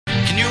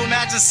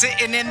imagine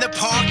sitting in the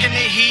park in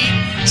the heat,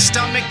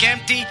 stomach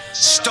empty,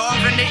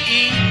 starving to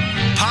eat,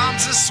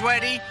 palms are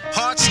sweaty,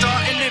 heart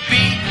starting to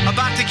beat,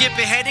 about to get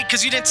beheaded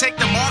cause you didn't take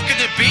the mark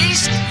of the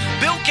beast?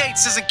 Bill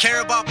Gates doesn't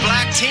care about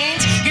black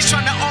teens, he's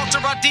trying to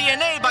alter our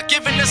DNA by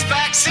giving us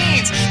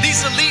vaccines. These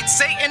elite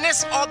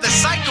Satanists are the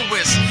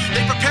psychoists,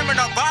 they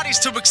preparing our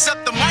bodies to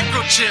accept the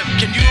microchip.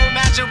 Can you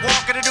imagine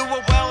walking into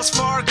a Wells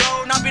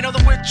Fargo, not being able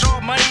to withdraw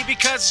money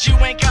because you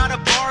ain't got a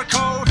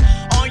barcode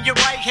on your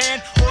right hand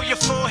or your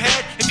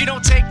forehead? If you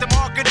don't take the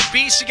mark of the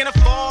beast, you're gonna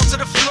fall to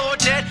the floor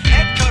dead,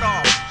 head cut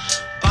off,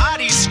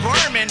 bodies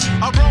squirming,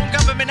 our own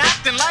government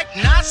acting like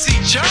Nazi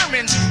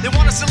Germans. They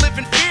want us to live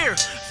in fear,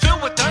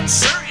 filled with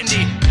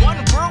uncertainty, one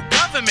world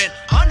government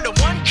under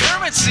one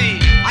currency.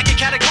 I can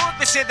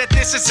categorically say that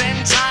this is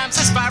end times.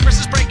 This virus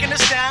is breaking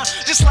us down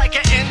just like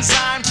an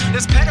enzyme.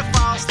 There's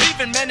pedophiles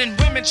leaving men and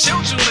women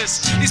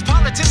childrenless. These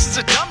politicians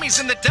are dummies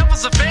and the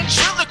devil's a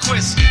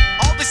ventriloquist.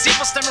 All this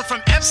evil stemming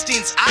from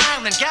Epstein's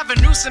Island. Gavin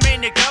Newsom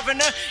ain't the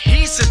governor,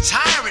 he's a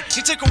tyrant.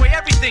 He took away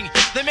everything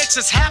that makes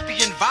us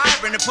happy and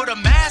vibrant and put a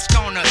mask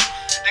on us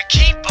to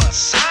keep us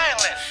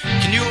silent.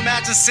 Can you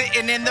imagine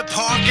sitting in the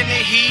park in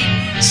the heat,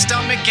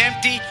 stomach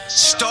empty,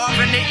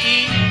 starving to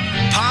eat,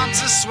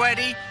 palms are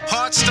sweaty,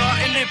 heart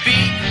starting to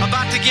beat,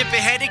 about to get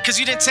beheaded cause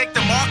you didn't take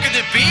the mark of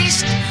the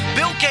beast?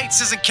 Bill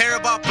Gates doesn't care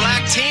about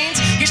black teens,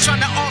 he's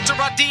trying to alter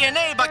our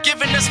DNA by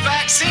giving us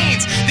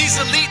vaccines. These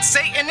elite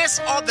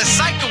Satanists are the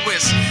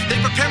psychoists, they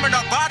preparing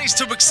our bodies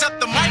to accept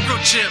the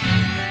microchip.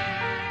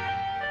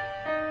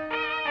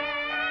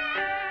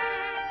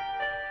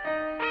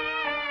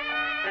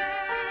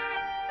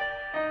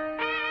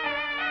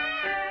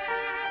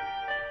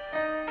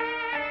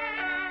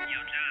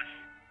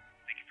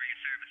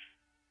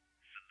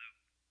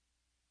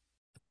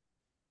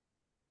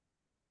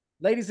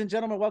 Ladies and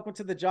gentlemen, welcome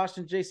to the Josh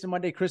and Jason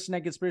Monday Christian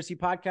and Conspiracy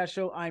Podcast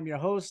Show. I'm your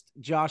host,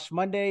 Josh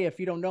Monday. If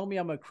you don't know me,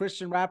 I'm a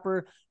Christian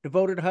rapper,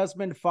 devoted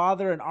husband,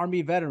 father, and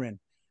Army veteran.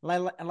 I'd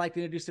like to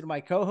introduce you to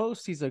my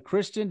co-host. He's a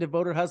Christian,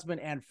 devoted husband,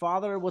 and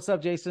father. What's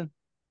up, Jason?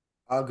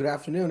 Good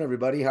afternoon,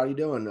 everybody. How you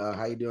doing?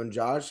 How you doing,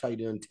 Josh? How you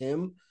doing,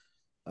 Tim?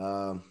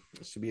 It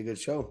should be a good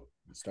show.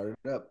 Let's start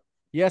it up.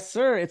 Yes,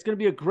 sir. It's going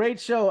to be a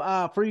great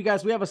show for you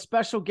guys. We have a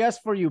special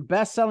guest for you,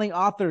 best-selling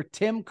author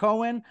Tim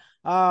Cohen.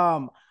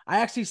 I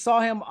actually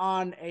saw him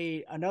on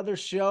another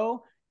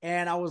show,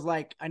 and I was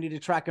like, I need to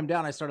track him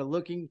down. I started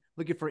looking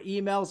for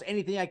emails,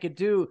 anything I could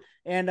do,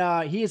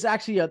 and he is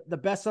actually the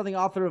best-selling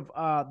author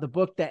of the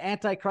book The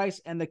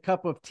Antichrist and the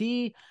Cup of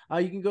Tea.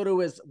 You can go to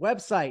his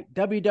website,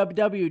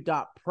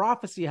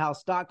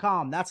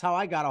 www.prophecyhouse.com. That's how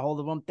I got a hold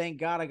of him. Thank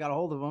God I got a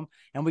hold of him,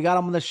 and we got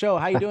him on the show.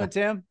 How you doing,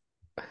 Tim?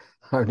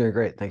 I'm doing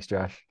great. Thanks,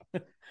 Josh.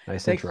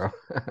 Nice intro.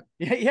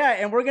 Yeah.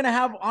 And we're going to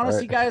have,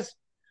 honestly, right, guys,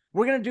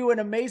 we're going to do an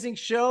amazing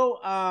show.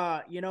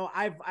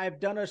 I've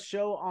done a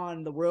show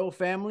on the royal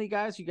family,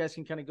 guys. You guys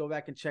can kind of go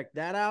back and check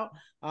that out.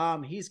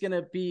 He's going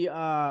to be,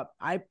 I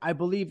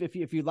believe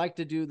if you'd like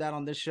to do that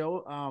on this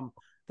show,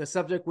 the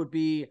subject would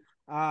be,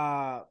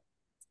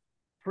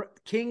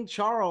 King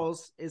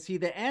Charles, is he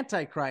the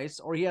Antichrist,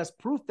 or he has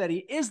proof that he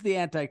is the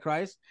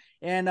Antichrist?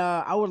 And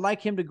I would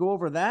like him to go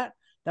over that.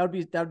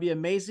 That'd be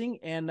amazing.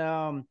 And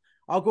I'll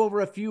go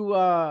over a few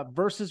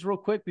verses real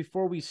quick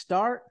before we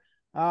start.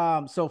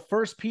 So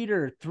 1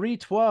 Peter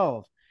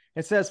 3:12,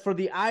 it says, "For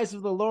the eyes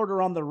of the Lord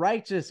are on the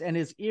righteous, and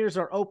his ears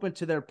are open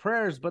to their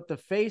prayers, but the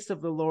face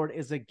of the Lord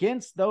is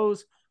against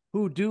those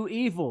who do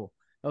evil."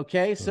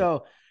 Okay,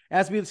 so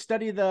as we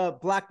study the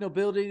Black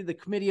nobility, the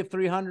Committee of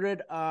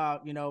 300,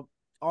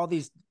 all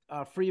these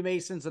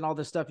Freemasons and all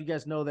this stuff, you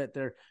guys know that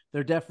they're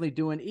definitely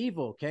doing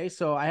evil. Okay,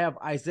 so I have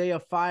Isaiah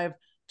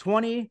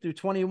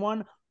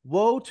 5:20-21.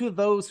 "Woe to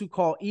those who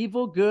call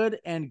evil good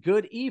and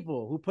good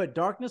evil, who put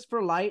darkness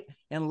for light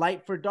and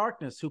light for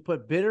darkness, who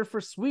put bitter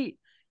for sweet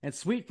and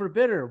sweet for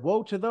bitter.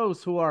 Woe to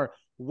those who are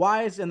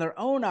wise in their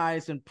own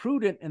eyes and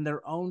prudent in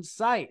their own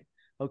sight."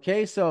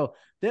 Okay, so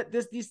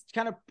these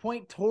kind of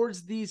point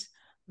towards these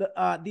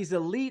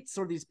elites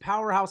or these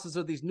powerhouses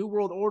or these new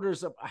world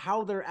orders of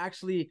how they're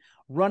actually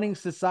running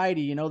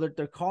society.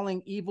 They're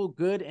calling evil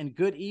good and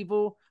good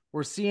evil.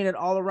 We're seeing it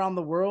all around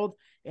the world.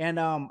 And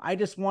I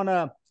just want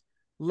to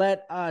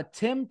let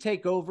Tim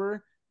take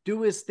over,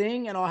 do his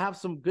thing, and I'll have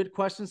some good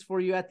questions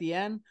for you at the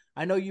end.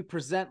 I know you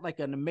present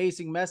like an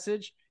amazing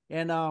message,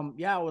 and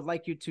I would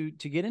like you to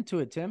get into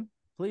it, Tim,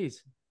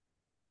 please.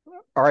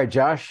 All right,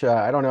 Josh.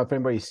 I don't know if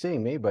anybody's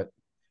seeing me, but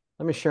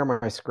let me share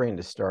my screen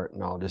to start,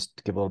 and I'll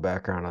just give a little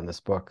background on this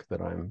book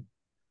that I'm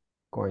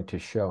going to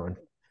show. In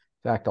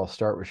fact, I'll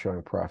start with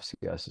showing Prophecy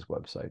House's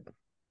website.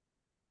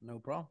 No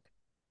problem.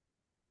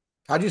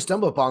 How'd you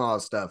stumble upon all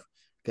this stuff?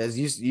 Because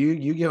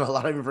you give a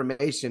lot of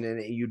information,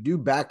 and you do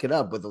back it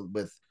up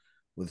with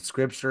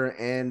scripture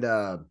and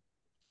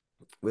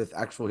with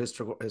actual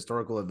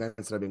historical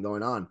events that have been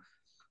going on,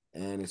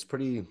 and it's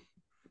pretty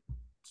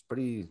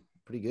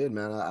good,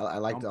 man. I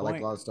like a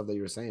lot of stuff that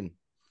you were saying.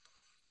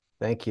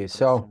 Thank you.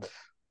 So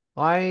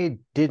I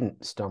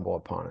didn't stumble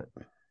upon it,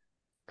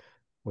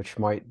 which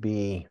might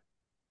be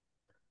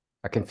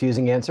a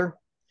confusing answer,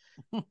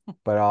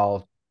 but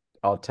I'll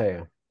tell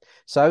you.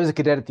 So I was a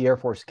cadet at the Air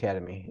Force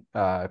Academy,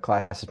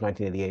 class of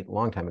 1988, a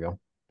long time ago.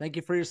 Thank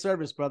you for your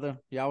service, brother.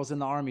 Yeah, I was in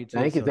the Army too.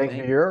 Thank you. So Thank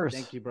you for yours.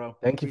 Thank you, bro.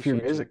 Thank you for your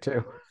Appreciate music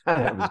too.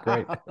 That was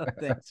great.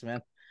 Thanks,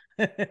 man.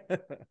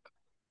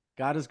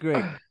 God is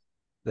great.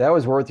 That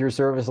was worth your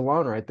service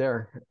alone right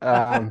there.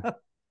 Yeah.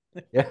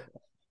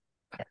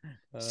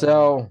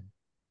 So,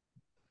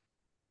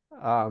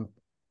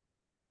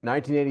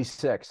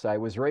 1986, I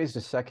was raised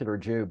a secular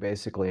Jew,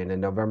 basically, and in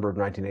November of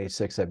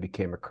 1986, I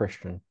became a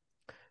Christian.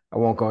 I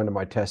won't go into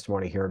my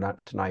testimony here,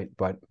 not tonight,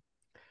 but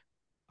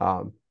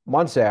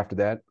months after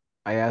that,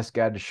 I asked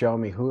God to show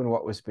me who and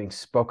what was being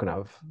spoken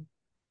of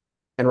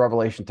in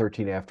Revelation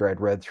 13 after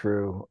I'd read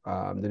through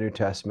the New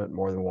Testament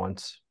more than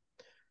once.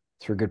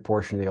 Through a good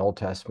portion of the Old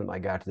Testament, I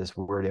got to this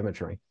word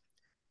imagery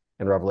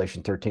in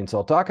Revelation 13. So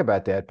I'll talk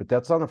about that, but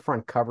that's on the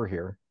front cover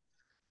here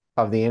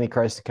of the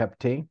Antichrist and Cup of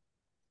Tea.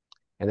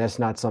 And that's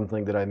not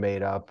something that I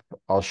made up.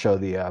 I'll show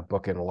the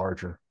book in a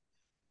larger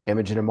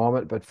image in a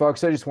moment. But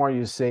folks, I just wanted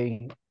you to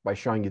see by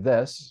showing you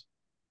this,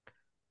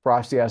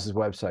 Frosty Ass's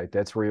website.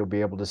 That's where you'll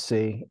be able to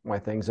see my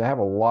things. I have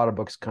a lot of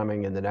books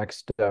coming in the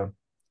next 2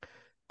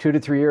 to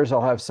 3 years.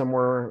 I'll have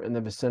somewhere in the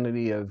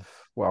vicinity of,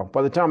 well,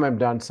 by the time I'm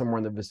done, somewhere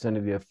in the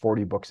vicinity of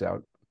 40 books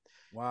out.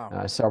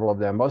 Wow. Several of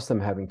them, most of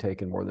them having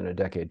taken more than a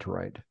decade to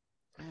write.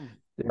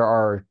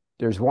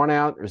 There's one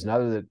out. There's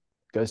another that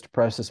goes to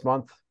press this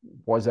month,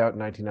 was out in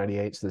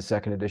 1998. So the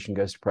second edition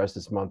goes to press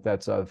this month.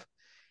 That's of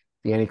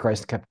the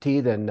Antichrist Cup of Tea.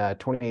 Then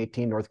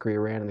 2018, North Korea,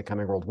 Iran, and the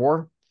Coming World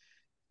War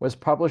was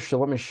published. So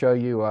let me show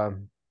you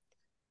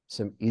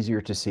some easier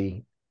to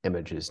see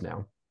images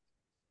now.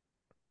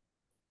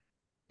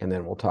 And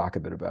then we'll talk a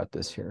bit about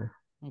this here.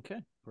 Okay,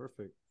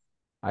 perfect.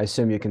 I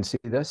assume you can see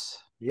this.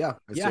 Yeah,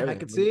 I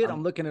can see it.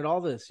 I'm looking at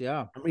all this.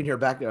 Yeah, I'm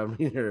reading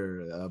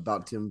here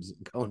about Tim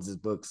Collins'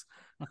 books.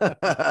 All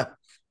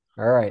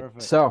right.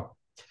 Perfect. So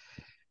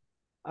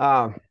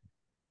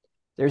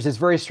there's this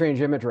very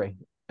strange imagery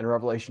in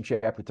Revelation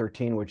chapter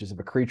 13, which is of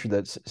a creature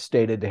that's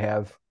stated to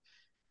have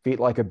feet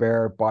like a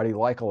bear, body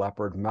like a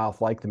leopard,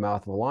 mouth like the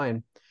mouth of a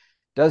lion.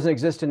 Doesn't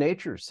exist in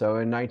nature. So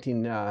in early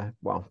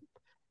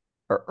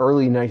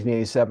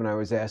 1987, I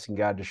was asking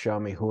God to show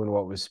me who and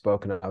what was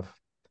spoken of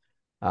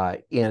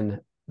in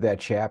that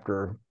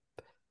chapter.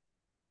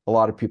 A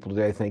lot of people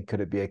today think, could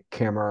it be a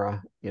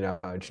chimera,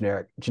 a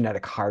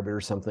genetic hybrid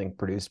or something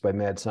produced by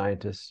mad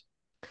scientists?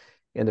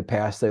 In the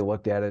past, they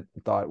looked at it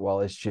and thought,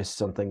 well, it's just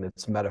something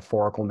that's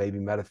metaphorical, maybe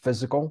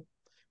metaphysical,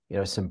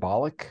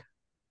 symbolic.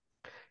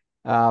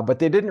 But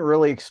they didn't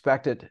really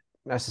expect it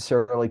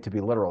necessarily to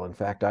be literal. In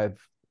fact, I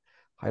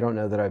don't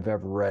know that I've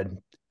ever read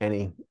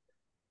any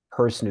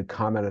person who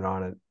commented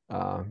on it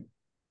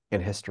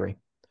in history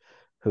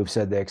who've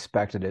said they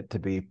expected it to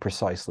be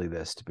precisely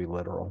this, to be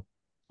literal.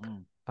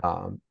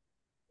 Other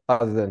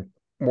than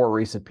more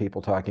recent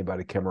people talking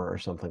about a chimera or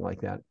something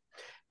like that.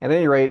 At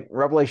any rate,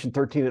 Revelation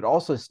 13, it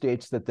also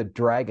states that the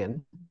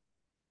dragon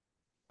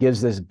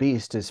gives this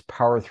beast his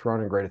power,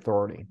 throne, and great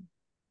authority.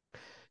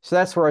 So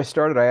that's where I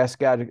started. I asked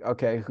God,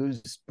 okay,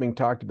 who's being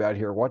talked about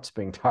here? What's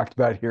being talked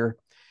about here?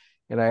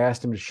 And I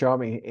asked him to show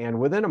me. And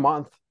within a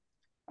month,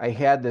 I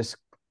had this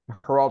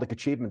heraldic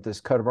achievement,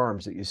 this coat of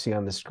arms that you see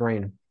on the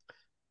screen,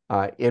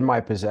 in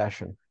my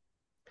possession.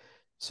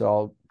 So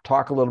I'll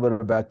talk a little bit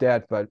about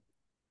that, but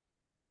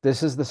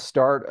this is the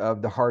start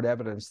of the hard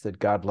evidence that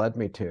God led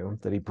me to,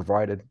 that he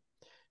provided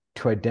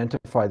to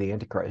identify the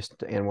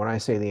Antichrist. And when I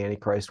say the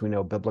Antichrist, we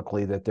know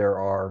biblically that there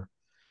are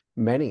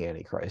many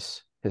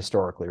Antichrists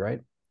historically, right?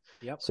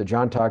 Yep. So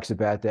John talks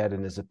about that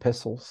in his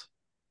epistles.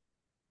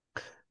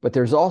 But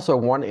there's also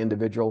one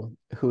individual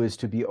who is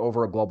to be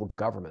over a global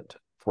government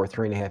for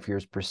 3.5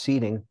 years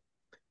preceding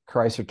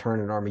Christ's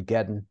return in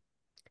Armageddon.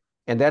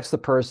 And that's the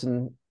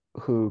person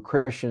who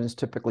Christians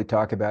typically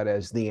talk about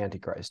as the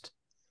Antichrist,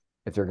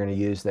 if they're going to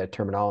use that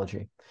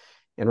terminology.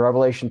 In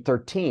Revelation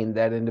 13,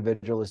 that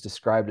individual is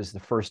described as the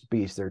first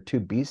beast. There are two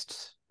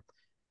beasts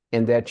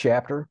in that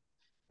chapter.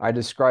 I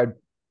described,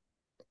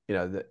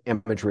 the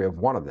imagery of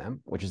one of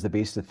them, which is the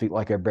beast with feet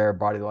like a bear,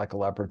 body like a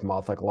leopard,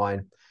 mouth like a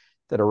lion,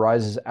 that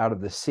arises out of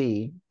the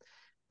sea.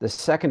 The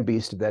second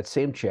beast of that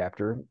same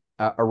chapter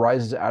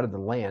arises out of the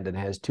land and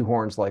has two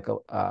horns like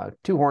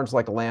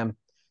a lamb,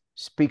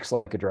 speaks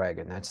like a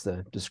dragon. That's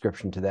the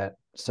description to that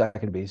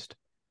second beast.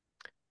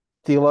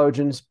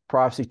 Theologians,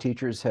 prophecy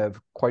teachers have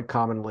quite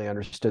commonly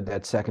understood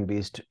that second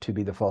beast to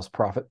be the false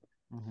prophet,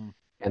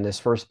 and this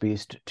first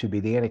beast to be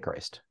the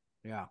Antichrist.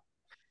 Yeah.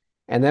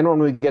 And then when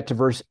we get to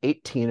verse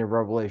 18 of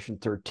Revelation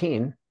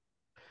 13,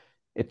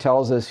 it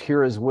tells us,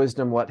 here is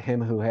wisdom, let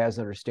him who has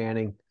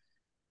understanding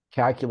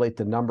calculate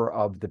the number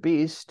of the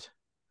beast,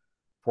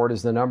 for it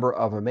is the number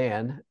of a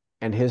man,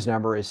 and his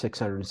number is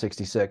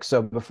 666.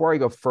 So before I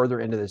go further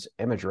into this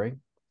imagery,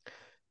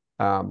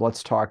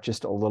 let's talk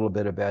just a little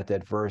bit about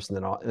that verse, and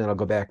then I'll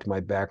go back to my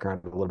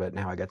background a little bit and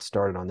how I got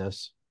started on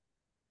this.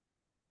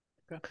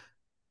 Okay.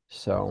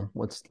 So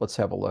let's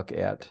have a look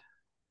at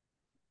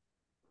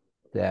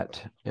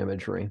that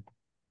imagery,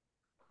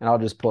 and I'll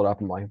just pull it up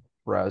in my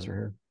browser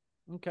here.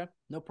 Okay,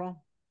 no problem.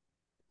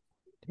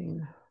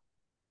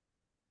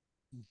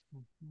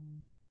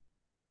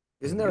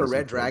 Isn't there a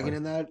red dragon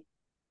in that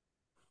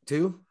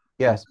too?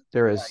 Yes,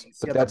 there is, You see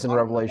but at the that's in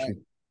bottom Revelation.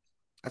 right.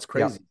 That's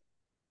crazy.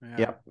 Yeah.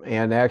 Yep,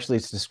 and actually,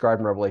 it's described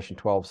in Revelation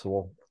 12,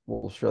 so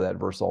we'll show that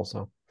verse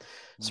also.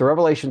 So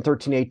Revelation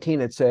 13:18,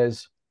 it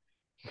says,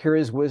 "Here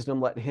is wisdom.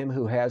 Let him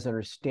who has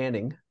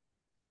understanding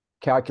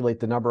calculate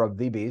the number of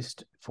the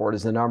beast, for it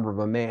is the number of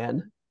a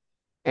man,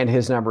 and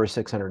his number is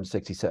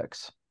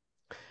 666."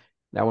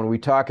 Now, when we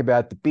talk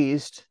about the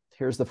beast,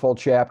 here's the full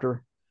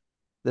chapter.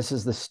 This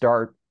is the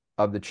start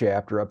of the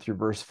chapter up through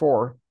verse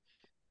 4.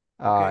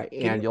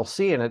 And you'll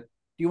see in it.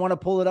 Do you want to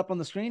pull it up on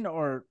the screen,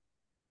 or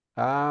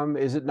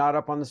is it not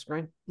up on the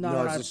screen?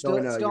 no, it's still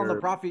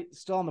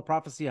on the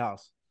prophecy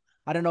house.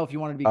 I don't know if you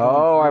wanted to be going.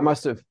 Oh, I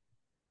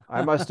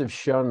must have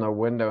shown the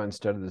window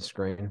instead of the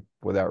screen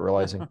without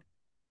realizing.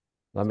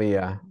 Let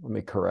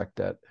me correct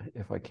that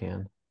if I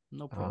can.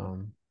 No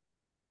problem.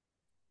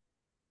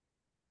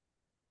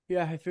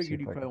 Yeah, I figured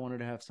you probably wanted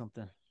to have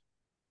something.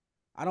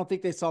 I don't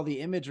think they saw the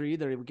imagery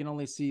either. We can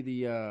only see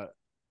the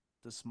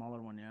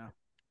smaller one, yeah.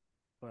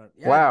 But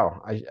yeah.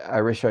 Wow,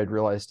 I wish I'd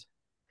realized.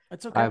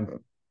 That's okay.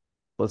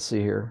 Let's see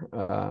here.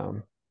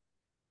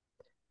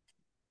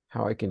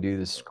 How I can do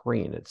the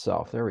screen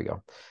itself. There we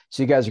go.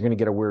 So you guys are going to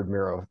get a weird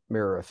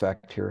mirror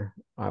effect here,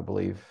 I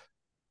believe,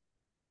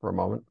 for a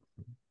moment.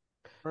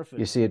 Perfect.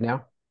 You see it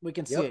now? We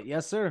can see it.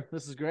 Yes, sir.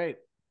 This is great.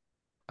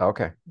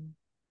 Okay.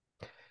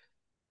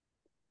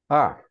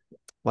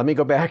 Let me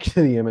go back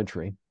to the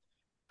imagery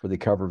for the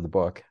cover of the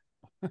book.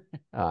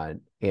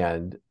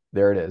 And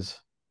there it is.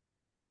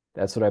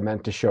 That's what I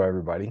meant to show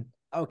everybody.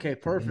 Okay,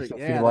 perfect.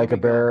 Feet like a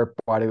bear,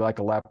 body like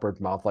a leopard,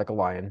 mouth like a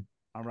lion.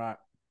 All right.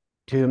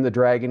 To whom the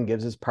dragon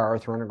gives his power,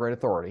 throne, and great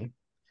authority.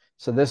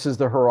 So this is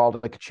the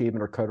heraldic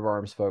achievement or coat of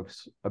arms,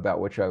 folks, about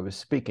which I was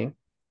speaking.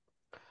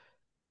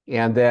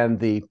 And then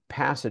the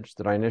passage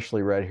that I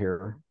initially read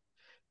here,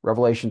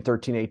 Revelation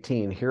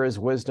 13:18, "Here is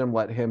wisdom,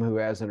 let him who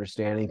has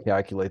understanding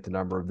calculate the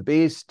number of the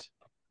beast.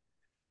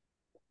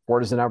 For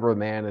it is the number of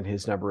man, and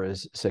his number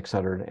is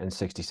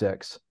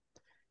 666.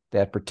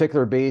 That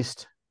particular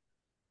beast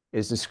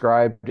is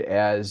described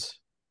as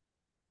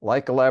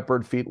like a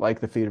leopard, feet like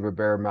the feet of a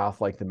bear, mouth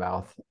like the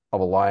mouth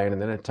of a lion.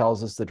 And then it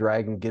tells us the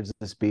dragon gives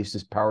this beast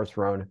his power,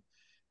 throne,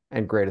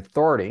 and great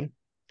authority.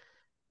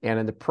 And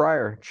in the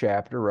prior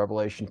chapter,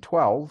 Revelation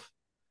 12,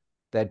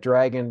 that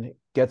dragon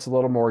gets a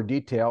little more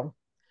detail.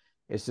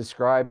 It's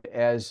described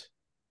as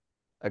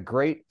a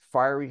great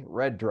fiery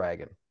red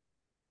dragon,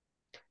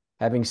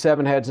 having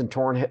 7 heads and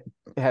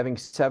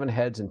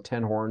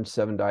 10 horns,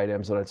 7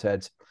 diadems on its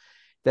heads.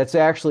 That's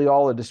actually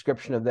all a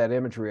description of that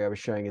imagery I was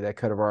showing you, that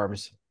coat of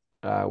arms,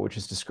 which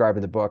is described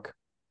in the book.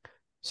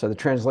 So the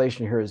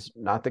translation here is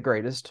not the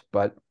greatest,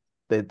 but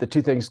the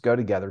two things go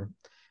together.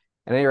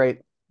 At any rate,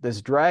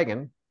 this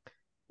dragon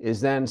is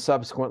then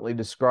subsequently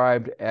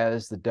described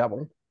as the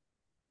devil.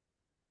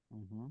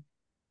 Mm-hmm.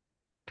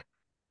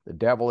 The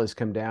devil has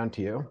come down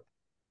to you.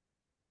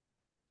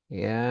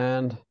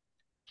 And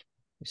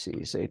you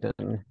see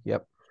Satan.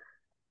 Yep.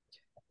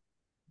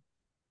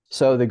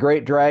 So the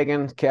great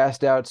dragon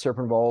cast out,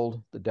 serpent of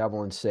old, the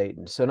devil and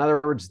Satan. So in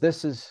other words,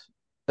 this is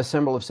a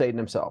symbol of Satan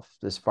himself,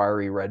 this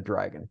fiery red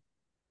dragon.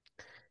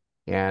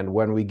 And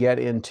when we get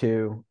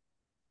into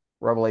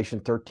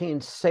Revelation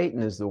 13,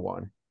 Satan is the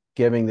one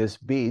giving this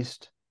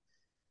beast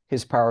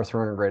his power,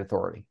 throne, and great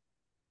authority.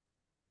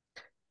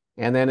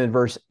 And then in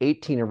verse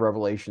 18 of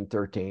Revelation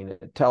 13,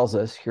 it tells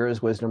us, "Here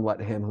is wisdom,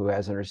 let him who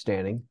has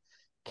understanding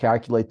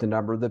calculate the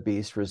number of the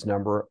beast, for his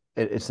number,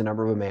 it's the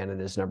number of a man, and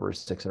his number is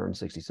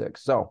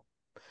 666. So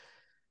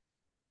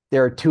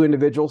there are 2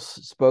 individuals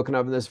spoken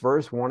of in this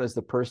verse. One is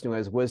the person who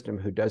has wisdom,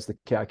 who does the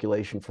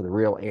calculation for the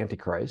real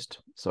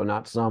Antichrist. So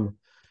not some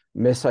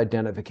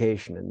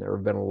misidentification. And there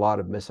have been a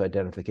lot of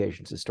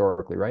misidentifications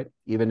historically, right?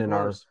 Even in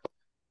our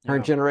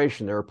current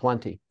generation, there are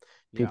plenty.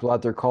 People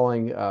out there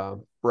calling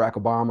Barack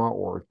Obama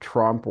or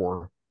Trump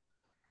or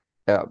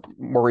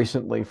more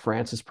recently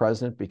France's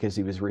president, because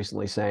he was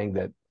recently saying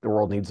that the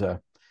world needs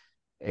a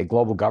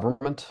global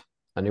government,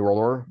 a new world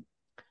order,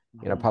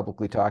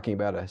 publicly talking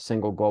about a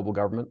single global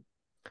government.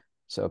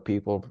 So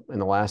people in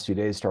the last few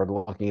days started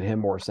looking at him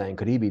more, saying,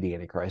 could he be the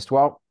Antichrist?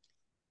 Well,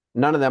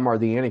 none of them are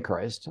the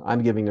Antichrist.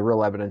 I'm giving the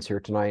real evidence here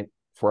tonight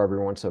for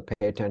everyone. So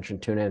pay attention,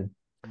 tune in,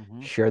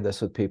 share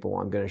this with people.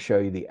 I'm going to show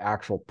you the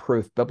actual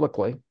proof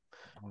biblically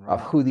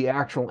of who the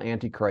actual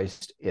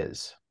Antichrist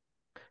is.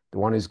 The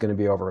one who's going to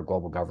be over a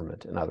global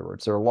government. In other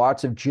words, there are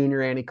lots of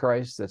junior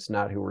Antichrists. That's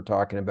not who we're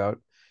talking about.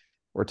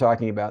 We're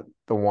talking about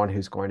the one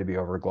who's going to be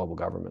over a global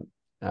government,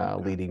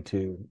 leading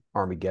to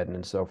Armageddon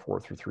and so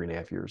forth for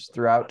 3.5 years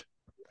throughout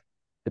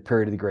the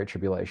period of the Great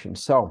Tribulation.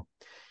 So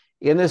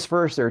in this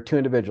verse, there are 2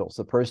 individuals,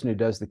 the person who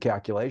does the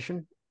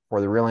calculation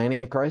for the real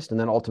Antichrist, and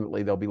then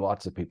ultimately there'll be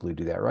lots of people who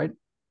do that, right?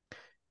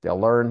 They'll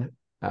learn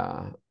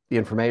the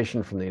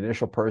information from the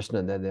initial person,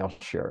 and then they'll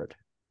share it.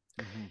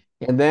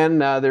 And then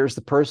there's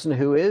the person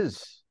who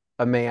is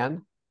a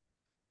man,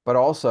 but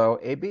also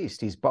a beast.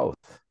 He's both.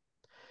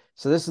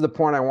 So this is the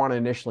point I want to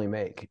initially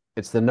make.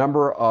 It's the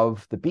number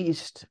of the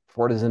beast,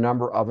 for it is the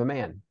number of a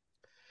man.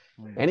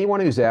 Anyone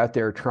who's out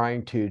there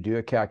trying to do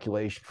a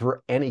calculation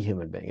for any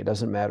human being, it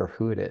doesn't matter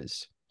who it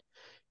is,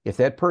 if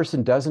that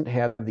person doesn't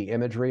have the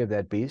imagery of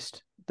that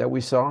beast that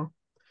we saw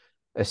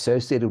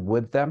associated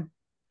with them,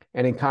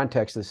 and in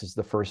context, this is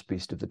the first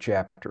beast of the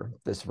chapter,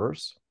 this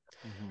verse.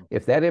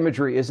 If that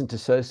imagery isn't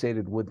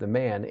associated with the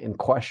man in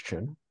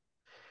question,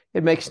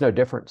 it makes no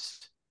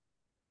difference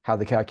how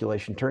the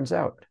calculation turns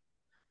out.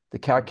 The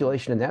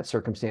calculation in that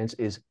circumstance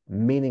is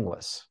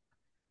meaningless,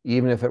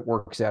 even if it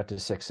works out to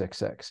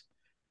 666.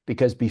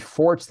 Because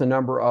before it's the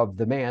number of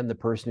the man, the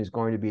person who's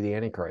going to be the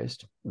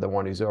Antichrist, the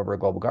one who's over a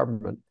global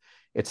government,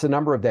 it's the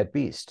number of that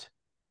beast.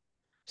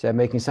 Is that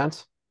making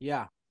sense?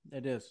 Yeah,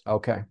 it is.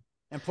 Okay.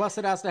 And plus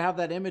it has to have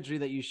that imagery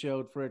that you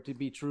showed for it to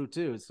be true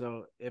too.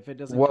 So if it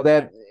doesn't, well,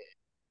 that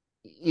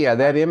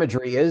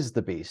imagery is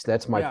the beast.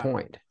 That's my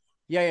point.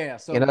 Yeah.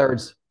 So in other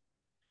words,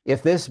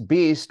 if this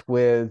beast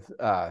with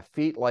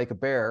feet like a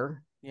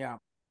bear,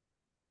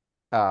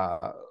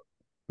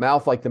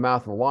 mouth like the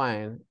mouth of a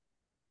lion,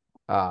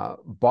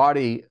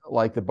 body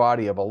like the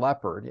body of a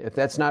leopard, if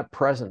that's not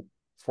present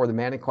for the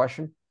man in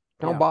question,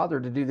 don't bother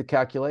to do the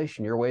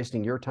calculation. You're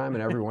wasting your time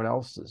and everyone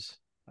else's.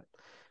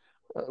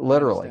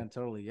 Literally.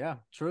 Totally. Yeah,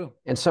 true.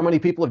 And so many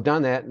people have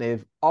done that, and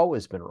they've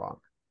always been wrong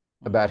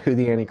about who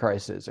the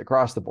Antichrist is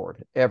across the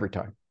board, every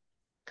time.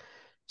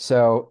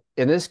 So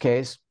in this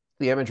case,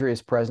 the imagery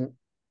is present.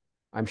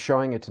 I'm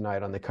showing it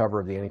tonight on the cover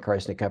of the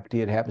Antichrist in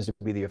Captivity. It happens to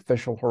be the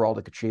official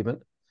heraldic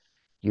achievement,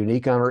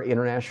 unique under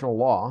international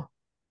law,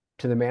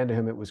 to the man to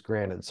whom it was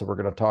granted. So we're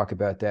going to talk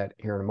about that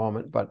here in a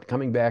moment. But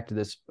coming back to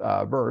this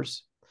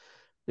verse,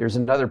 there's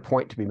another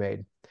point to be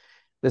made.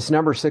 This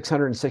number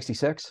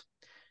 666,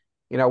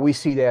 we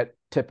see that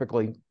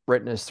typically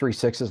written as 3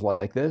 6s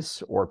like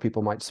this, or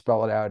people might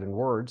spell it out in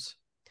words.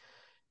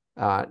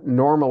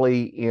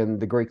 Normally in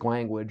the Greek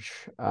language,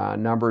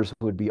 numbers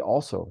would be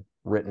also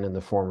written in the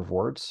form of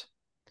words.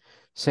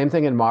 Same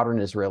thing in modern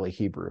Israeli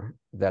Hebrew.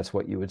 That's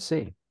what you would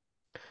see.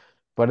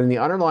 But in the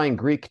underlying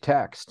Greek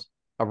text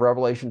of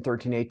Revelation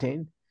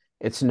 13:18,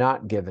 it's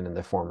not given in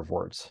the form of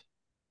words.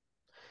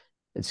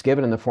 It's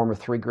given in the form of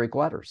 3 Greek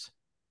letters.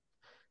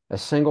 A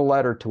single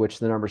letter to which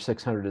the number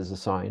 600 is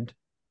assigned,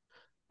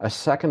 a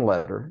second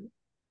letter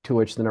to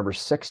which the number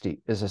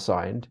 60 is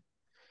assigned,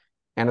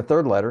 and a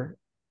third letter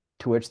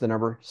to which the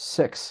number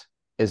 6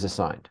 is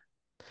assigned.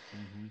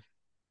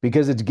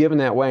 Because it's given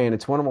that way, and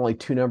it's one of only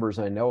 2 numbers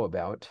I know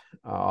about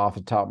off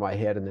the top of my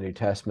head in the New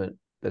Testament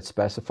that's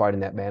specified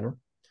in that manner.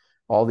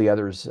 All the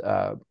others,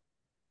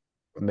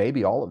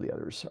 maybe all of the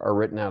others, are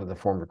written out of the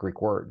form of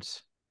Greek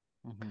words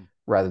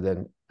rather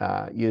than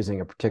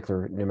using a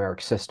particular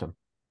numeric system.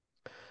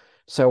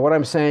 So what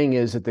I'm saying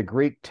is that the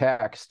Greek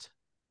text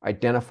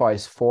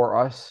identifies for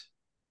us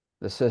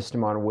the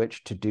system on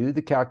which to do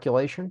the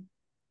calculation.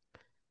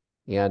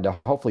 And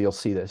hopefully you'll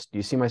see this. Do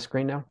you see my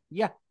screen now?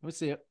 Yeah, we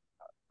see it.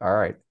 All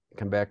right,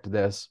 come back to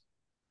this.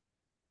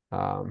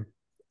 I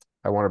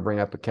want to bring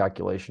up a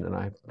calculation, and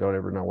I don't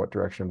ever know what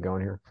direction I'm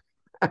going here.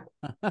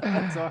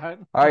 That's all right.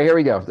 All right, here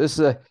we go. This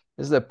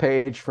is a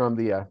page from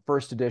the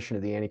first edition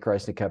of the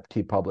Antichrist in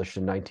Captivity, published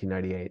in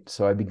 1998.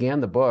 So I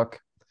began the book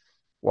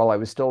while I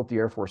was still at the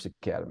Air Force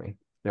Academy,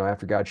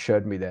 after God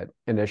showed me that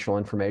initial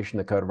information,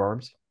 the coat of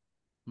arms.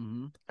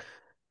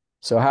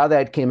 So how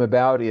that came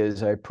about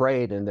is I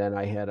prayed, and then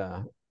I had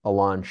a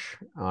lunch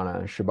on a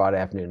Shabbat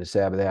afternoon, a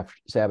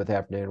Sabbath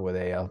afternoon, with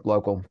a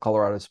local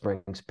Colorado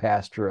Springs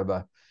pastor of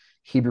a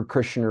Hebrew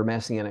Christian or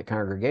Messianic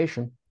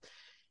congregation.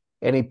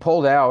 And he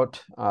pulled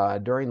out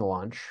during the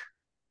lunch,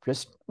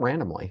 just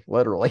randomly,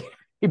 literally,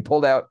 he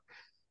pulled out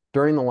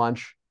during the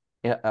lunch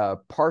a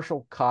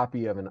partial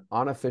copy of an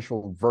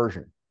unofficial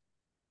version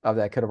of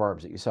that coat of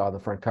arms that you saw on the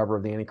front cover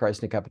of the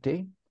Antichrist in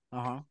Captivity.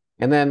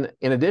 And then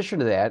in addition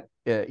to that,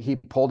 he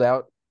pulled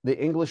out the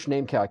English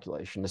name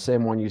calculation, the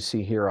same one you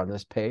see here on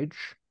this page.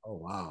 Oh,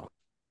 wow.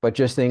 But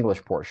just the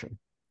English portion.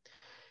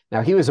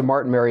 Now, he was a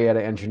Martin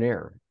Marietta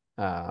engineer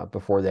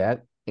before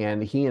that,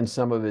 and he and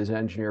some of his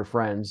engineer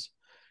friends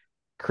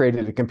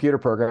created a computer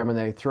program, and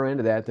they threw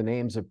into that the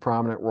names of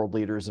prominent world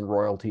leaders and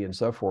royalty and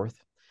so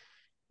forth.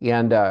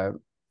 And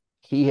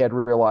he had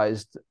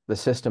realized the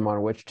system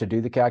on which to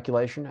do the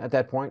calculation at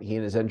that point, he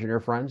and his engineer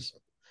friends.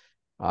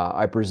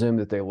 I presume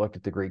that they looked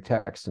at the Greek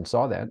text and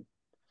saw that.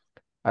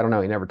 I don't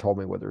know. He never told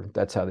me whether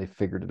that's how they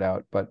figured it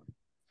out. But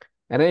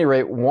at any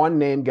rate, one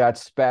name got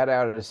spat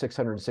out at a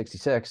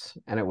 666,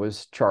 and it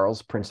was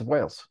Charles, Prince of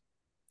Wales,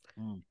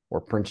 or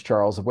Prince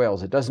Charles of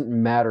Wales. It doesn't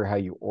matter how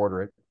you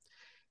order it.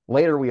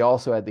 Later, we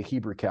also had the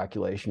Hebrew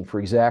calculation for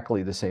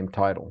exactly the same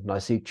title,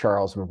 Nasik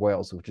Charles of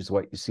Wales, which is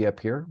what you see up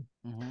here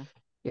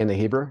in the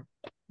Hebrew.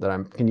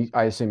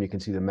 I assume you can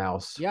see the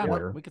mouse. Yeah,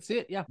 we can see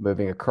it. Yeah,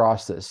 moving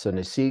across this. So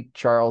Nasik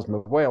Charles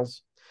of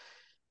Wales.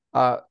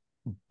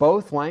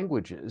 Both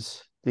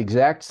languages, the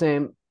exact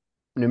same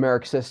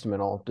numeric system,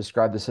 and I'll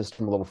describe the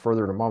system a little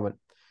further in a moment,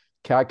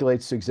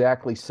 calculates to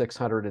exactly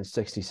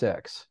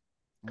 666.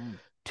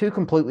 2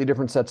 completely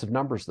different sets of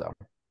numbers, though.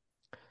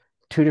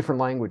 2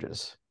 different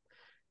languages.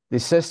 The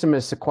system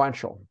is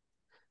sequential.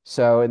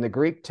 So in the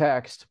Greek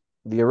text,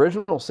 the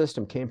original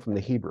system came from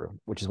the Hebrew,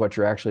 which is what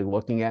you're actually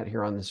looking at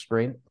here on the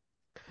screen.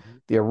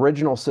 The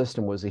original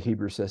system was a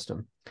Hebrew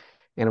system,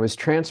 and it was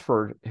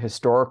transferred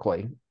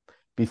historically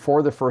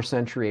before the 1st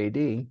century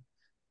AD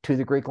to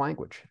the Greek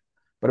language,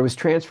 but it was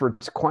transferred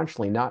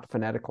sequentially, not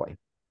phonetically.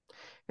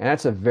 And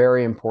that's a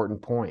very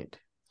important point.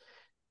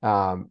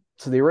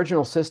 So the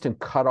original system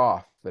cut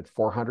off at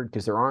 400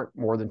 because there aren't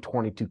more than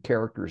 22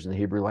 characters in the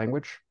Hebrew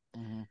language.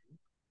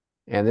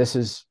 And this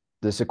is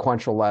the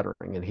sequential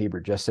lettering in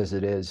Hebrew, just as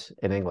it is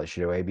in English.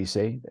 You know,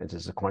 ABC, it's a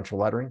sequential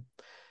lettering.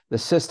 The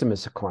system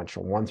is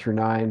sequential, 1 through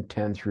 9,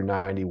 10 through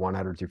 90,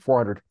 100 through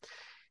 400.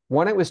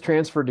 When it was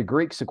transferred to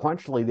Greek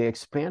sequentially, they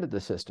expanded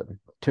the system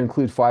to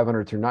include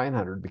 500 through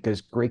 900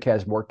 because Greek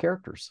has more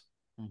characters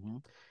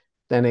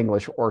than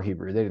English or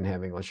Hebrew. They didn't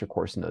have English, of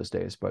course, in those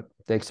days, but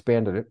they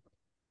expanded it.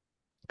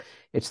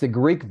 It's the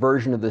Greek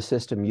version of the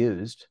system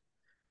used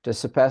to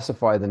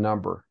specify the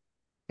number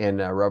in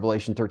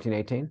Revelation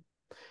 13:18.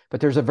 But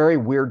there's a very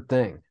weird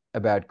thing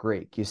about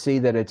Greek. You see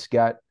that it's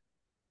got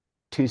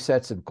 2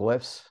 sets of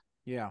glyphs.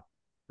 Yeah.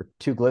 Or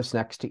 2 glyphs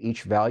next to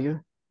each value.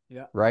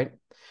 Yeah. Right?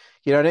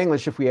 You know, in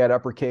English, if we had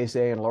uppercase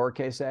A and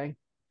lowercase a,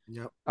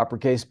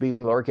 uppercase B,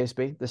 lowercase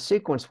b, the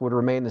sequence would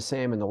remain the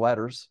same in the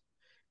letters.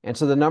 And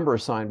so the number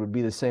assigned would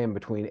be the same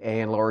between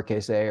A and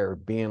lowercase a or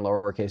B and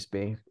lowercase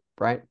b,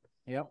 right?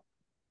 Yep.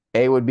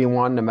 A would be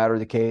 1 no matter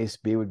the case,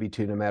 B would be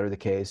 2 no matter the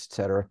case,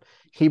 etc.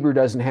 Hebrew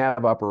doesn't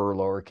have upper or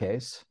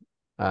lowercase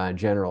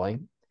generally.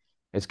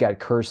 It's got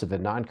cursive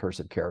and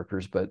non-cursive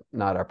characters, but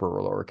not upper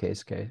or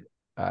lowercase case,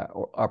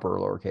 upper or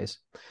lowercase.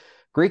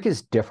 Greek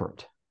is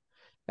different.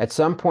 At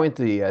some point,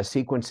 the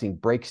sequencing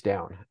breaks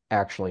down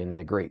actually in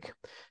the Greek.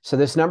 So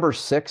this number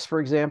 6, for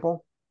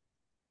example,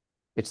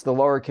 it's the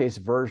lowercase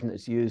version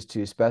that's used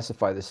to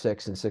specify the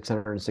 6 in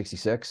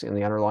 666 in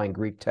the underlying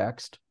Greek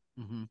text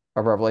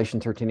of Revelation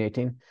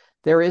 13:18.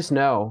 There is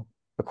no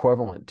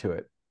equivalent to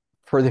it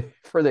for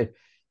the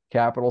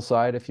capital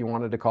side, if you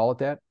wanted to call it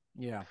that.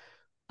 Yeah.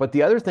 But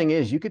the other thing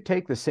is, you could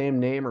take the same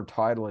name or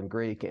title in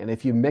Greek, and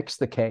if you mix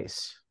the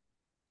case,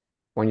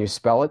 when you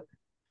spell it,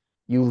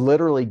 you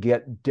literally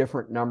get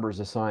different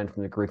numbers assigned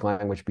from the Greek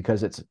language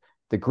because it's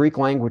the Greek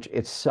language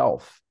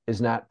itself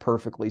is not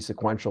perfectly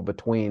sequential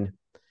between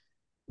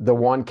the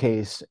one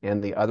case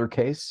and the other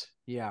case.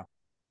 Yeah.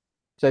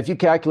 So if you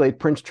calculate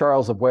Prince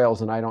Charles of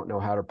Wales, and I don't know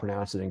how to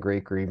pronounce it in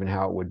Greek or even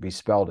how it would be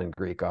spelled in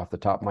Greek off the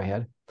top of my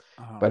head,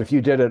 but if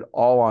you did it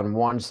all on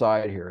one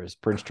side here as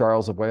Prince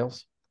Charles of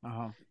Wales,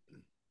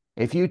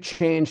 if you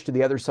change to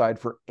the other side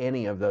for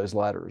any of those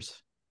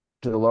letters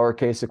to the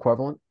lowercase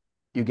equivalent,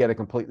 you get a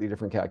completely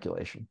different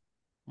calculation.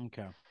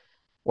 Okay.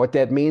 What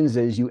that means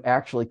is you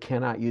actually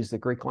cannot use the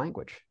Greek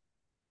language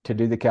to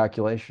do the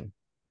calculation.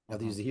 You have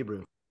to use the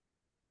Hebrew.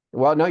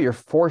 Well, no, you're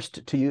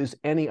forced to use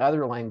any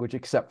other language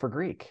except for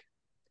Greek.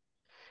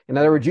 In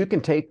other words, you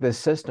can take this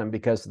system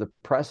because of the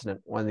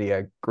precedent when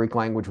the Greek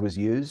language was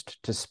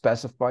used to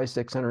specify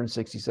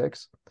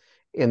 666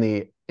 in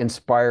the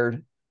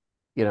inspired,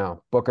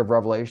 book of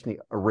Revelation, the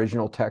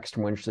original text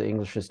from which the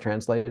English is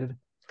translated.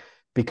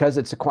 Because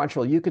it's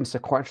sequential, you can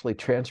sequentially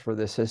transfer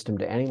this system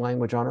to any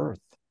language on earth.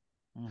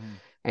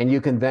 And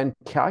you can then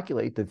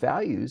calculate the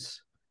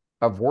values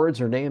of words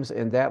or names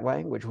in that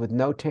language with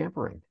no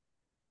tampering.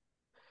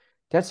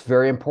 That's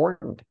very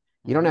important.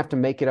 You don't have to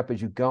make it up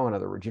as you go, in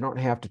other words. You don't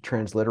have to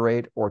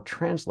transliterate or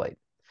translate.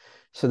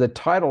 So the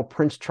title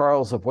Prince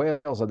Charles of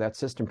Wales of that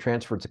system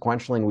transferred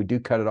sequentially, and we do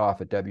cut it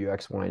off at W,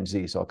 X, Y, and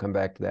Z, so I'll come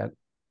back to that,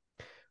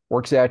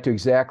 works out to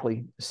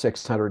exactly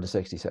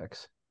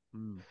 666.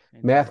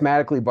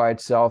 Mathematically by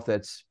itself,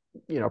 that's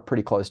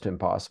pretty close to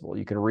impossible.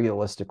 You can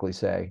realistically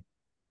say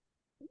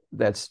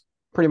that's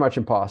pretty much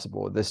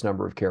impossible with this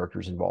number of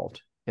characters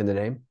involved in the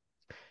name.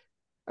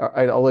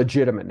 A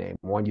legitimate name,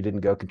 one you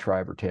didn't go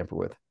contrive or tamper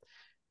with.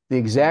 The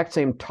exact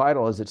same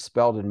title as it's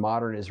spelled in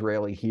modern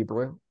Israeli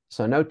Hebrew,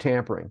 so no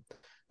tampering,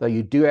 though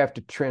you do have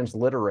to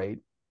transliterate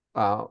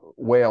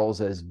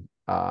Wales as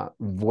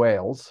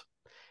Wales,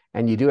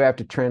 and you do have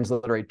to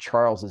transliterate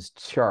Charles as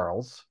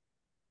Charles,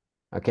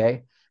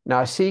 okay?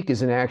 Nasik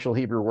is an actual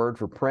Hebrew word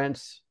for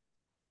prince.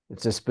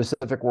 It's a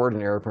specific word,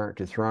 an heir apparent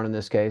to throne in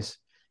this case.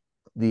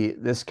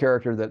 This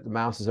character that the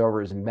mouse is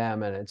over is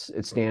mem, and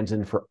it stands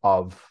in for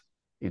of.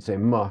 You'd say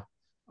muh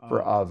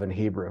for of in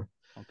Hebrew.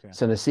 Okay.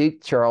 So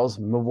Nasik, Charles,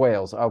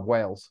 Wales, of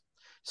Wales.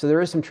 So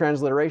there is some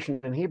transliteration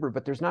in Hebrew,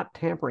 but there's not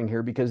tampering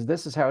here because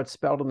this is how it's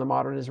spelled in the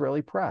modern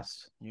Israeli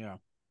press. Yeah.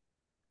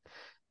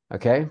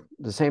 Okay,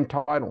 the same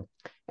title.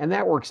 And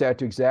that works out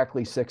to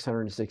exactly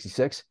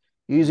 666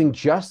 using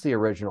just the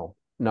original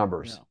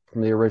numbers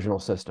from the original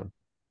system.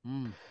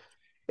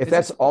 If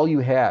that's all you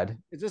had.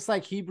 Is this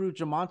like Hebrew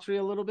gematria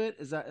a little bit?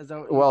 Is that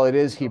well, it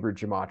is Hebrew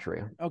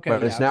gematria. Okay.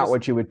 But it's not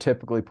what you would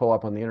typically pull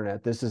up on the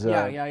internet. This is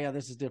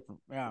this is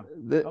different. Yeah.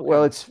 Okay.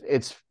 Well,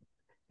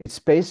 it's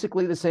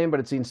basically the same, but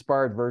it's the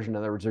inspired version. In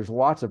other words, there's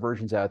lots of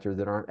versions out there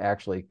that aren't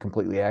actually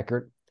completely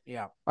accurate.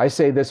 Yeah. I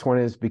say this one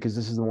is because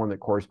this is the one that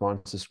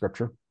corresponds to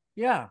scripture.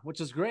 Yeah,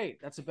 which is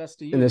great. That's the best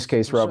to use. In this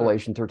case,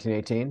 Revelation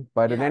 13:18.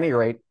 But at any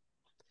rate,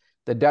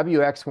 the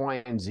W, X,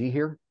 Y, and Z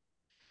here,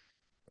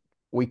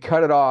 we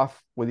cut it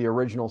off with the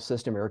original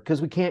system here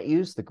because we can't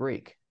use the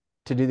Greek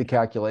to do the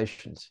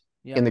calculations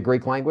in the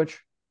Greek language.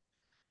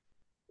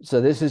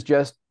 So this is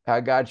just how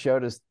God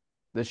showed us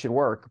this should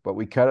work, but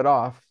we cut it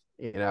off.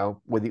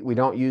 We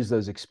don't use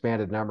those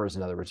expanded numbers,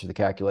 in other words, for the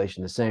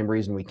calculation. The same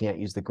reason we can't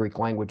use the Greek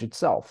language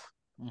itself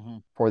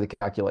for the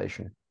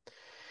calculation.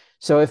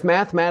 So if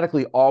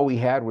mathematically all we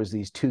had was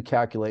these two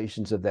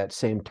calculations of that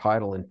same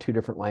title in two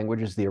different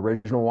languages, the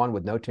original one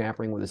with no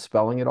tampering with the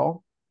spelling at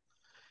all,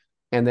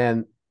 and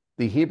then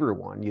the Hebrew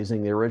one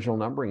using the original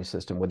numbering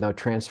system with no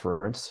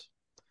transference,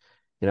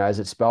 as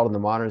it's spelled in the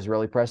modern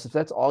Israeli press, if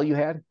that's all you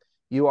had,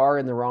 you are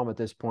in the realm at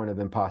this point of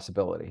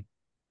impossibility.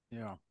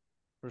 Yeah,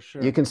 for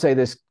sure. You can say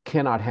this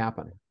cannot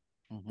happen,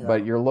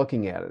 but you're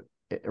looking at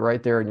it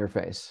right there in your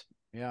face.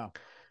 Yeah.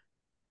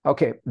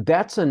 Okay,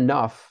 that's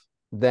enough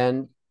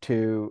then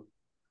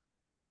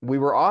we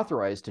were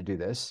authorized to do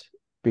this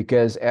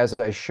because as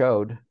I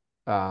showed,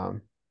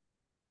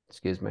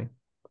 excuse me.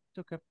 It's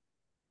okay.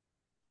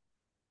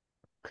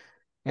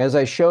 As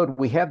I showed,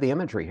 we have the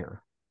imagery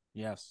here.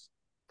 Yes.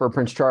 For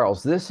Prince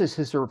Charles. This is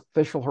his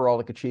official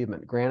heraldic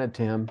achievement granted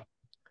to him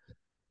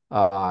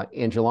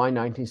in July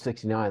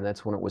 1969.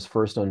 That's when it was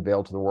first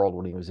unveiled to the world,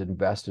 when he was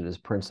invested as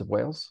Prince of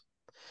Wales.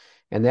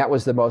 And that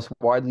was the most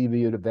widely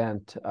viewed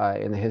event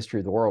in the history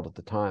of the world at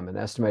the time, an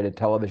estimated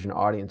television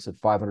audience of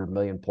 500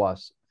 million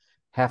plus,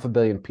 500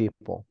 million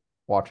people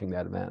watching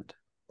that event.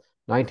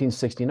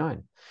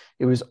 1969.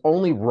 It was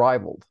only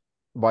rivaled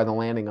by the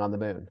landing on the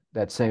moon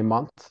that same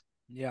month.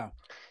 Yeah.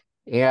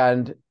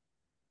 And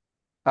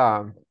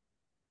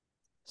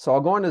so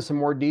I'll go into some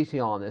more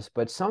detail on this,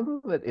 but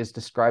some of it is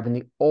described in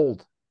the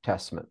Old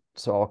Testament.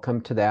 So I'll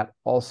come to that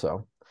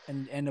also.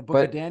 And the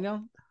book of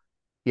Daniel?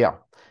 Yeah.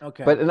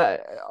 Okay.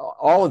 But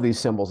all of these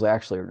symbols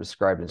actually are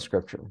described in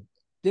Scripture.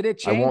 Did it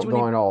change? I won't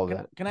go into all of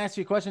that. Can I ask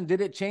you a question?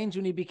 Did it change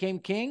when he became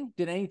king?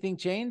 Did anything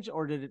change,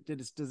 or does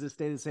it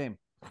stay the same?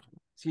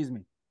 Excuse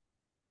me.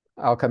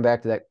 I'll come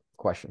back to that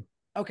question.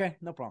 Okay,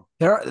 no problem.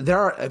 There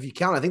are, if you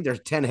count, I think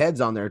there's 10 heads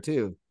on there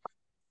too.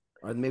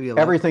 Or maybe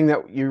 11.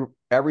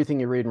 Everything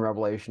you read in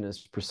Revelation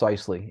is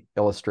precisely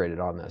illustrated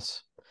on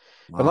this.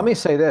 Wow. But let me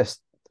say this.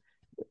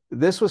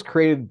 This was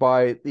created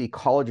by the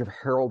College of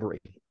Heraldry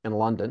in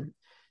London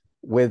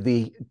with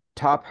the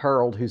top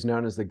herald, who's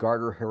known as the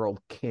Garter Herald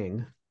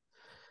King,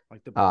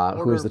 like the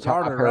who is the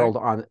top Garter, herald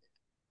right?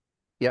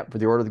 for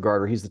the Order of the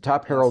Garter. He's the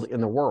top herald in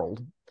the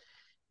world.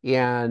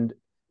 And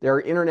there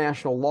are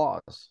international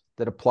laws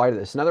that apply to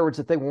this. In other words,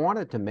 if they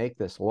wanted to make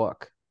this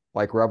look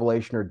like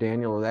Revelation or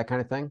Daniel or that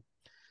kind of thing,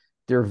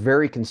 they're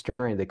very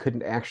constrained. They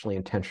couldn't actually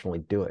intentionally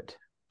do it.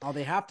 Oh,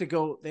 they have to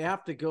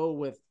go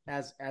with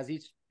as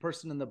each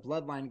person in the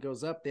bloodline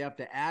goes up, they have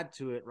to add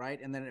to it, right?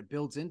 And then it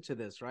builds into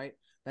this, right?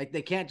 Like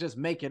they can't just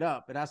make it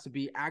up. It has to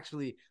be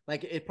actually,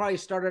 like, it probably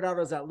started out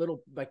as that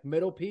little like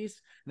middle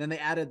piece, and then they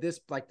added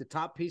this, like the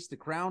top piece, the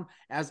crown,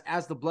 as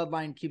the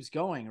bloodline keeps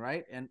going,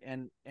 right?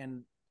 And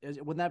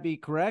wouldn't that be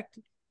correct?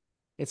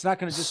 It's not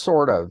going to just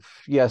sort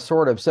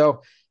of.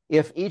 So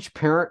if each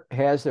parent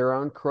has their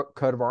own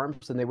coat of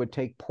arms, then they would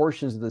take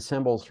portions of the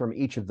symbols from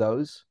each of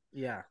those,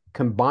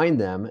 combine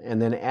them,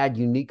 and then add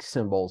unique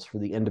symbols for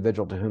the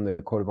individual to whom the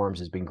coat of arms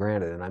has been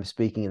granted. And I'm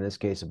speaking in this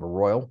case of a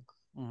royal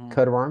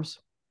coat of arms.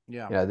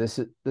 Yeah. This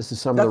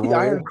is some of the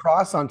Iron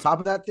Cross on top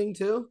of that thing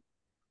too.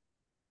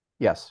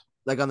 Yes.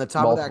 Like on the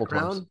top multiple of that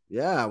crown. Times.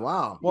 Yeah.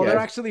 Wow. Well, they're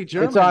actually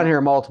German. It's on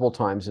here multiple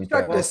times. In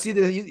fact, see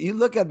you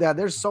look at that.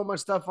 There's so much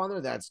stuff on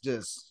there that's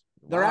just.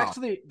 They're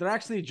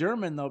actually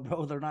German though,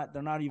 bro. They're not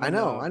even. I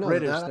know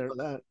British.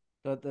 That.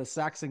 The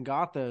Saxon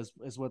Gotha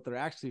is what they're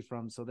actually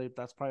from. So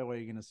that's probably why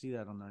you're going to see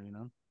that on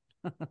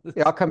there.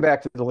 Yeah, I'll come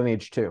back to the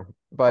lineage too.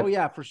 But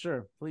yeah, for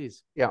sure,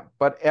 please. Yeah,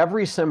 but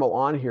every symbol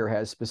on here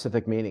has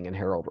specific meaning in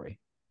heraldry,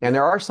 and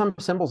there are some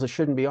symbols that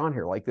shouldn't be on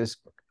here, like this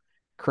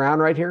crown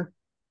right here.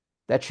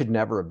 That should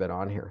never have been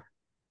on here,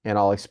 and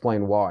I'll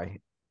explain why.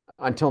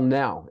 Until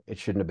now, it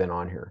shouldn't have been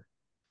on here.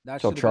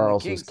 Until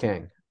Charles was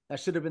king. That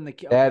should have been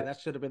that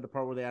should have been the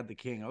part where they had the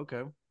king.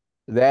 Okay.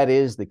 That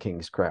is the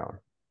king's crown.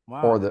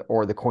 Wow.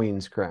 Or the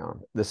queen's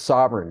crown, the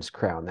sovereign's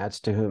crown. That's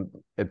to whom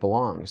it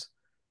belongs.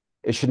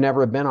 It should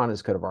never have been on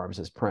his coat of arms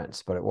as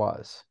prince, but it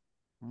was.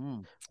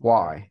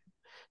 Why?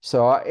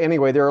 So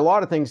anyway, there are a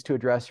lot of things to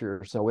address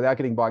here. So without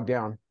getting bogged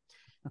down,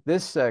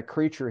 this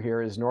creature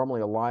here is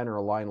normally a lion or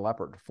a lion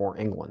leopard for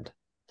England.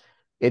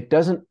 It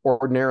doesn't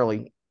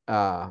ordinarily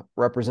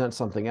represent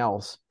something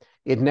else.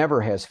 It never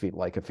has feet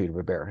like a feet of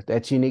a bear.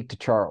 That's unique to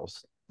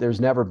Charles.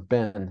 There's never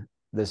been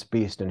this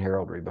beast in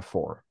heraldry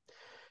before.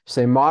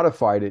 So they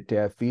modified it to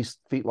have feet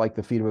like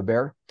the feet of a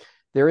bear.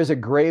 There is a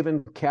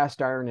graven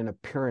cast iron in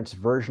appearance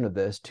version of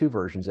this, two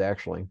versions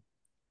actually,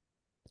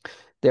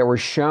 that were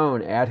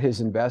shown at his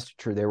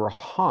investiture. They were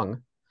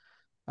hung,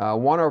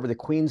 one over the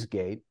Queen's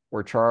Gate,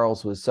 where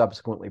Charles was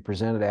subsequently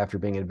presented after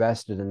being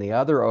invested, and the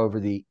other over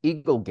the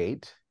Eagle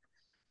Gate,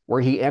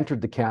 where he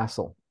entered the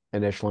castle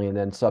initially and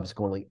then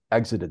subsequently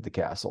exited the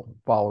castle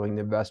following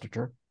the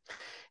investiture.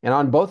 And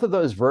on both of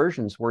those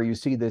versions, where you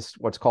see this,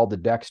 what's called the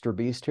Dexter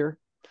beast here,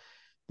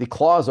 the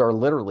claws are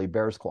literally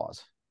bear's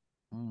claws.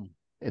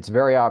 It's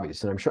very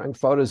obvious. And I'm showing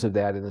photos of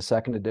that in the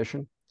second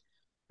edition.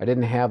 I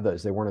didn't have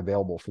those. They weren't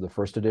available for the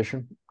first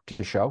edition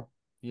to show.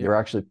 Yeah. They're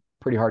actually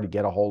pretty hard to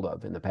get a hold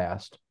of in the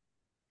past.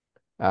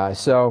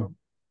 So,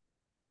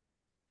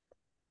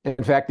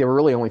 in fact, they were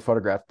really only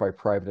photographed by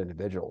private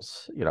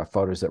individuals,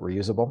 photos that were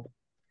usable.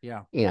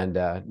 Yeah. And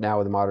now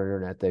with the modern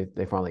internet,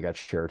 they finally got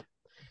shared.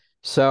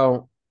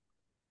 So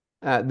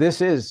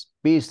this is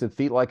beast with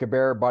feet like a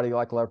bear, body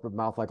like a leopard,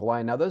 mouth like a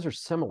lion. Now, those are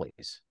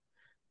similes.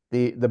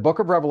 The book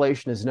of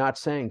Revelation is not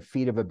saying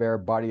feet of a bear,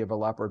 body of a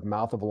leopard,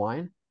 mouth of a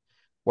lion.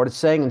 What it's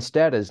saying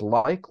instead is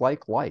like.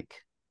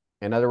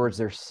 In other words,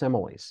 they're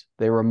similes.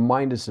 They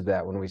remind us of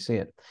that when we see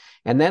it.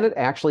 And then it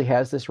actually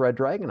has this red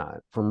dragon on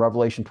it from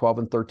Revelation 12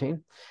 and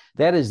 13.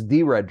 That is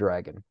the red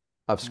dragon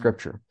of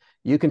Scripture.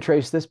 You can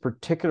trace this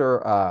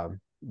particular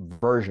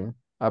version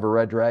of a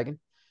red dragon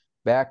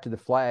back to the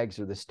flags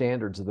or the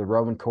standards of the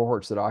Roman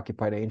cohorts that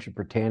occupied ancient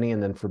Britannia,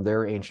 and then from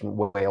there, ancient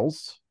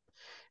Wales.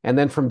 And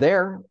then from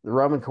there, the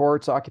Roman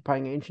cohorts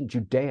occupying ancient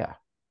Judea.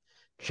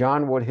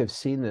 John would have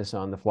seen this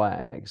on the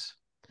flags.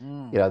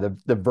 The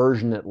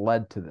version that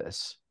led to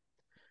this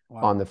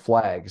on the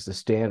flags, the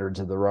standards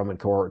of the Roman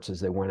cohorts as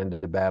they went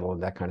into battle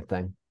and that kind of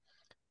thing.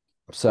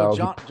 So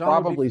John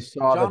probably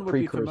saw the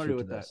precursor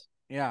to this.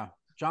 Yeah.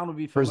 John would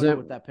be familiar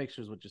with that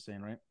picture is what you're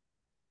saying, right?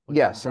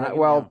 Yes. And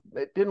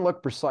it didn't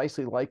look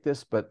precisely like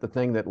this, but the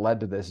thing that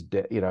led to this,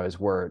 is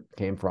where it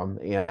came from.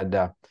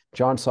 And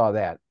John saw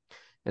that.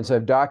 And so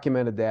I've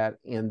documented that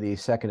in the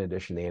second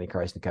edition, the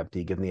Antichrist and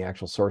Captivity, given the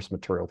actual source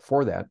material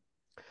for that.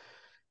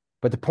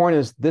 But the point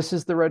is, this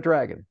is the red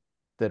dragon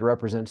that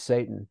represents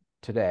Satan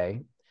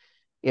today.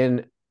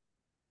 In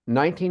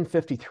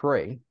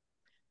 1953,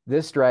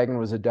 this dragon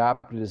was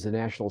adopted as the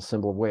national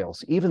symbol of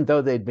Wales, even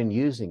though they'd been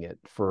using it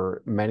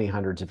for many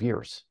hundreds of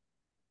years.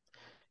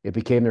 It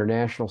became their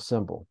national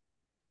symbol.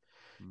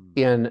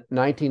 In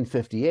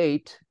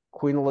 1958,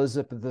 Queen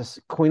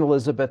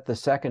Elizabeth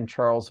II,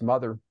 Charles'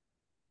 mother,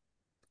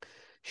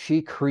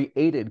 she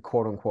created,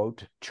 quote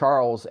unquote,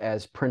 Charles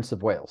as Prince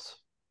of Wales.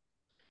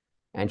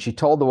 And she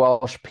told the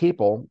Welsh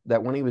people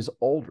that when he was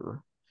older,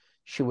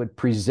 she would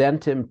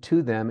present him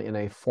to them in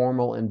a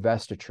formal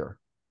investiture.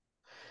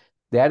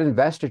 That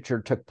investiture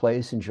took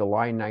place in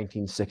July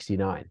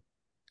 1969.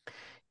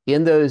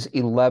 In those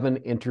 11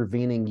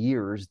 intervening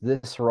years,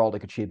 this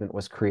heraldic achievement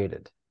was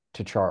created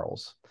to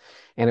Charles.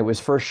 And it was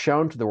first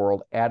shown to the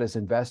world at his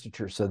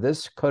investiture. So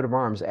this coat of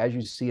arms, as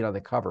you see it on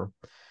the cover,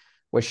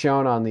 was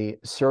shown on the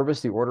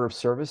service, the order of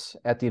service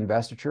at the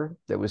investiture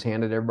that was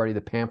handed to everybody,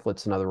 the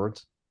pamphlets, in other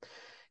words.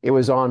 It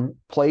was on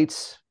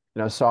plates,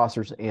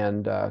 saucers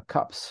and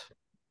cups,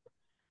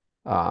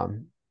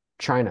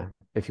 china,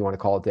 if you want to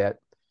call it that,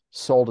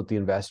 sold at the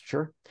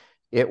investiture.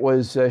 It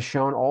was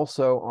shown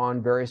also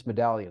on various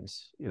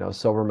medallions,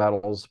 silver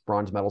medals,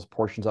 bronze medals,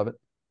 portions of it,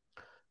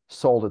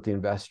 sold at the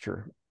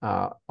investiture,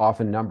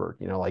 often numbered,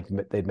 like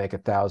they'd make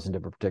 1,000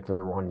 of a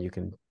particular one. You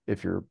can,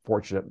 if you're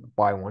fortunate,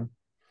 buy one.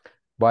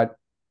 But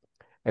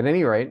at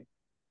any rate,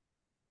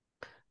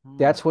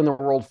 that's when the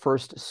world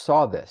first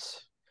saw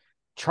this.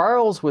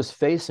 Charles was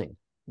facing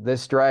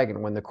this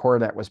dragon when the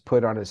coronet was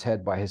put on his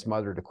head by his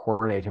mother to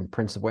coronate him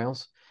Prince of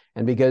Wales.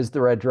 And because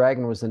the red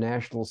dragon was the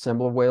national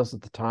symbol of Wales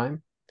at the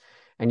time,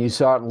 and you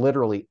saw it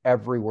literally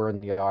everywhere in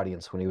the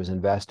audience when he was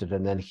invested,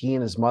 and then he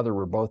and his mother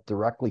were both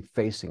directly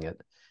facing it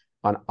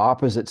on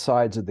opposite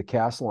sides of the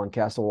castle, on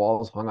castle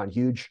walls, hung on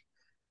huge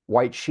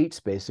white sheets,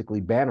 basically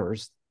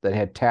banners that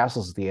had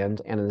tassels at the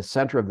end, and in the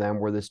center of them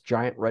were this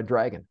giant red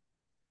dragon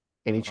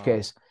in each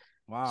case.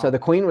 Wow. So the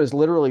Queen was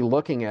literally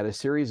looking at a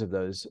series of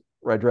those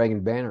red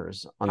dragon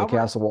banners on the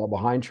castle wall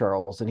behind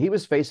Charles, and he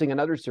was facing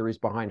another series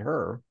behind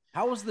her.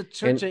 How was the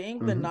Church of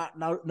England not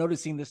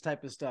noticing this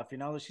type of stuff?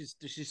 She's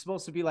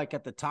supposed to be like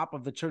at the top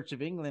of the Church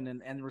of England,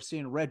 and we're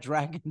seeing red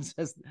dragons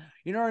as,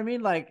 you know what I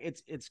mean? Like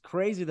it's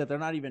crazy that they're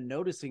not even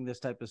noticing this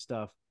type of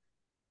stuff.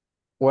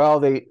 Well,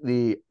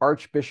 the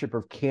Archbishop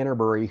of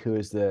Canterbury, who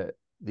is the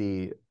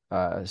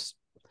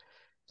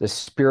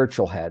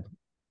spiritual head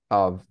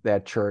of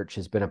that church,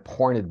 has been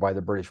appointed by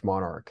the British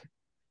monarch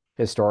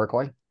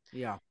historically.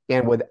 Yeah.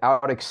 And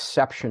without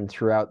exception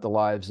throughout the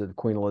lives of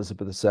Queen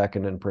Elizabeth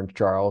II and Prince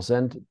Charles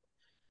and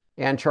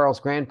Charles'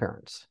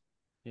 grandparents.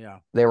 Yeah.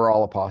 They were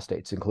all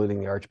apostates, including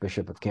the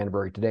Archbishop of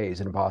Canterbury today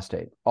is an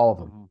apostate, all of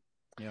them.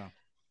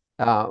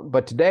 Yeah.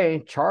 But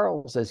today,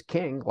 Charles, as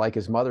king, like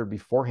his mother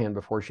beforehand,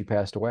 before she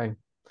passed away,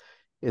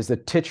 is the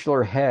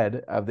titular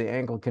head of the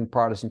Anglican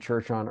Protestant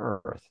Church on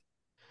earth.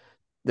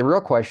 The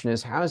real question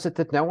is, how is it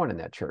that no one in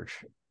that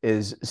church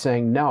is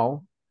saying,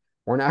 no,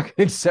 we're not going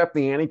to accept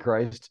the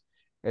Antichrist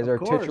as our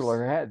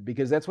titular head?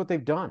 Because that's what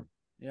they've done.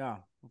 Yeah.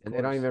 And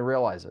they don't even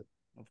realize it.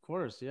 Of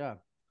course. Yeah.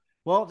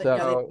 Well,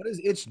 what does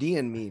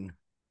Ichdian mean?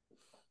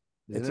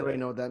 Does anybody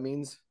know what that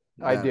means?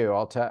 I do.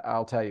 I'll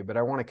tell you, but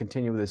I want to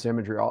continue with this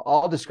imagery.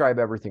 I'll describe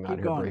everything on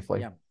here briefly.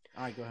 Yeah.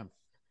 All right, go ahead.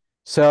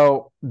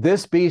 So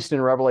this beast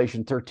in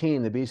Revelation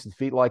 13, the beast with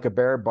feet like a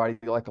bear, body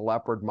like a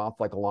leopard, mouth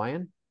like a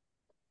lion.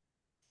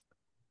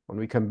 When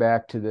we come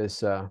back to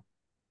this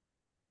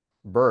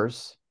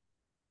verse,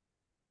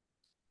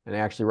 and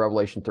actually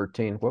Revelation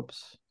 13,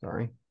 whoops,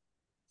 sorry.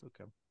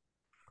 Okay.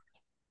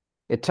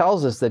 It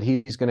tells us that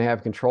he's going to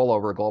have control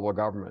over a global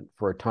government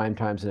for a time,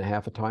 times and a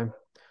half a time,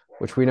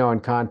 which we know in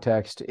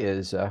context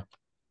is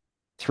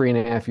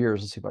 3.5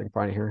 years. Let's see if I can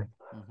find it here.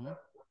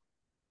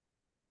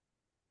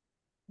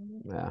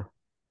 Yeah.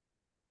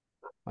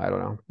 I don't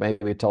know.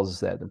 Maybe it tells us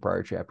that in the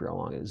prior chapter how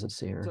long it is. Let's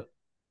see here.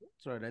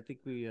 Sorry,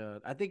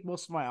 I think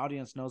most of my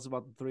audience knows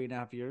about the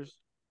 3.5 years,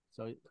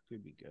 so it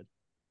could be good.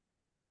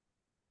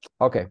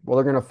 Okay, well,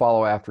 they're going to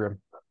follow after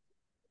him.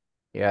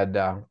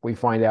 And we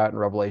find out in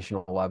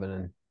Revelation 11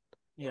 and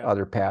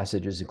other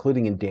passages,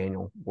 including in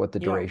Daniel, what the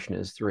duration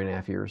is,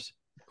 3.5 years.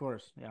 Of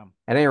course, yeah.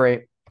 At any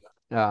rate,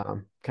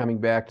 coming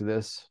back to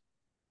this,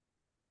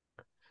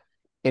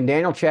 in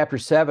Daniel chapter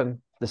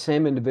 7, the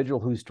same individual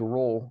who's to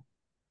rule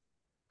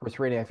for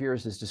 3.5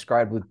 years is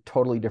described with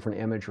totally different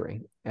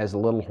imagery as a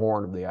little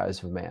horn of the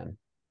eyes of man.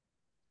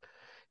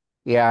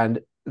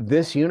 And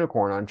this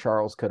unicorn on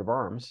Charles' coat of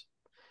arms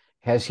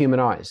has human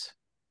eyes,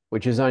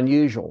 which is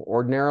unusual.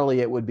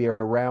 Ordinarily, it would be a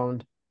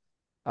round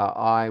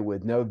eye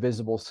with no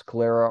visible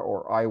sclera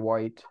or eye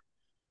white,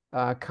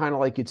 kind of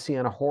like you'd see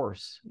on a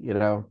horse. You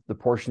know, the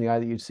portion of the eye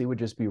that you'd see would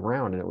just be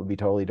round and it would be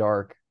totally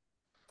dark.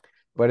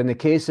 But in the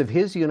case of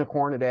his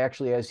unicorn, it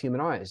actually has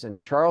human eyes. And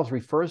Charles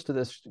refers to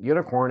this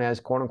unicorn as,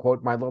 quote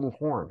unquote, my little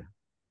horn.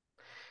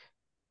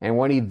 And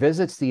when he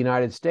visits the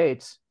United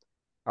States,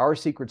 our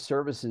Secret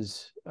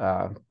Service's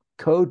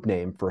code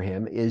name for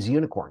him is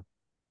Unicorn.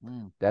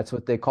 That's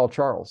what they call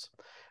Charles.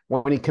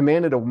 When he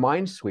commanded a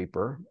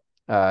minesweeper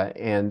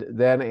and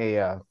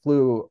then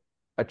flew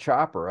a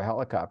chopper, a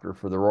helicopter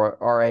for the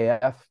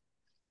RAF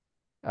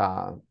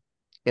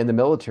in the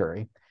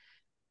military,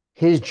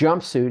 his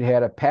jumpsuit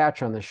had a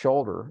patch on the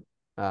shoulder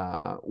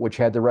which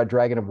had the Red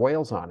Dragon of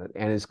Wales on it,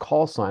 and his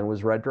call sign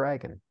was Red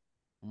Dragon.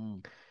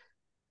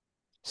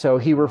 So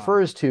he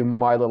refers to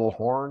my little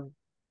horn.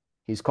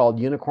 He's called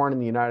Unicorn in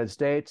the United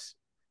States.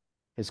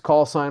 His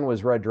call sign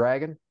was Red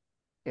Dragon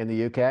in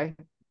the UK.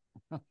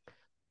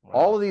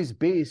 All of these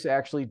beasts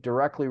actually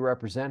directly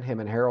represent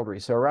him in heraldry.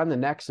 So around the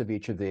necks of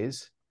each of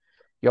these,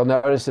 you'll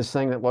notice this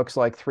thing that looks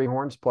like 3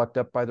 horns plucked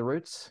up by the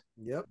roots.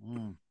 Yep.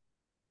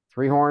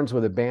 3 horns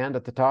with a band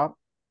at the top.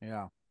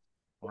 Yeah.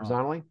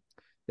 Horizontally.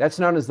 That's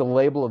known as the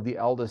label of the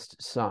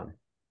eldest son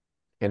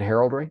in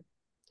heraldry.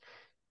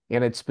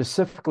 And it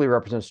specifically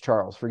represents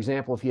Charles. For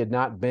example, if he had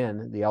not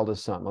been the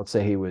eldest son, let's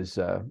say he was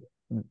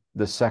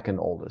the second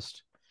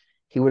oldest,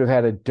 he would have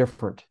had a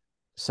different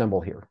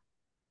symbol here.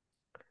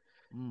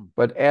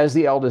 But as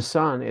the eldest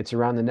son, it's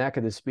around the neck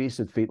of this beast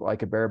with feet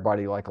like a bear,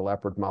 body like a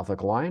leopard, mouth like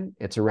a lion.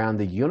 It's around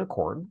the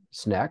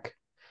unicorn's neck.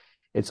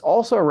 It's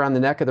also around the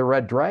neck of the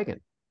red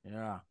dragon.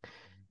 Yeah.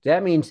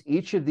 That means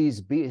each of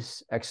these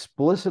beasts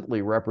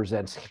explicitly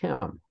represents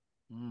him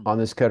on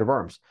this coat of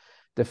arms.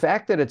 The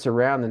fact that it's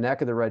around the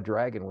neck of the red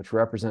dragon, which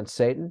represents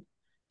Satan,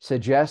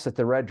 suggests that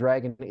the red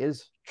dragon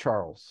is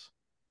Charles,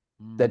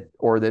 that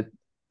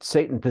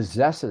Satan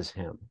possesses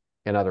him,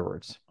 in other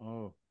words.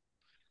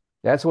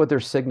 That's what they're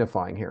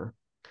signifying here.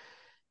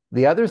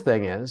 The other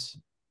thing is,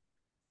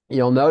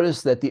 you'll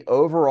notice that the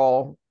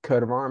overall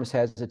coat of arms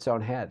has its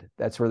own head.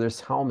 That's where this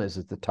helm is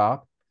at the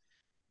top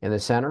in the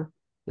center.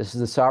 This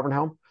is the sovereign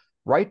helm.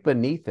 Right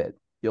beneath it,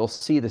 you'll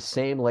see the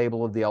same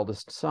label of the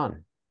eldest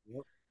son,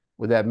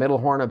 with that middle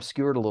horn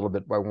obscured a little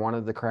bit by one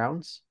of the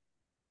crowns.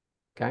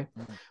 Okay.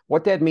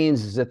 What that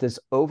means is that this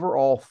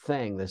overall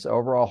thing, this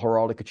overall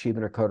heraldic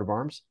achievement or coat of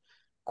arms,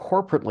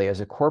 corporately,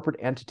 as a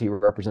corporate entity,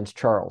 represents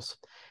Charles.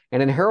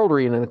 And in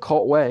heraldry and in an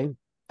occult way,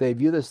 they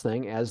view this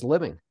thing as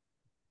living,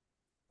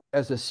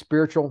 as a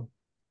spiritual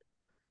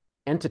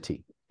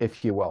entity,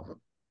 if you will,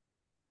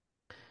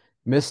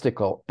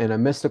 mystical, in a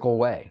mystical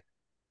way.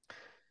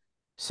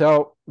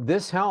 So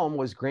this helm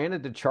was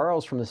granted to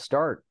Charles from the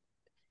start,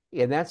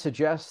 and that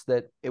suggests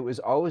that it was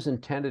always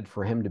intended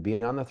for him to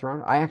be on the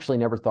throne. I actually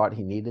never thought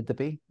he needed to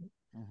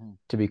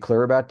be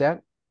clear about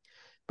that.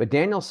 But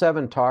Daniel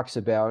 7 talks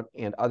about,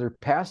 and other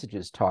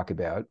passages talk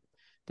about,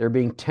 there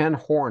being 10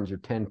 horns or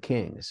 10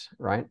 kings,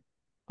 right,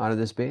 out of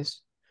this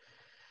beast.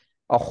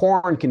 A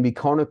horn can be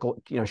conical,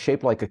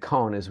 shaped like a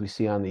cone, as we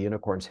see on the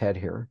unicorn's head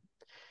here.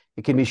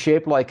 It can be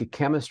shaped like a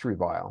chemistry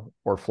vial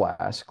or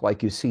flask,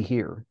 like you see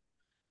here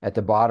at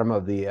the bottom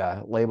of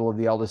the label of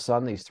the eldest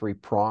son, these 3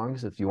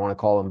 prongs, if you want to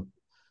call them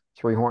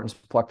 3 horns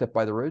plucked up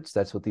by the roots.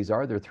 That's what these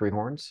are. They're 3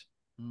 horns.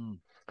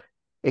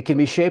 It can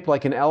be shaped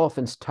like an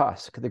elephant's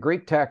tusk. The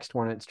Greek text,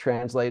 when it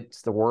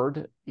translates the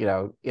word,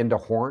 into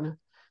horn,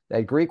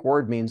 that Greek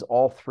word means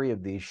all 3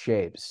 of these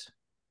shapes.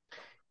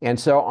 And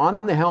so on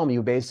the helm,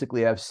 you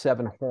basically have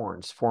 7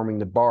 horns forming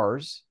the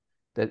bars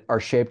that are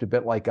shaped a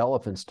bit like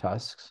elephant's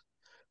tusks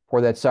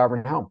for that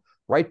sovereign helm.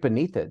 Right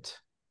beneath it,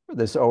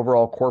 this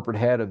overall corporate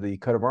head of the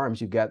coat of arms,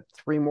 you've got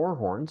 3 more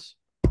horns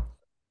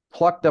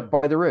plucked up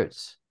by the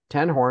roots.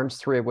 10 horns,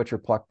 3 of which are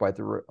plucked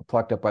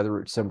up by the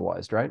roots,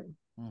 symbolized, right?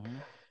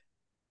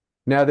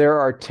 Now, there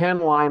are 10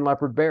 lion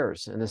leopard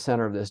bears in the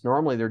center of this.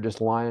 Normally, they're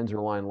just lions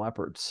or lion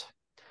leopards.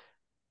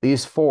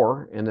 These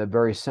 4 in the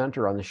very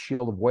center on the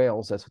shield of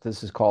Wales, that's what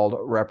this is called,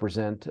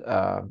 represent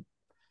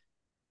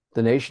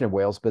the nation of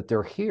Wales, but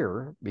they're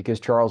here because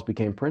Charles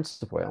became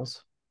Prince of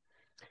Wales.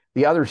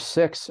 The other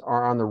 6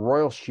 are on the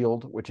royal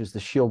shield, which is the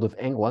shield of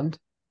England.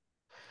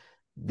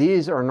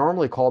 These are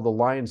normally called the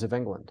Lions of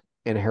England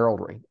in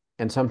heraldry,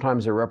 and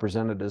sometimes they're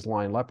represented as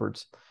lion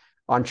leopards.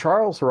 On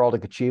Charles'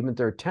 heraldic achievement,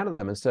 there are 10 of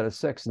them instead of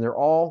 6, and they're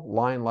all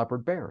lion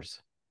leopard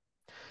bears.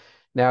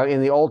 Now,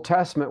 in the Old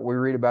Testament, we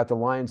read about the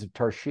lions of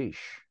Tarshish,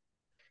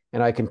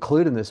 and I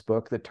conclude in this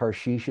book that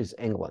Tarshish is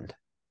England.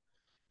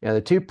 Now,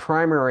 the 2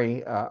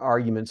 primary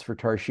arguments for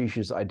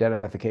Tarshish's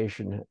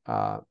identification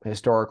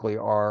historically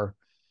are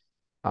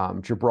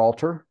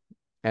Gibraltar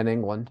and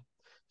England.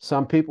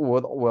 Some people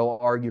will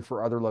argue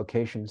for other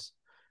locations.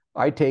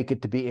 I take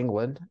it to be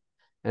England.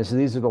 And so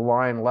these are the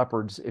lion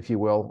leopards, if you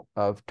will,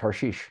 of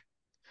Tarshish.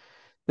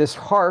 This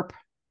harp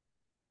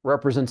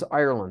represents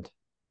Ireland.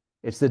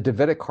 It's the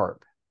Davidic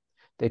harp.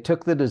 They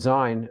took the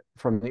design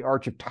from the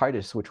Arch of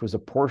Titus, which was a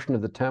portion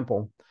of the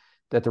temple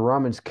that the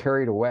Romans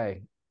carried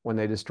away when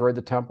they destroyed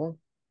the temple.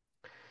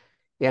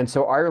 And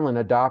so Ireland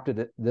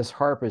adopted this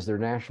harp as their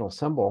national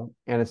symbol,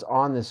 and it's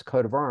on this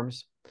coat of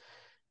arms.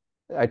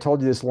 I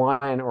told you this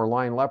lion or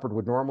lion leopard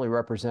would normally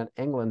represent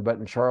England, but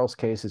in Charles'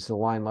 case, it's the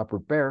lion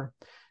leopard bear.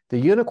 The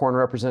unicorn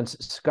represents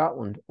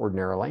Scotland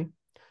ordinarily.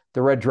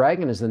 The red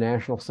dragon is the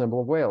national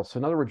symbol of Wales. So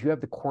in other words, you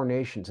have the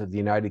coronations of the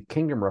United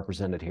Kingdom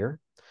represented here.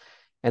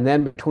 And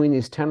then between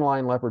these 10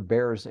 lion leopard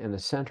bears in the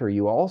center,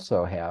 you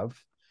also have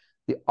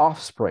the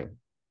offspring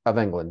of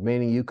England,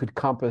 meaning you could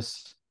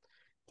compass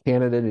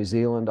Canada, New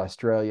Zealand,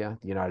 Australia,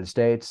 the United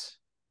States,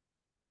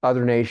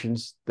 other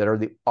nations that are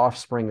the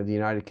offspring of the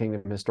United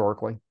Kingdom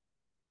historically.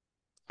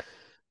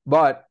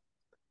 But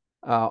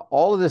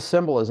all of this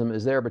symbolism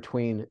is there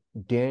between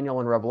Daniel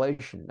and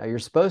Revelation. Now, you're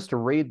supposed to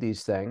read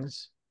these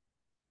things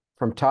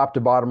from top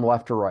to bottom,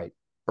 left to right.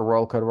 A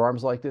royal coat of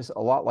arms like this, a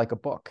lot like a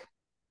book.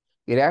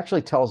 It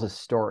actually tells a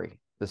story.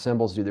 The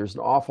symbols do. There's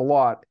an awful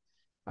lot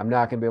I'm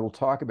not going to be able to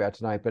talk about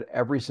tonight, but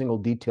every single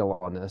detail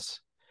on this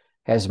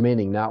has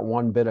meaning. Not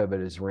one bit of it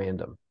is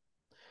random.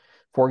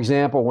 For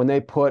example, when they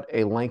put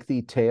a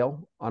lengthy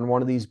tail on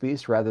one of these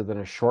beasts rather than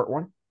a short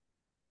one,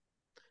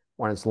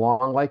 when it's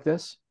long like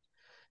this,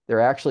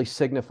 they're actually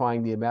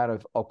signifying the amount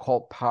of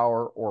occult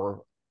power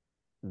or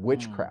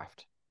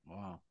witchcraft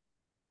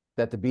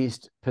that the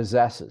beast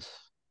possesses.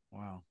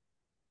 Wow.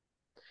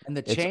 And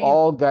the it's chain,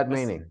 all got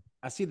meaning.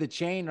 I see the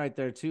chain right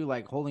there too,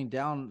 like holding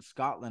down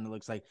Scotland. It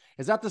looks like,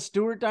 is that the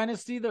Stuart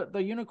dynasty?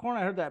 The unicorn?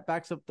 I heard that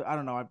backs up. I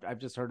don't know. I've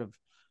just heard of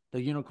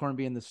the unicorn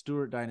being the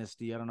Stuart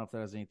dynasty. I don't know if that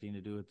has anything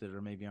to do with it,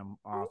 or maybe I'm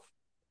off.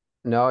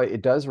 No,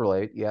 it does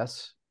relate.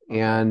 Yes. Okay.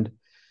 And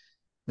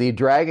the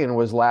dragon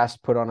was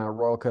last put on a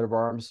royal coat of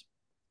arms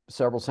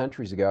several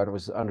centuries ago, and it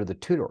was under the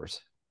Tudors.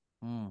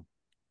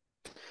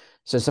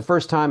 So it's the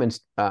first time in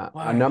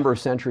a number of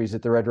centuries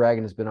that the red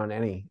dragon has been on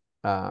any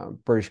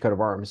British coat of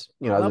arms,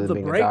 other than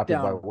being adopted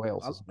by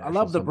Wales. I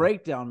love the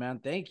breakdown, man.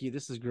 Thank you.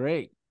 This is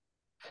great.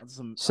 I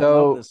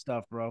love this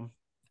stuff, bro.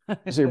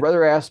 So your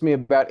brother asked me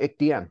about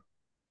Ichthyen.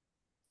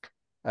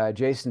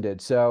 Jason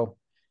did. So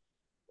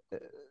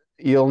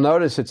you'll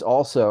notice it's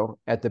also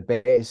at the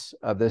base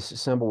of this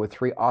symbol with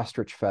 3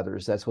 ostrich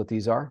feathers. That's what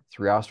these are,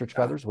 3 ostrich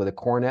feathers with a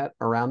coronet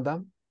around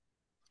them.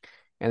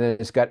 And then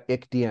it's got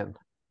Ichthyen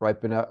right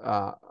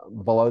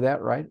below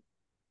that, right?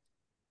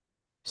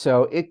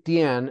 So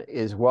Ichthyen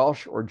is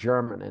Welsh or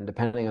German, and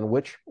depending on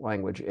which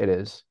language it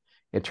is,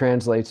 it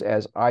translates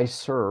as I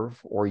serve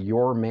or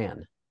your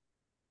man.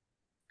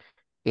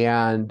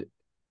 And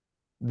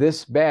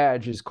this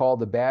badge is called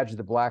the badge of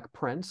the Black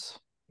Prince.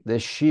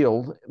 This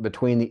shield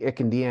between the Ich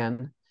and the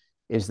N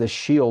is the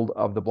shield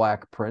of the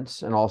Black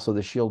Prince and also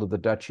the shield of the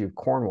Duchy of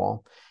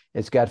Cornwall.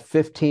 It's got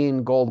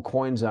 15 gold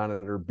coins on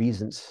it, or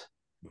bezants.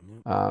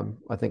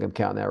 I think I'm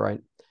counting that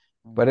right.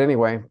 But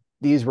anyway,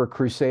 these were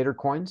Crusader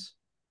coins.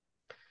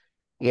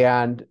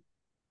 And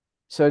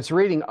so it's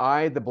reading,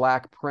 I, the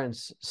Black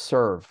Prince,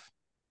 serve.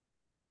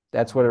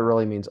 That's what it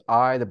really means.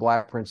 I, the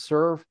Black Prince,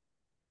 serve,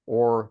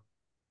 or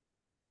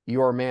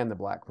your man, the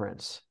Black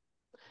Prince.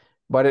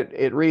 But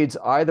it reads,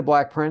 I, the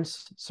Black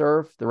Prince,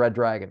 serve the red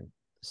dragon,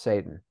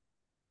 Satan.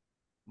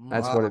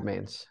 That's what it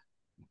means.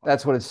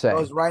 That's what it's saying.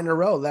 It goes right in a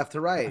row, left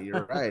to right.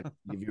 You're right.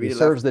 He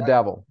serves the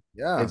devil.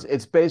 Yeah.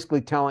 It's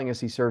basically telling us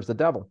he serves the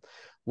devil.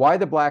 Why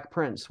the Black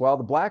Prince? Well,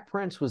 the Black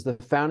Prince was the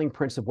founding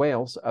Prince of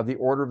Wales of the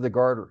Order of the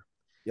Garter.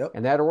 Yep.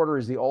 And that order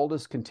is the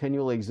oldest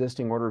continually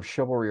existing order of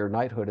chivalry or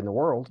knighthood in the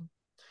world.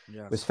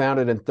 Yes. It was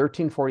founded in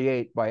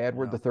 1348 by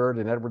Edward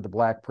III and Edward the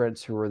Black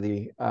Prince, who were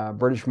the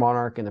British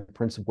monarch and the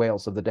Prince of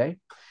Wales of the day.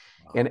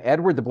 Wow. And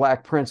Edward the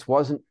Black Prince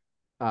wasn't,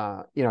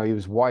 he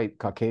was white,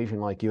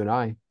 Caucasian like you and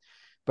I,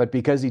 but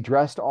because he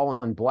dressed all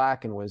in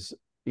black and was,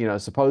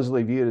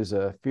 supposedly viewed as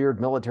a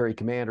feared military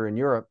commander in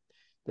Europe,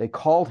 they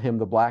called him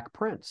the Black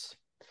Prince.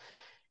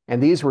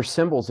 And these were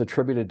symbols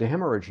attributed to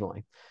him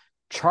originally.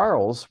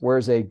 Charles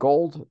wears a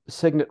gold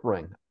signet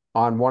ring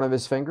on one of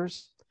his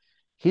fingers.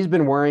 He's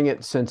been wearing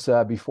it since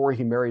before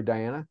he married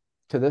Diana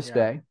to this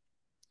day.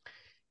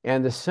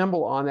 And the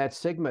symbol on that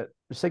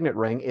signet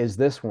ring is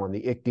this one,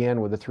 the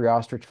Ichthyen with the 3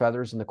 ostrich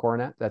feathers and the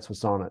coronet. That's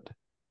what's on it.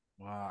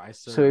 Wow, I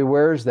So he serve.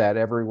 wears that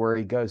everywhere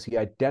he goes. He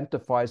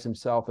identifies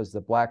himself as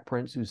the Black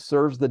Prince who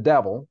serves the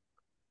devil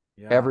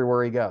Yeah.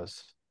 everywhere he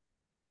goes.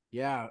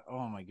 Yeah.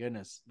 Oh my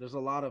goodness. There's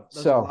a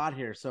So lot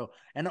here. So,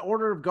 and the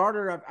Order of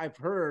Garter, I've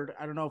heard,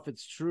 I don't know if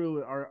it's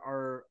true,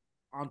 are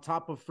on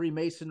top of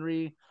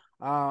Freemasonry,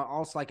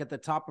 also like at the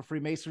top of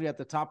Freemasonry, at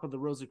the top of the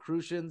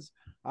Rosicrucians.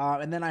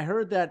 And then I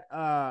heard that,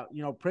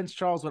 Prince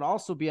Charles would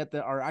also be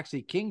or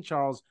actually King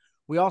Charles,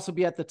 we also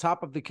be at the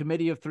top of the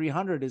Committee of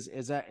 300.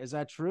 Is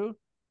that true?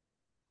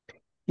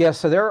 yeah,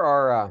 so there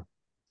are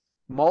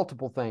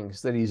multiple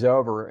things that he's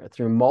over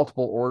through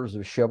multiple orders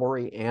of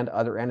chivalry and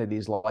other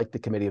entities like the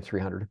Committee of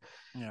 300.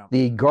 Yeah.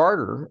 The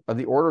Garter of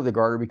the Order of the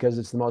Garter, because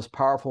it's the most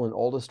powerful and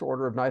oldest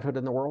order of knighthood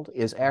in the world,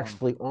 is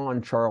actually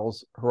on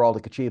Charles'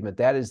 heraldic achievement.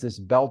 That is this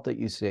belt that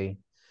you see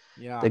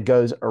that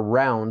goes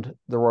around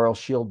the royal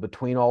shield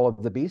between all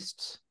of the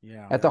beasts.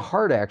 Yeah. At the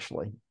heart,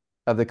 actually,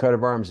 of the coat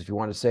of arms, if you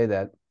want to say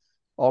that,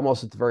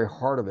 almost at the very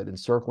heart of it,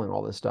 encircling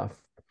all this stuff.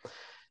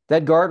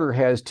 That garter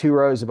has 2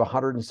 rows of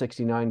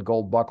 169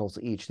 gold buckles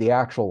each, the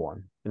actual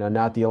one,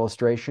 not the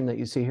illustration that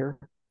you see here.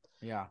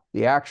 Yeah.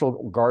 The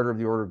actual garter of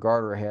the Order of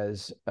Garter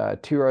has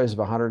 2 rows of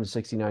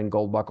 169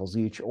 gold buckles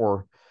each,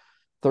 or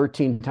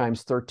 13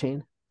 times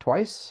 13,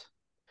 twice.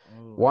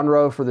 Ooh. 1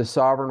 row for the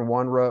sovereign,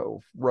 1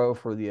 row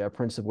for the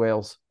Prince of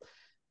Wales.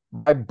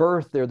 By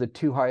birth, they're the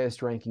 2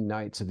 highest ranking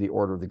knights of the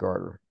Order of the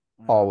Garter,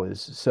 always.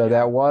 So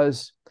that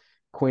was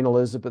Queen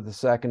Elizabeth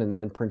II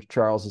and then Prince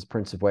Charles as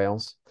Prince of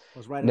Wales.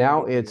 Right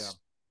now it's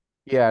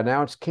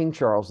now it's King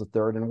Charles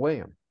III and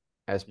William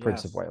as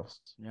Prince of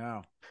Wales.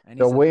 Yeah. And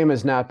so William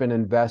has not been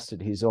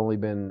invested. He's only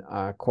been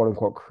quote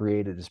unquote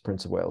created as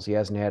Prince of Wales. He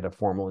hasn't had a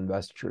formal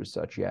investiture as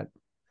such yet.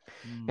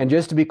 And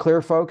just to be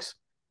clear, folks,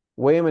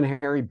 William and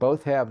Harry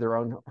both have their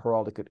own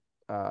heraldic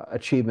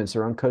achievements,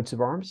 their own coats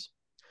of arms.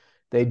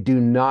 They do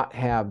not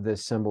have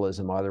this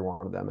symbolism, either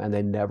one of them, and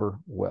they never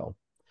will.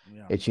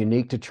 Yeah. It's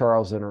unique to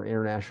Charles under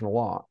international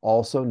law.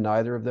 Also,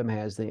 neither of them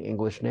has the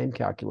English name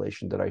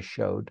calculation that I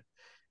showed.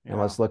 And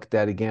let's look at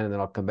that again, and then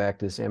I'll come back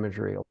to this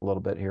imagery a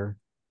little bit here.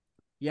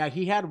 Yeah,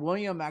 he had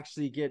William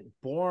actually get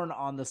born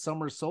on the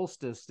summer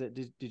solstice.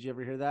 Did you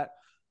ever hear that?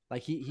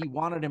 Like he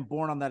wanted him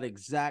born on that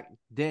exact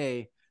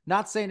day.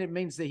 Not saying it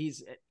means that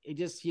it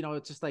just,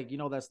 it's just like,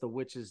 that's the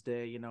witch's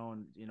day,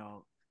 and,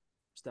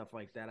 stuff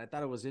like that. I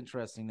thought it was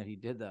interesting that he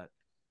did that.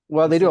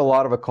 Well, they do a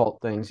lot of occult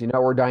things. You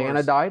know where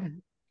Diana died?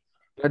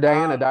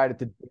 Diana died at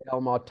the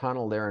Delmont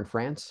Tunnel there in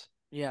France.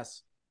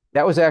 Yes.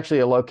 That was actually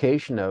a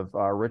location of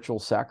ritual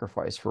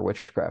sacrifice for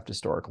witchcraft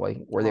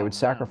historically, where they would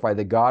sacrifice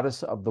the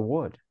goddess of the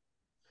wood.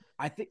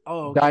 I think,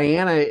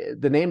 Diana,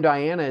 the name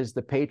Diana is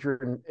the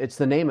patron. It's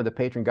the name of the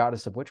patron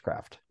goddess of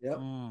witchcraft. Yep,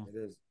 it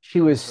is. She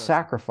was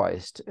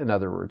sacrificed, in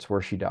other words,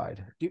 where she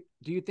died. Do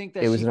you think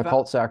that it was an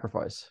occult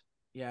sacrifice?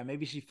 Yeah,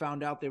 maybe she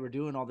found out they were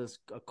doing all this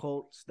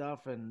occult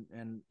stuff, and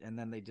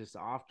then they just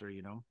offed her,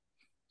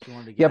 She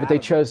wanted to get but they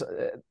chose.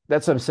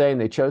 That's what I'm saying.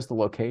 They chose the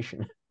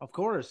location. Of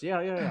course,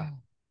 yeah.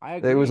 I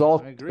agree. It was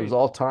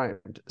all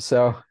timed.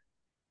 So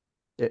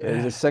it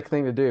was a sick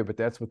thing to do, but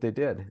that's what they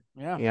did.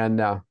 Yeah,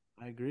 and I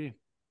agree.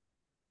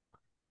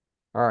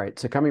 All right,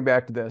 so coming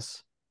back to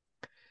this,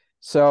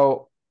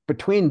 so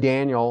between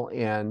Daniel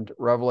and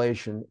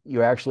Revelation,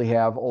 you actually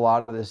have a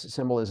lot of this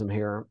symbolism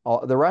here.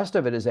 The rest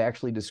of it is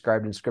actually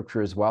described in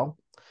Scripture as well,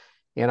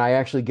 and I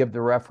actually give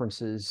the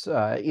references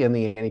in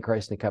the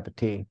Antichrist and a Cup of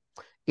Tea.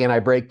 And I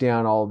break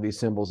down all of these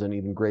symbols in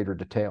even greater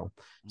detail.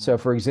 So,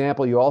 for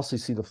example, you also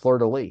see the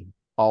fleur-de-lis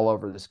all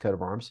over this coat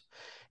of arms.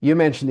 You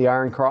mentioned the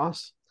Iron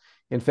Cross.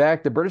 In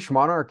fact, the British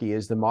monarchy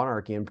is the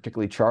monarchy, and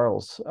particularly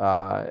Charles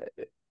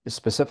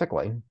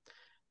specifically.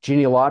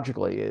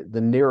 Genealogically,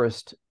 the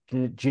nearest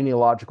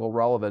genealogical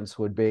relevance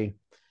would be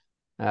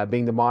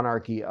being the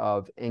monarchy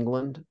of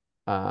England,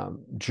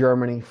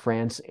 Germany,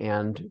 France,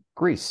 and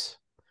Greece.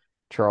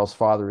 Charles'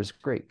 father is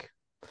Greek.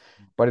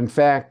 But in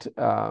fact,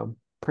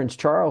 Prince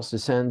Charles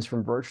descends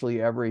from virtually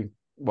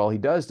he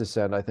does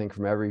descend, I think,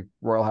 from every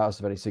royal house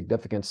of any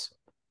significance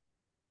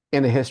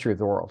in the history of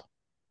the world.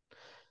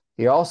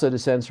 He also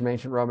descends from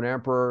ancient Roman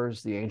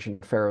emperors, the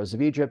ancient pharaohs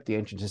of Egypt, the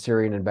ancient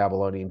Assyrian and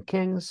Babylonian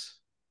kings.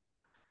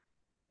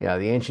 Yeah,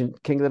 the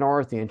ancient king of the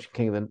north, the ancient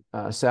king of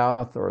the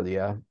south, or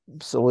the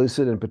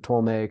Seleucid and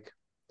Ptolemaic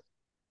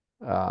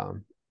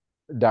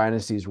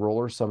dynasties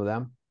rulers, some of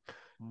them.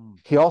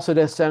 He also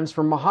descends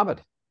from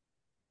Muhammad.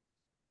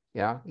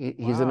 Yeah,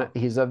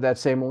 he's of that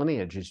same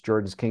lineage as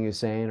Jordan's King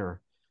Hussein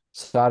or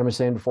Saddam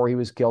Hussein before he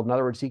was killed. In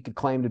other words, he could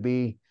claim to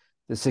be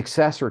the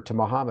successor to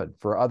Muhammad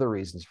for other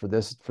reasons, for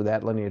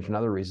that lineage and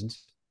other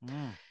reasons.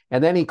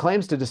 And then he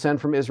claims to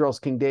descend from Israel's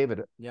King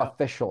David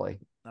officially.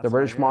 The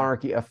British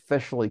monarchy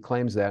officially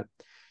claims that.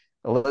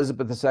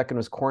 Elizabeth II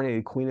was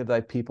coronated Queen of thy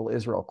people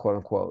Israel, quote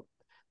unquote.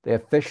 They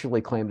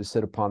officially claim to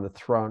sit upon the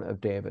throne of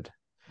David.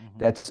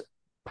 That's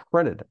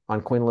printed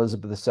on Queen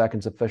Elizabeth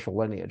II's official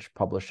lineage,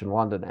 published in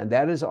London. And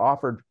that is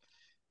offered,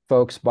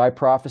 folks, by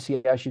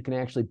Prophecy House. You can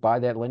actually buy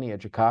that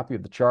lineage, a copy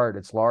of the chart.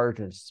 It's large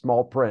and it's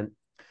small print.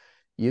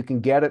 You can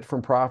get it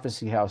from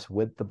Prophecy House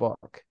with the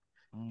book,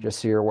 just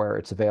so you're aware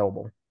it's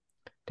available.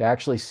 to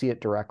actually see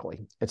it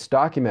directly. It's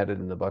documented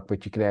in the book,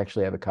 but you can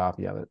actually have a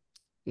copy of it.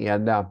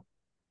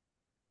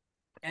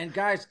 And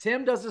guys,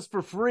 Tim does this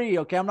for free.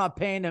 Okay, I'm not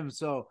paying him,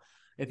 so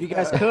if you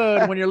guys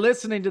could, when you're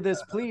listening to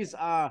this, please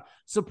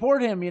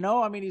support him. You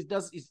know, I mean,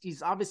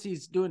 he's obviously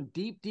doing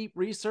deep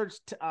research.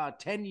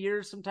 10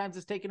 years sometimes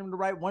it's taken him to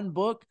write one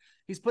book.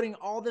 He's putting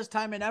all this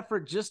time and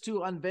effort just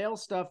to unveil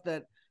stuff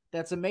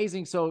that's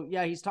amazing. So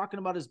yeah, he's talking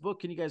about his book.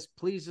 Can you guys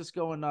please just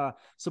go and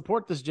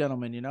support this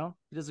gentleman? You know,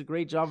 he does a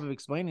great job of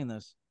explaining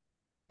this.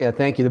 Yeah,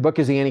 thank you. The book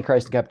is The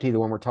Antichrist in Captivity, the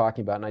one we're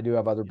talking about, and I do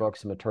have other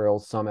books and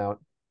materials, some out.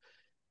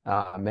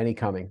 Many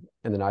coming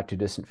in the not too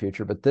distant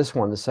future, but this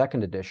one, the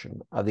second edition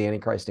of The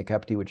Antichrist in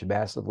Captivity, which is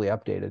massively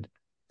updated,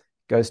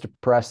 goes to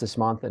press this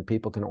month, and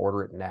people can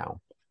order it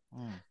now.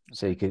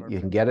 So you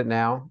can get it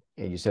now,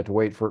 and you just have to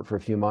wait for a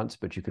few months,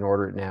 but you can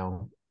order it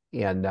now,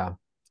 and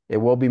it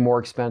will be more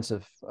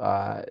expensive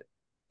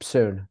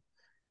soon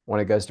when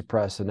it goes to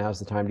press. So now's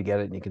the time to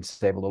get it, and you can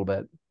save a little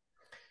bit.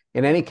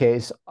 In any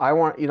case,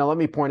 let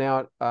me point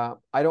out,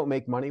 I don't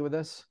make money with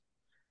this.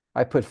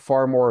 I put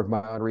far more of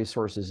my own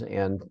resources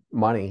and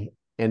money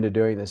into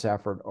doing this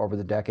effort over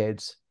the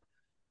decades,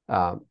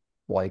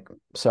 like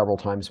several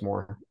times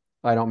more.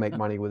 I don't make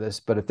money with this,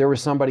 but if there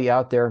was somebody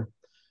out there,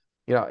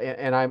 in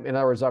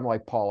other words, I'm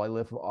like Paul. I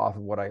live off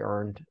of what I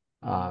earned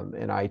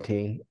in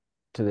IT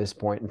to this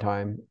point in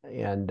time,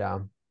 and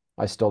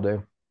I still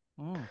do.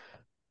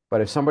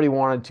 But if somebody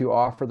wanted to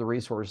offer the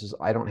resources,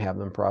 I don't have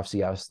them. Prophecy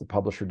House, the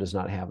publisher, does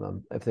not have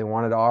them. If they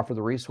wanted to offer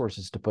the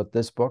resources to put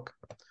this book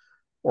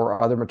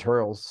or other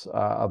materials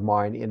of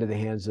mine into the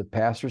hands of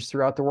pastors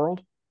throughout the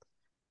world,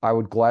 I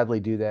would gladly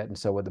do that, and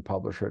so would the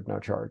publisher at no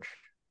charge.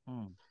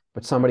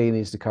 But somebody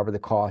needs to cover the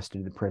cost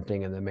of the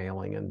printing and the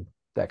mailing and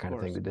that kind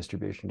of thing, the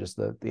distribution, just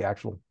the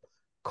actual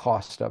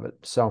cost of it.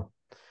 So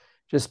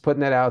just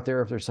putting that out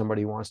there if there's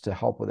somebody who wants to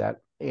help with that.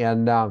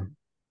 And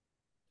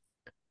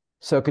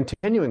so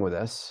continuing with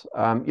this,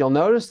 you'll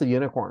notice the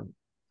unicorn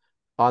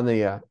on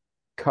the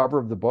cover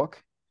of the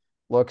book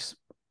looks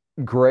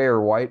gray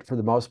or white for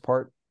the most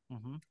part.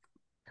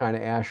 Kind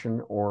of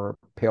ashen or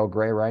pale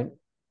gray, right?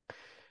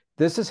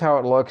 This is how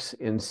it looks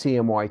in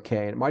CMYK.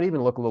 It might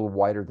even look a little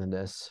whiter than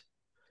this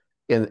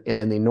in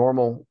the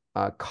normal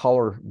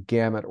color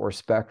gamut or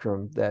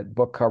spectrum that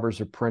book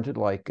covers are printed,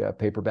 like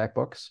paperback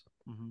books,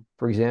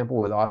 for example,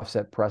 with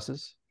offset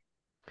presses.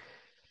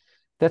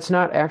 That's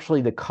not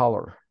actually the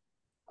color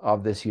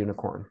of this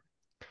unicorn.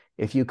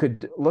 If you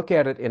could look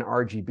at it in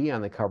RGB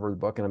on the cover of the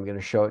book, and I'm going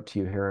to show it to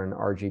you here in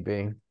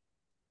RGB,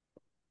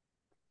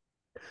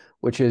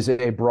 which is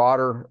a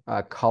broader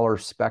color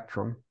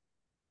spectrum.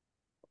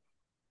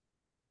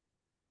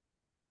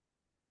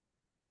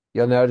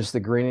 You'll notice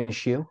the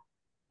greenish hue.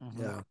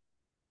 Yeah.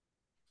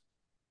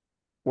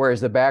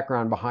 Whereas the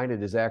background behind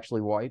it is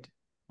actually white.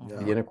 Yeah.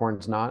 The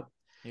unicorn's not.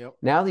 Yep.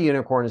 Now the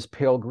unicorn is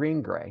pale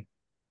green gray.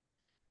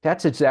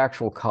 That's its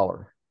actual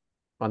color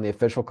on the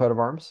official coat of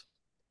arms.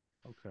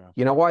 Okay.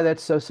 You know why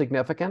that's so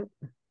significant?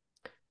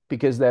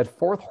 Because that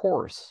fourth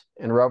horse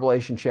in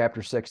Revelation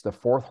chapter 6, the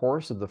fourth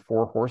horse of the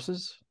four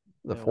horses,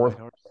 the fourth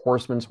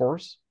horseman's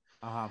horse.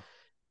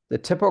 The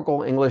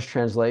typical English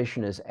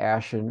translation is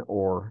ashen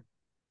or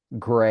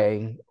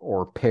gray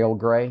or pale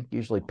gray,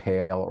 usually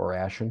pale or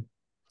ashen.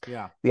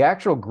 Yeah. The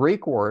actual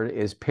Greek word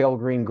is pale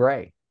green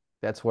gray.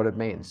 That's what it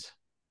means.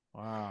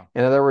 Wow.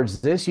 In other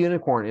words, this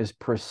unicorn is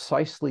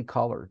precisely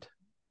colored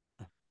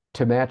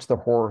to match the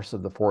horse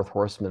of the fourth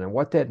horseman. And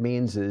what that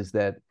means is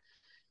that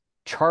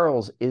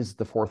Charles is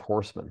the fourth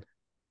horseman.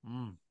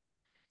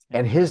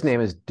 And his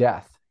name is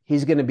Death.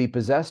 He's going to be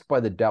possessed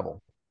by the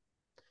devil.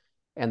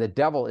 And the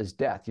devil is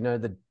death. You know,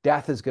 the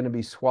death is going to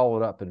be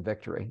swallowed up in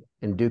victory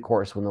in due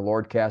course when the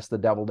Lord casts the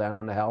devil down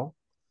to hell.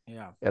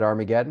 Yeah. At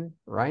Armageddon,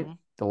 right?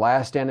 The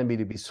last enemy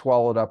to be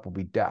swallowed up will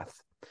be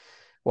death.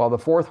 Well, the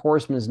fourth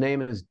horseman's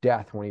name is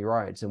Death when he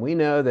rides. And we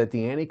know that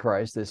the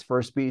Antichrist, this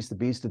first beast, the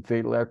beast of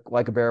feet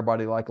like a bear,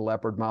 body like a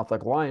leopard, mouth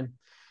like a lion,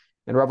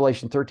 in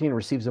Revelation 13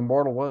 receives a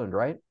mortal wound,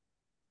 right?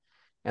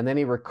 And then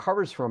he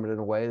recovers from it in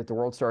a way that the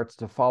world starts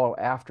to follow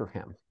after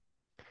him.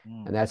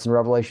 And that's in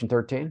Revelation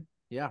 13.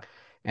 Yeah.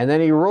 And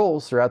then he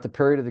rules throughout the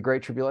period of the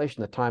Great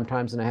Tribulation, the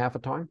times and a half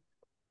of time.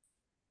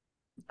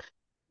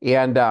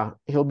 And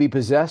he'll be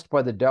possessed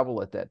by the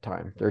devil at that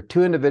time. There are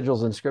two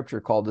individuals in Scripture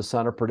called the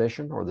son of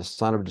perdition or the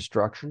son of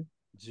destruction.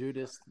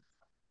 Judas.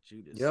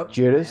 Yep.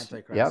 Judas.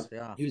 Antichrist. Yep.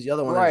 Yeah. He was the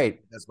other one.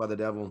 Right. That's by the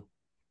devil.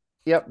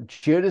 Yep.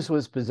 Judas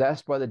was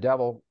possessed by the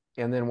devil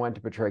and then went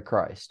to betray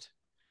Christ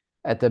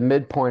at the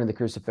midpoint of the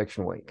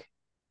crucifixion week.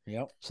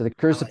 Yep. So the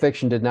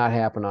crucifixion did not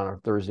happen on a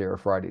Thursday or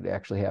Friday. It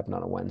actually happened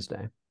on a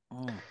Wednesday.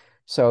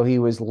 So he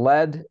was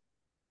led,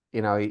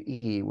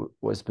 he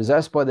was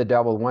possessed by the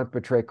devil, went to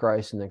betray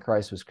Christ, and then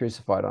Christ was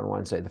crucified on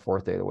Wednesday, the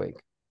fourth day of the week.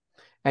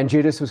 And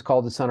Judas was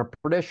called the son of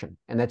perdition.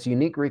 And that's a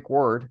unique Greek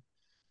word,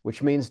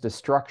 which means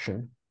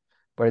destruction,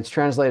 but it's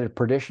translated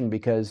perdition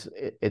because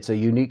it's a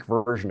unique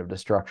version of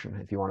destruction,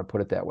 if you want to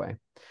put it that way.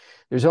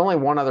 There's only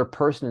one other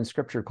person in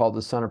Scripture called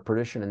the son of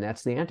perdition, and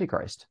that's the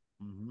Antichrist,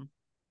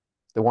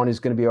 the one who's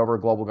going to be over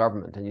a global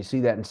government. And you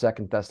see that in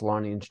 2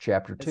 Thessalonians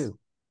chapter 2.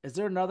 Is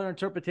there another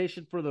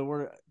interpretation for the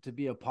word to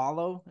be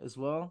Apollo as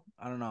well?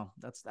 I don't know.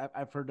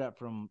 I've heard that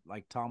from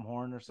like Tom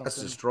Horn or something.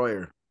 That's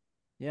destroyer.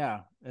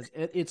 Yeah,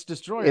 it's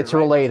destroyer. It's right?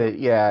 related.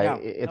 Yeah,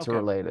 it's okay.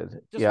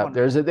 related. Just yeah,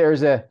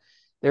 wondering.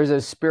 there's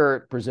a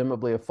spirit,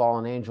 presumably a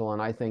fallen angel,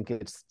 and I think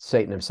it's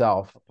Satan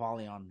himself,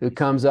 Apollyon, who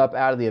comes up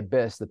out of the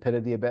abyss, the pit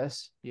of the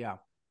abyss. Yeah.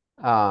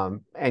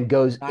 And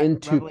goes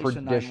into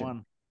Revelation perdition.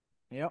 9:1.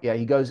 Yep. Yeah,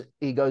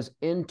 he goes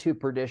into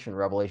perdition,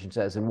 Revelation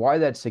says. And why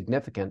that's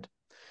significant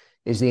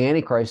is the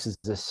Antichrist is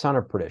the son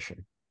of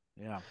perdition.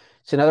 Yeah.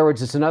 So in other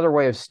words, it's another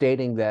way of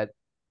stating that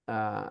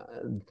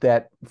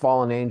that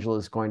fallen angel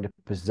is going to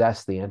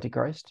possess the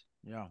Antichrist.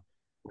 Yeah.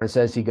 It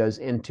says he goes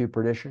into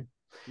perdition.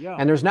 Yeah.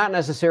 And there's not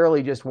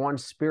necessarily just one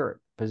spirit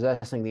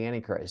possessing the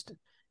Antichrist.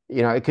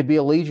 You know, it could be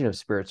a legion of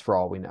spirits for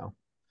all we know,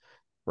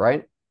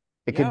 right?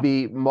 It could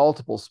be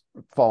multiple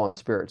fallen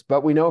spirits,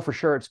 but we know for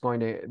sure it's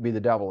going to be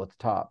the devil at the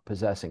top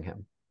possessing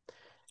him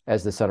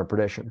as the son of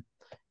perdition.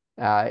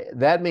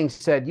 That being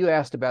said, you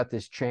asked about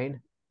this chain,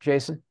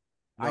 Jason.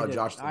 No,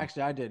 Josh.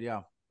 Actually, I did.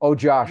 Yeah. Oh,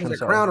 Josh.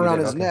 There's a crown around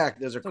his neck.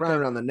 There's a crown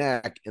around the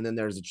neck, and then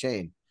there's a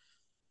chain.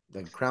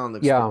 The crown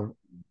looks. Yeah,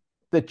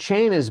 the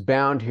chain is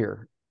bound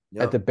here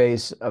at the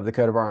base of the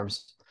coat of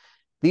arms.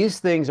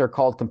 These things are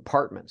called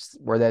compartments,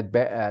 where that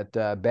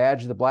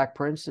badge of the Black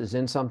Prince is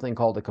in something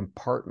called a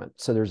compartment.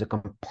 So there's a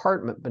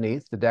compartment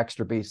beneath the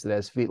dexter beast that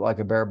has feet like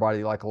a bear,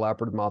 body like a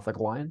leopard, mouth like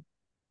a lion.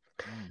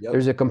 Yep.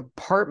 There's a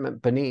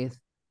compartment beneath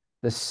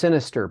the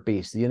sinister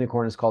beast. The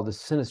unicorn is called the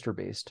sinister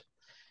beast.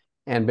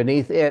 And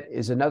beneath it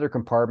is another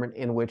compartment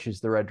in which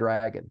is the red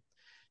dragon.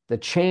 The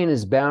chain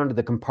is bound to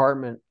the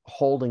compartment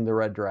holding the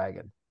red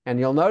dragon. And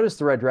you'll notice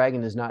the red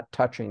dragon is not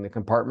touching the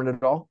compartment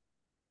at all.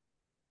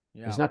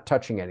 Yeah. He's not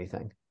touching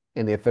anything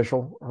in the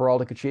official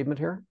heraldic achievement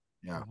here.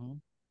 Yeah. Mm-hmm.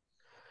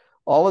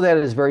 All of that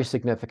is very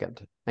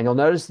significant. And you'll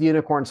notice the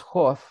unicorn's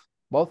hoof,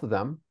 both of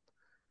them,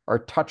 are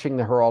touching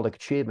the heraldic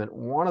achievement.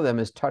 One of them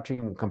is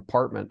touching the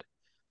compartment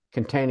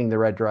containing the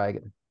red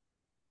dragon.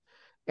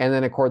 And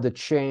then, of course, the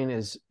chain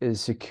is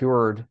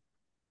secured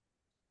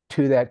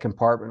to that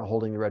compartment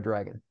holding the red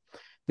dragon.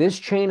 This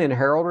chain in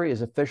heraldry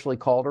is officially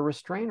called a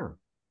restrainer.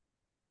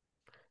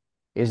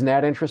 Isn't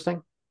that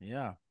interesting?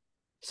 Yeah.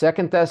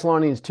 2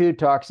 Thessalonians 2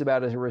 talks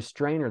about a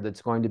restrainer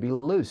that's going to be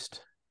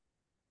loosed.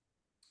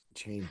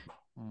 Chain.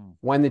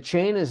 When the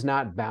chain is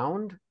not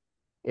bound,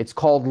 it's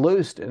called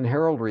loosed in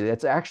heraldry.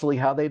 That's actually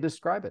how they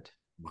describe it.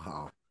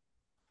 Wow.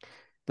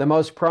 The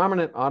most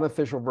prominent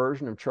unofficial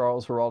version of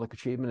Charles' heraldic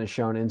achievement is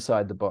shown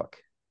inside the book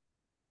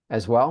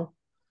as well.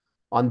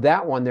 On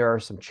that one, there are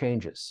some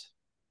changes.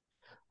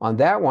 On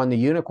that one, the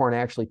unicorn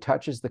actually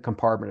touches the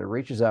compartment. It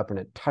reaches up and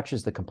it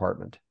touches the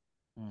compartment.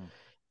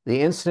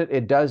 The instant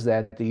it does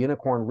that, the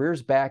unicorn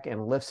rears back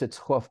and lifts its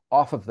hoof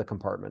off of the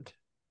compartment.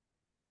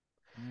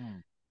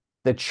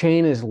 The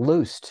chain is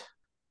loosed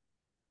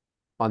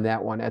on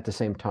that one at the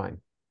same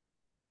time.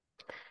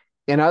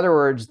 In other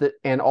words,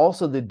 and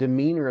also the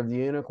demeanor of the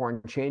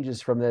unicorn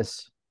changes from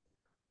this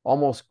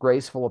almost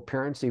graceful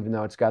appearance, even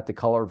though it's got the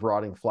color of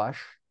rotting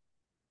flesh,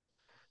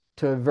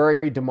 to a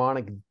very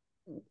demonic,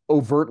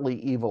 overtly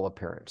evil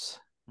appearance.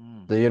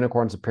 The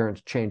unicorn's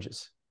appearance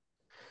changes.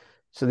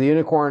 So the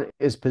unicorn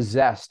is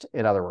possessed,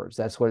 in other words.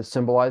 That's what it's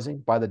symbolizing,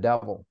 by the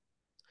devil.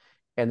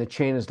 And the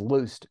chain is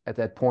loosed at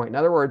that point. In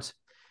other words,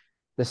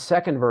 the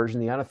second version,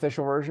 the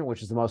unofficial version,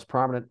 which is the most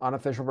prominent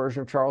unofficial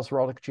version of Charles'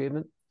 heraldic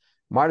achievement,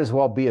 might as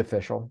well be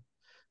official,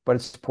 but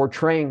it's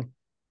portraying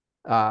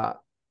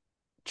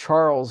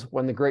Charles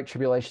when the Great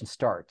Tribulation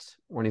starts,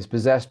 when he's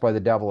possessed by the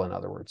devil, in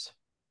other words,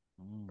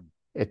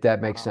 if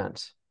that makes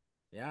sense.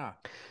 Yeah.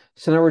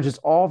 So in other words, it's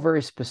all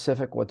very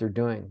specific what they're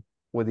doing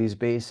with these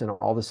beasts and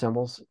all the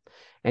symbols.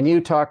 And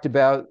you talked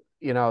about,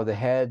 you know, the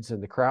heads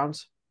and the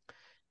crowns.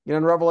 You know,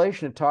 in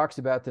Revelation, it talks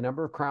about the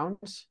number of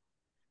crowns,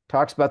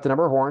 talks about the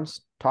number of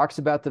horns, talks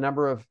about the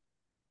number of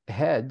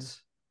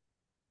heads.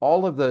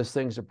 All of those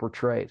things are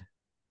portrayed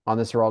on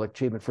this heraldic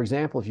achievement. For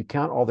example, if you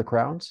count all the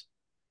crowns,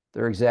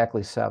 they're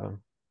exactly 7.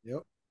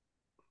 Yep.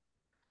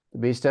 The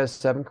beast has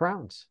 7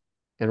 crowns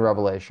in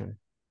Revelation.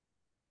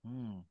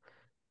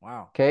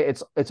 Wow. Okay,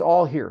 it's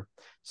all here.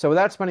 So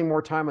without spending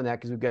more time on that,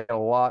 because we've got a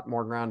lot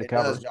more ground to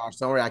cover. Josh,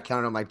 don't worry, I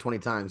counted them like 20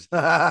 times. No,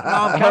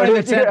 I'm counting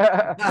the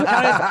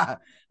 10.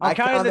 I'm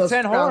counting the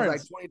 10 horns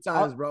like 20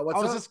 times, bro.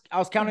 I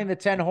was counting the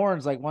 10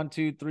 horns, like 1,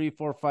 2, 3,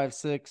 4, 5,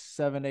 6,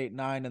 7, 8,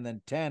 9, and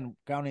then 10,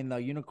 counting the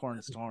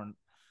unicorn's horn.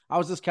 I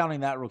was just counting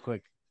that real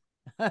quick.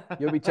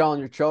 You'll be telling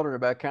your children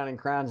about counting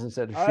crowns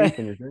instead of sheep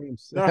in your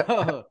dreams.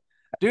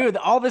 Dude,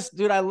 all this,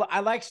 dude, I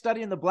like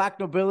studying the Black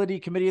Nobility,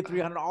 Committee of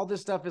 300. All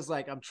this stuff is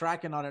like, I'm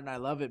tracking on it and I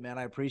love it, man.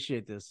 I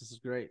appreciate this. This is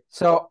great.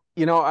 So,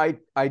 you know,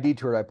 I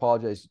detoured. I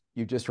apologize.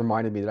 You just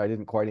reminded me that I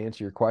didn't quite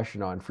answer your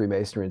question on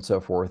Freemasonry and so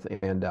forth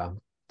and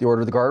the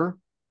Order of the Garter.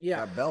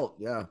 Yeah. Belt.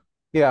 Yeah.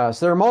 Yeah.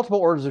 So there are multiple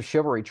orders of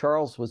chivalry.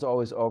 Charles was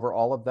always over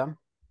all of them,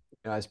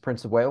 you know, as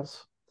Prince of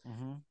Wales.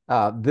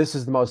 This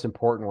is the most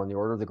important one, the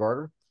Order of the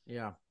Garter.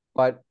 Yeah.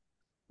 But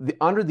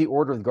under the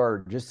Order of the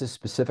Garter, just this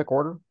specific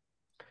order,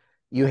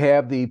 you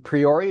have the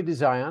Priory de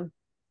Zion,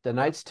 the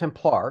Knights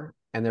Templar,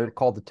 and they're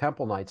called the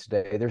Temple Knights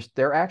today.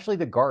 They're actually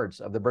the guards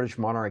of the British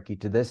monarchy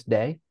to this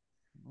day.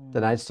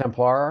 The Knights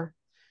Templar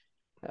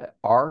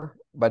are.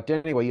 But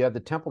anyway, you have the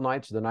Temple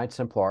Knights, the Knights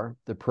Templar,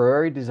 the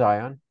Prairie de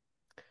Zion,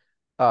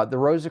 the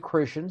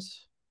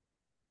Rosicrucians,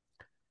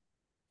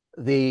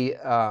 the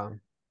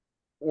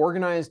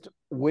organized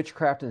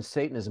witchcraft and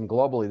Satanism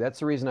globally. That's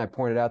the reason I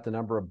pointed out the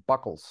number of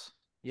buckles.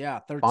 Yeah,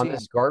 13. On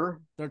this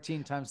garter.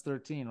 13 times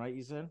 13, right?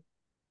 You said?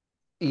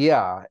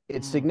 Yeah,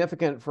 it's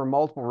significant for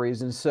multiple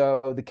reasons.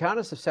 So the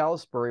Countess of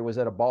Salisbury was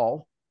at a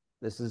ball.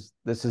 This is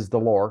the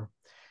lore.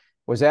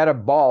 Was at a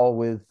ball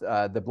with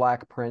the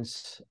Black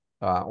Prince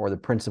or the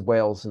Prince of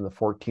Wales in the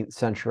 14th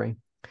century.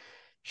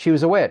 She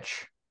was a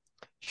witch.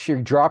 She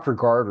dropped her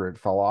garter. It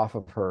fell off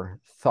of her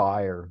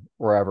thigh or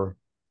wherever.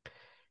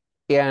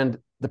 And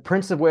the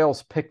Prince of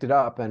Wales picked it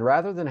up, and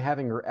rather than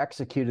having her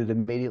executed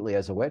immediately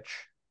as a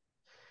witch,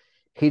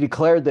 he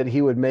declared that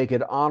he would make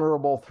it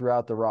honorable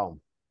throughout the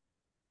realm.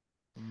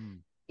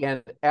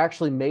 And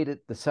actually made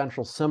it the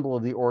central symbol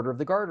of the Order of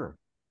the Garter.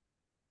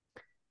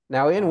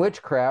 Now, in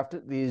witchcraft,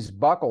 these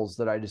buckles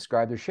that I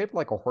described, they're shaped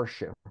like a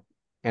horseshoe.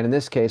 And in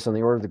this case, on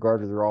the Order of the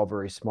Garter, they're all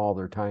very small.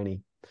 They're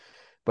tiny.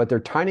 But they're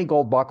tiny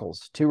gold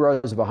buckles, 2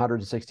 rows of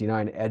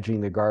 169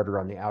 edging the garter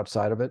on the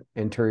outside of it,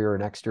 interior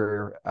and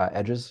exterior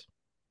edges.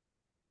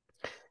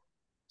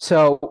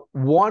 So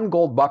 1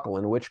 gold buckle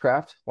in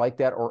witchcraft, like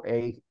that, or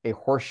a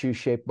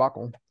horseshoe-shaped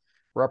buckle,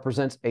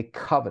 represents a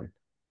coven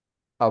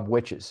of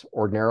witches,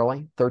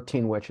 ordinarily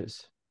 13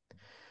 witches.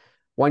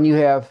 When you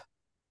have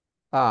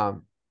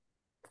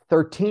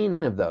 13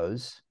 of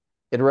those,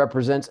 it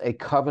represents a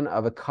coven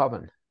of a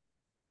coven.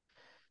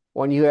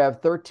 When you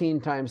have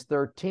 13 times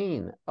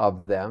 13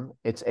 of them,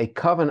 it's a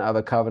coven of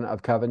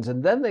covens,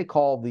 and then they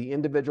call the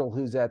individual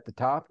who's at the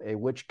top a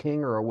witch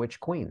king or a witch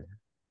queen.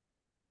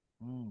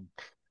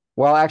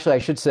 Well, actually, I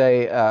should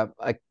say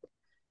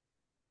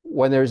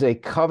when there's a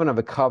coven of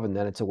a coven,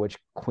 then it's a witch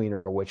queen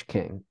or a witch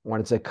king.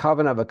 When it's a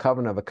coven of a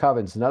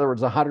covens, in other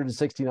words,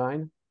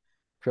 169,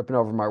 tripping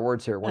over my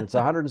words here. When it's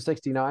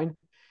 169,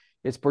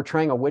 it's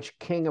portraying a witch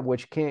king of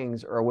witch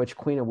kings or a witch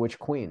queen of witch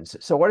queens.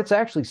 So what it's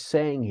actually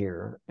saying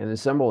here in the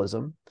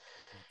symbolism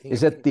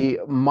is that the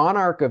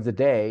monarch of the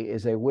day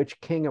is a witch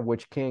king of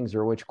witch kings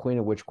or a witch queen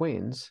of witch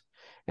queens.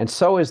 And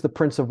so is the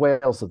Prince of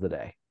Wales of the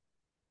day.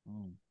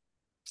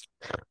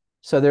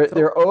 So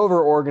they're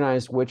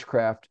over-organized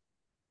witchcraft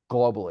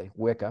globally,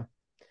 Wicca.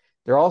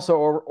 They're also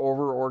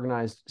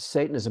over-organized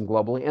Satanism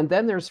globally. And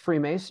then there's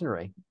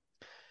Freemasonry.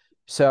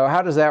 So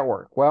how does that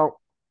work? Well,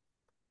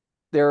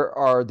 there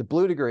are the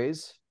blue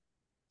degrees.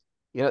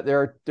 You know,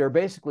 there are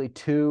basically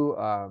two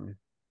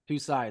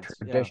sides.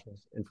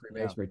 Traditions in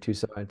Freemasonry, 2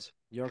 sides.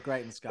 York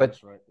Rite and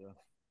Scotch Rite. Yeah.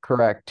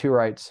 Correct, 2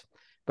 rites.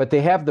 But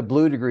they have the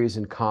blue degrees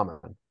in common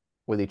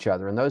with each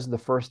other. And those are the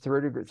first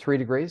 3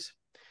 degrees.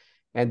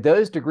 And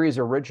those degrees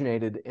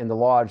originated in the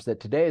lodge that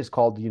today is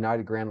called the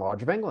United Grand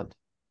Lodge of England.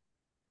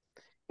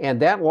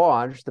 And that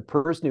lodge, the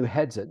person who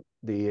heads it,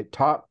 the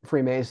top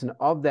Freemason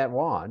of that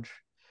lodge,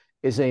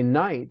 is a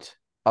knight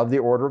of the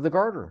Order of the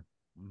Garter.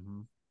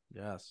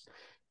 Yes.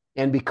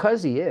 And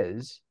because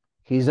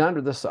he's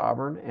under the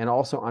sovereign and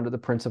also under the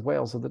Prince of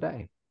Wales of the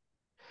day.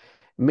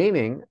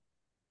 Meaning,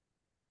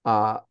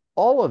 all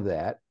of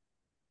that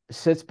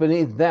sits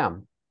beneath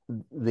them,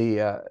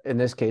 in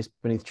this case,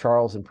 beneath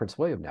Charles and Prince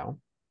William now.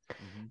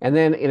 And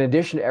then in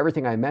addition to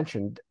everything I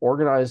mentioned,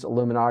 organized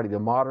Illuminati, the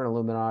modern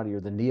Illuminati or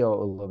the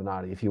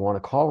neo-Illuminati, if you want to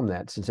call them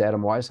that, since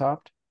Adam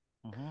Weishaupt,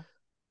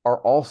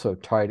 are also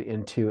tied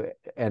into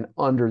and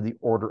under the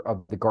Order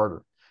of the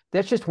Garter.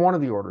 That's just one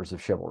of the orders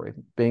of chivalry,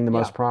 being the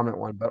most prominent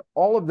one. But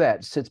all of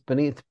that sits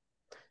beneath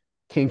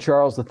King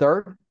Charles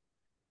III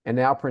and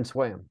now Prince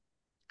William.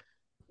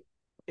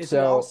 Is it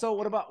also,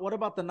 what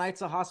about the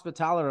Knights of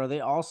Hospitaller? Are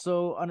they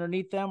also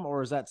underneath them,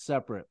 or is that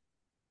separate?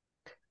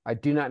 I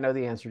do not know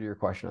the answer to your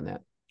question on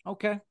that.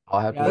 Okay.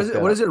 I'll have to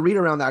what does it read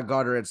around that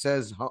garter? It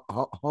says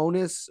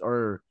honus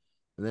or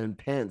and then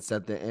pence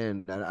at the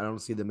end. I don't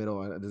see the middle.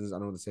 I don't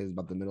know what it says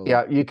about the middle.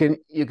 Yeah, you can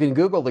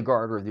Google the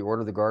garter, the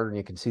Order of the Garter, and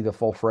you can see the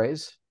full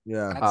phrase.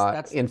 Yeah.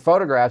 That's in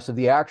photographs of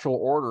the actual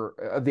order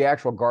of the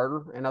actual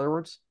garter, in other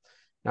words,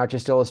 not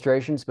just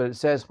illustrations, but it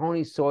says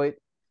honi soit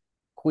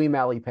qui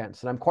mali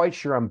pence. And I'm quite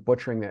sure I'm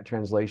butchering that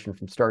translation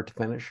from start to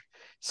finish.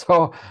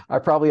 So I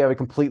probably have it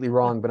completely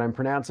wrong, but I'm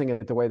pronouncing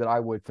it the way that I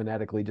would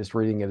phonetically, just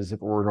reading it as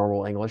if it were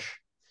normal English.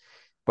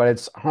 But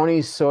it's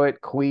honi soit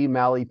qui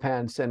mali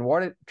pence. And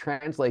what it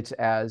translates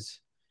as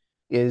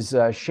is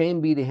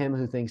shame be to him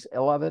who thinks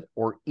ill of it,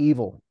 or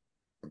evil,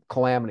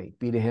 calamity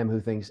be to him who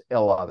thinks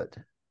ill of it.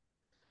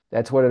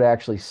 That's what it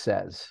actually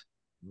says.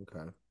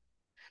 Okay.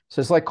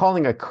 So it's like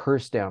calling a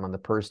curse down on the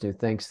person who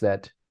thinks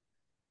that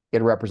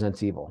it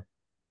represents evil.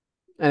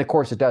 And of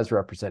course it does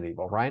represent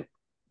evil, right?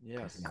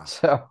 Yes.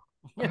 So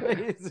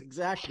it's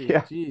exactly.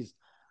 Yeah. Jeez.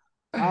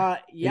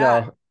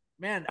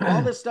 Man,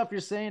 all this stuff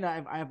you're saying,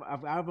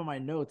 I've in my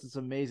notes. It's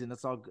amazing.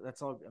 That's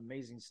all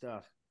amazing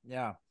stuff.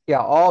 Yeah. Yeah,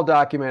 all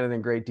documented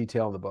in great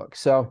detail in the book.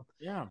 So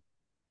yeah.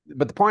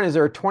 But the point is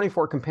there are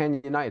 24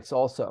 companion knights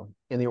also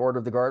in the Order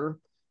of the Garter,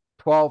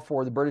 12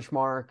 for the British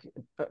monarch,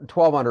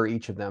 12 under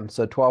each of them.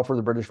 So 12 for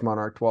the British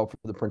monarch, 12 for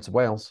the Prince of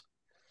Wales.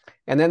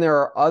 And then there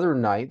are other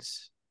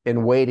knights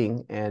in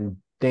waiting and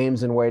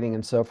dames in waiting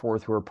and so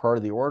forth who are part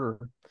of the order.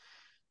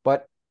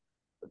 But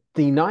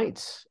the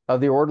knights of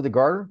the Order of the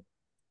Garter,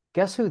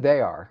 guess who they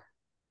are?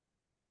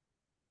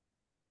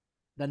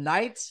 The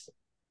knights?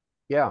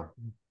 Yeah.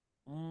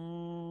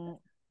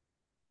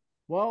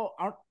 Well,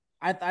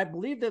 I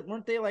believe that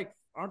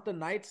aren't the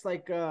knights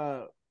like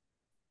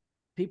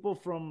people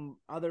from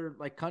other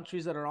like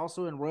countries that are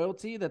also in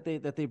royalty that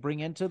they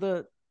bring into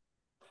the.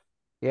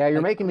 Yeah,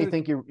 you're making me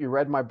think you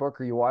read my book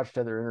or you watched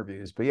other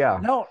interviews, but yeah.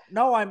 No,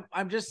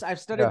 I've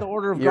studied the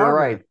Order of Garter. You're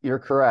right. You're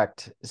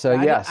correct. So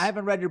yes, I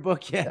haven't read your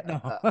book yet.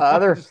 No,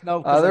 other just know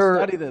because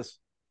I study this.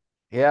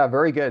 Yeah,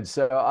 very good.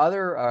 So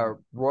other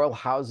royal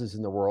houses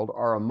in the world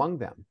are among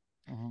them.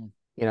 Mm-hmm.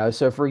 You know,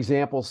 so for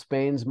example,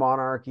 Spain's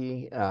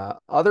monarchy,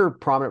 other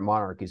prominent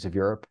monarchies of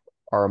Europe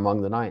are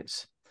among the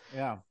knights.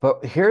 Yeah.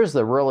 But here's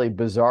the really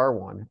bizarre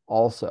one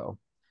also.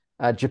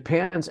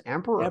 Japan's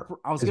emperor.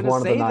 I was going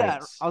to say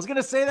that. I was going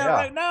to say that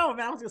right now,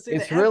 man. I was going to say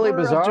it's really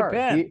bizarre.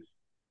 Japan.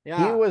 He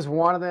was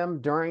one of them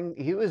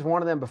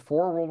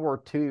before World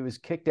War II. He was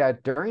kicked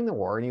out during the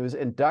war and he was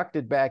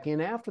inducted back in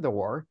after the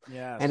war.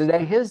 Yes. And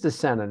today his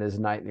descendant is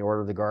knight in the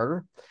Order of the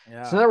Garter.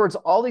 Yeah. So in other words,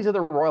 all these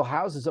other royal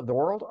houses of the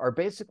world are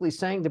basically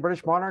saying the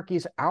British monarchy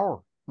is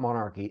our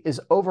monarchy,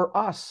 is over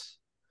us.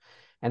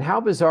 And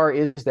how bizarre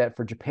is that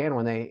for Japan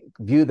when they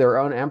view their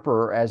own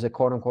emperor as a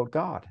quote unquote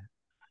god?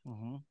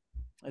 Mm-hmm.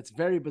 It's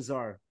very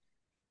bizarre.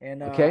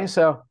 And okay,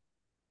 so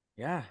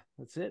yeah,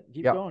 that's it.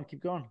 Keep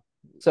going.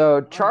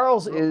 So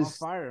Charles is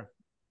on fire.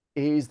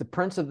 He's the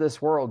prince of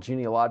this world,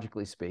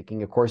 genealogically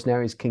speaking. Of course,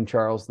 now he's King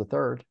Charles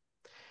III.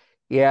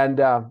 And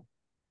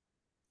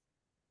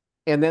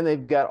then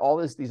they've got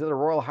all these other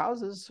royal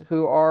houses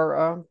who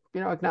are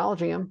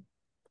acknowledging him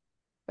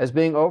as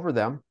being over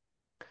them.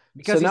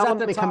 Because so now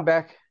let me come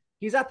back.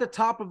 He's at the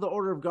top of the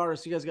Order of Garter,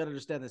 so you guys got to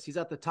understand this. He's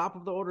at the top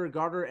of the Order of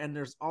Garter, and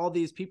there's all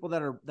these people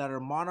that are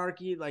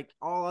monarchy, like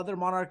all other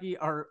monarchy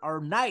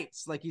are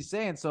knights, like he's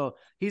saying. So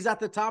he's at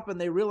the top, and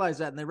they realize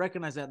that, and they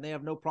recognize that, and they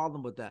have no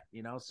problem with that,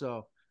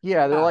 So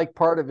yeah, they're like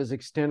part of his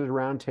extended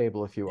round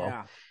table, if you will.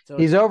 Yeah. So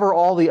he's over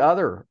all the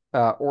other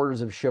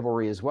orders of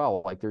chivalry as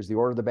well. Like there's the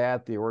Order of the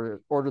Bath, the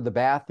Order of the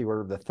Bath, the Order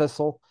of the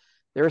Thistle.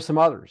 There are some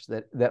others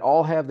that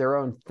all have their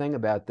own thing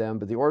about them,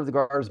 but the Order of the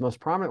Garter is the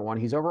most prominent one.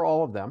 He's over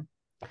all of them.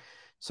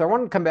 So I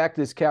want to come back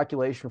to this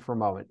calculation for a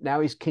moment.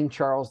 Now he's King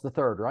Charles III,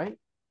 right?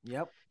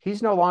 Yep.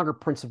 He's no longer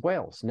Prince of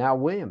Wales. Now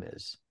William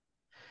is.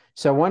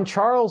 So when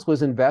Charles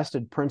was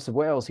invested Prince of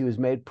Wales, he was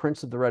made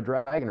Prince of the Red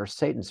Dragon, or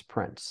Satan's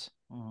Prince.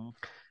 Mm-hmm.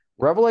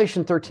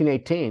 Revelation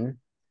 13:18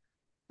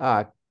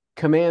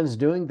 commands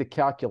doing the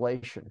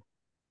calculation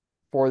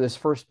for this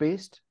first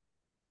beast,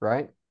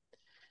 right?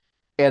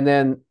 And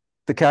then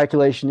the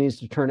calculation needs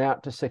to turn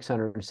out to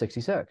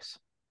 666.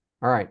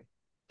 All right.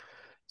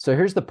 So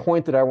here's the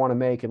point that I want to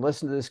make, and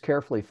listen to this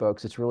carefully,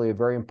 folks. It's really a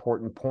very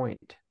important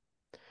point.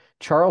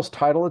 Charles'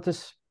 title at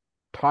this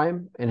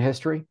time in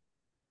history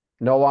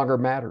no longer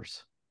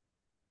matters.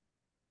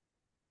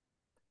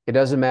 It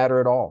doesn't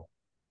matter at all.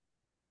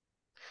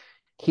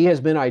 He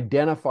has been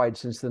identified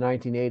since the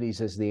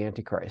 1980s as the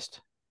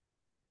Antichrist.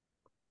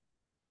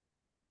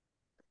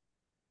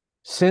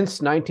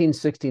 Since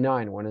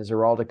 1969, when his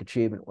heraldic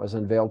achievement was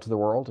unveiled to the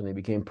world and he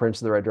became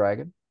Prince of the Red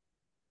Dragon,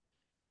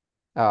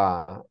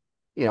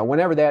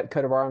 whenever that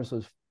coat of arms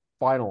was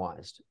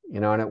finalized,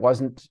 and it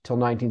wasn't till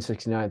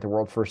 1969 that the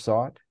world first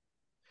saw it.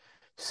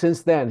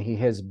 Since then, he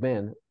has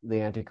been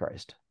the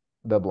Antichrist,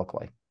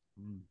 biblically.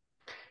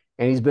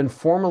 And he's been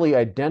formally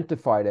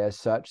identified as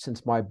such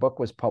since my book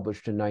was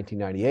published in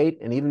 1998.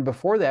 And even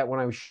before that, when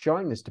I was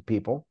showing this to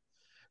people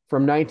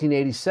from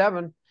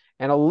 1987,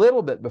 and a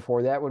little bit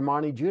before that, when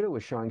Monte Judah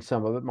was showing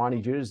some of it.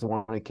 Monte Judah is the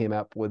one that came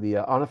up with the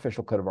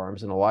unofficial coat of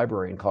arms in a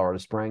library in Colorado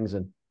Springs.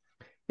 And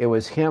it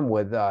was him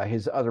with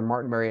his other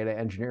Martin Marietta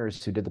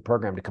engineers who did the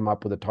program to come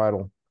up with the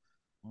title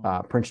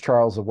Prince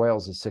Charles of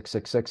Wales is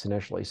 666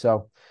 initially.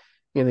 So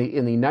in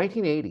the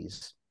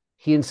 1980s,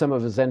 he and some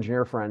of his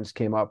engineer friends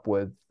came up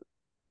with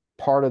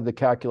part of the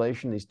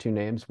calculation, these two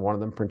names. One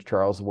of them, Prince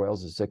Charles of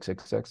Wales, is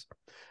 666.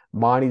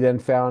 Monty then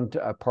found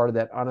part of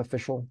that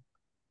unofficial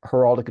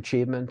heraldic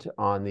achievement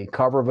on the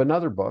cover of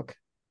another book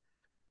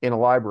in a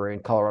library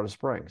in Colorado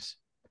Springs.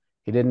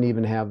 He didn't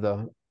even have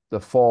the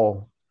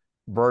full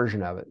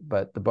version of it,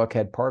 but the book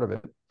had part of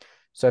it.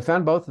 So I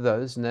found both of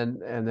those, and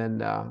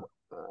then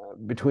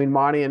between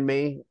Monty and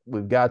me,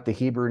 we've got the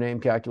Hebrew name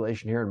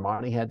calculation here, and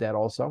Monty had that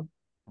also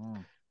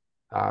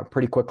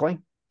pretty quickly.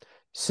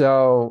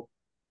 So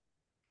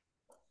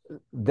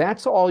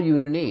that's all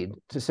you need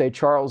to say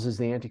Charles is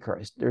the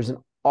Antichrist. There's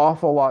an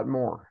awful lot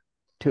more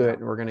to it,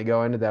 and we're going to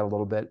go into that a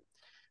little bit.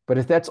 But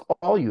if that's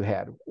all you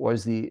had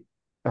was the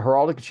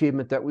heraldic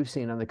achievement that we've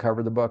seen on the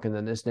cover of the book and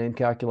then this name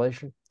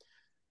calculation,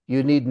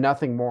 you need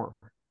nothing more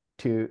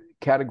to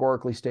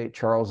categorically state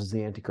Charles is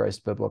the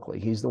Antichrist biblically.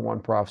 He's the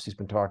one prophecy's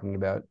been talking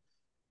about,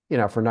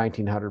 for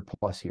 1900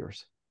 plus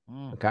years.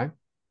 Okay.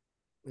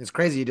 It's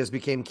crazy. He just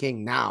became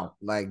king now,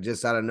 like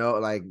just out of no,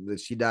 like that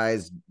she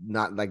dies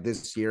not like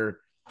this year,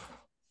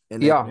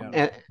 and then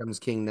becomes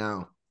king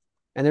now.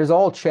 And there's a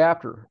whole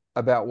chapter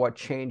about what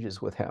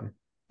changes with him,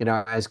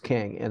 as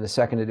king in the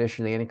second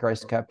edition of the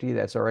Antichrist in Captivity.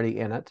 That's already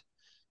in it,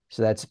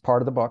 so that's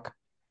part of the book.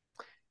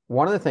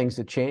 One of the things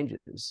that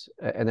changes,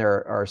 and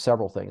there are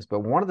several things, but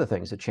one of the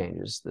things that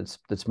changes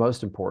that's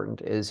most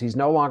important is he's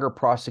no longer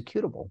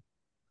prosecutable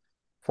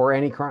for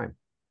any crime.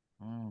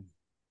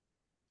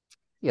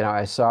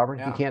 As sovereign,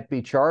 he can't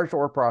be charged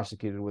or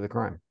prosecuted with a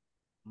crime.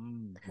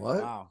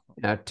 What? Wow.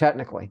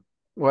 Technically,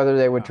 whether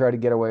they would try to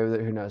get away with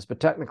it, who knows?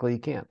 But technically, he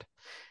can't.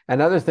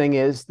 Another thing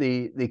is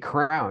the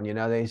crown.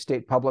 They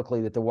state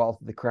publicly that the wealth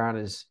of the crown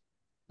is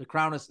the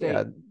crown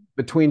estate.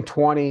 Between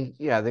 20,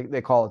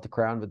 they call it the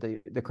crown, but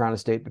the crown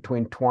estate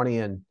between 20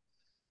 and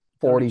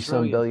 40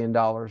 some $1 billion.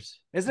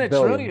 Isn't it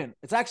trillion?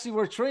 It's actually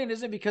worth trillion,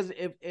 isn't it? Because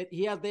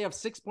they have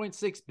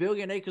 6.6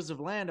 billion acres of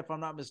land, if I'm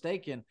not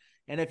mistaken.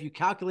 And if you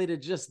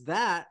calculated just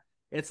that,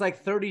 it's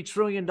like $30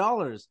 trillion,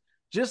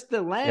 just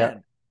the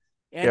land.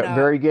 Yeah. And,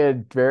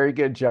 very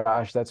good,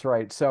 Josh. That's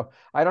right. So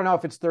I don't know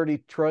if it's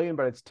 30 trillion,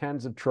 but it's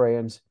tens of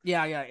trillions.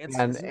 Yeah.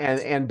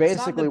 And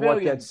basically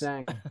what that's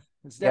saying.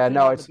 It's definitely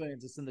not the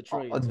billions, it's in the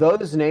trillions.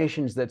 Those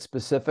nations that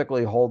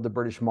specifically hold the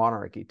British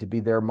monarchy to be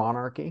their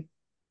monarchy,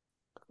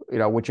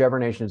 whichever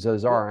nations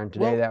those are, and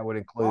today that would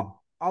include.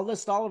 I'll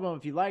list all of them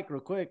if you like,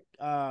 real quick.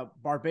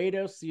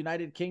 Barbados, the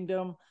United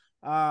Kingdom,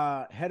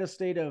 head of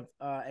state of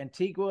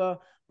Antigua,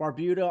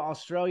 Barbuda,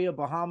 Australia,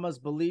 Bahamas,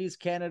 Belize,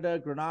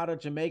 Canada, Grenada,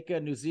 Jamaica,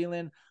 New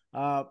Zealand,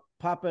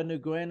 Papua New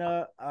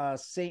Guinea,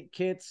 St.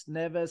 Kitts,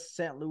 Nevis,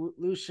 St.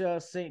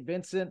 Lucia, St.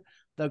 Vincent,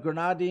 the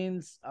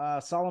Grenadines,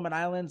 Solomon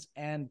Islands,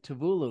 and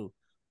Tuvalu.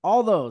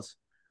 All those.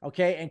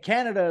 Okay. And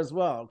Canada as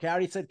well. Okay. I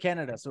already said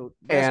Canada. So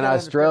and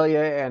Australia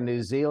and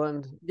New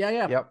Zealand.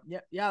 Yeah.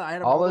 Yep. Yeah. I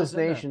had all those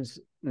nations,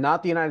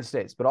 not the United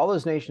States, but all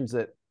those nations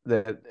that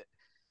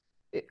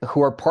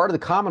who are part of the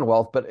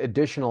Commonwealth, but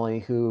additionally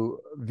who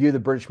view the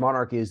British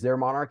monarchy as their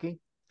monarchy.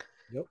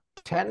 Yep.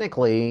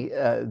 Technically,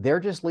 they're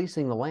just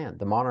leasing the land.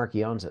 The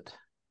monarchy owns it.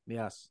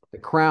 Yes. The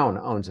crown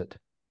owns it.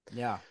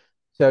 Yeah.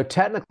 So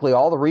technically,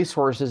 all the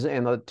resources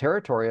and the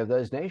territory of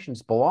those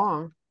nations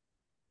belong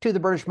to the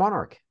British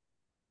monarch.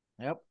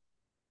 Yep.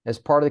 As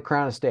part of the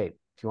crown estate,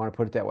 if you want to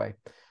put it that way.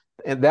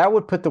 And that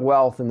would put the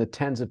wealth in the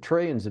tens of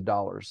trillions of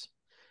dollars.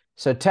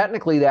 So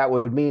technically, that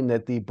would mean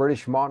that the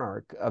British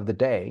monarch of the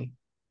day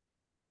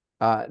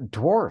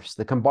dwarfs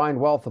the combined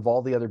wealth of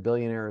all the other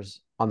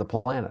billionaires on the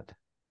planet.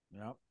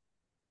 Yep.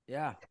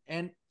 Yeah.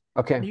 And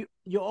okay,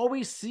 you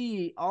always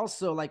see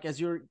also, like, as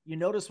you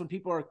notice when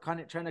people are kind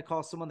of trying to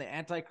call someone the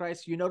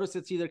Antichrist, you notice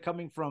it's either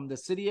coming from the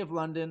city of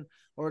London,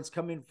 or it's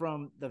coming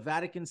from the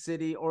Vatican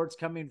City, or it's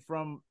coming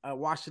from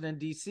Washington,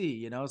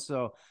 D.C.,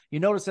 so you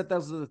notice that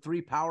those are the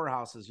three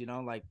powerhouses,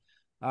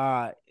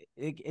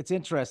 it's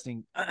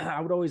interesting. I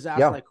would always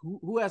ask, like,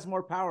 who has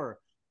more power,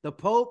 the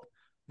Pope,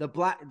 the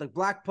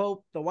black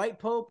Pope, the white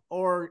Pope,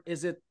 or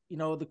is it,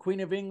 the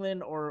Queen of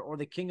England or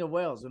the King of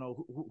Wales?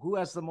 Who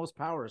has the most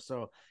power?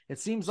 So it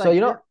seems like.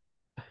 So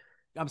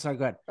I'm sorry.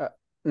 Go ahead.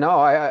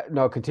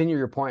 No, continue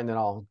your point, and then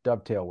I'll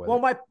dovetail with. Well,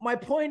 my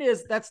point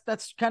is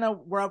that's kind of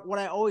what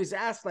I always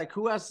ask, like,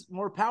 who has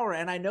more power?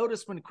 And I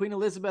noticed when Queen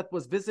Elizabeth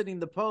was visiting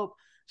the Pope,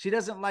 she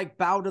doesn't like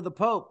bow to the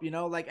Pope.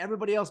 Like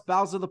everybody else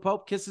bows to the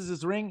Pope, kisses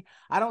his ring.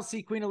 I don't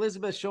see Queen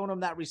Elizabeth showing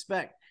him that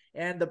respect.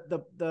 And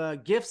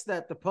the gifts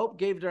that the Pope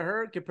gave to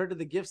her compared to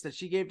the gifts that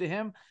she gave to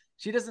him,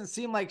 she doesn't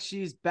seem like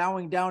she's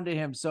bowing down to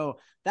him. So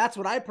that's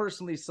what I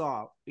personally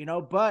saw,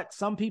 but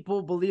some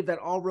people believe that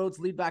all roads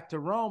lead back to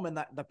Rome, and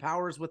that the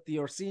powers with the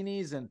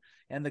Orsinis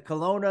and the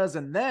Colonnas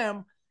and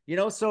them,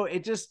 so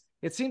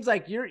it seems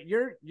like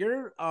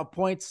your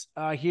points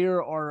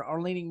here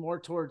are leaning more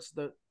towards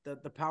the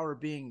power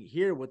being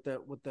here with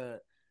the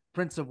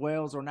Prince of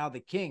Wales, or now the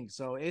King.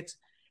 So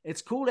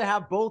it's cool to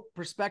have both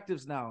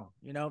perspectives now,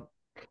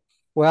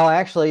 Well,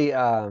 actually,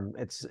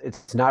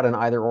 it's not an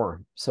either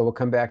or. So we'll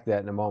come back to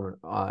that in a moment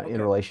in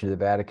relation to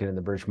the Vatican and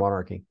the British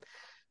monarchy.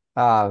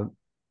 So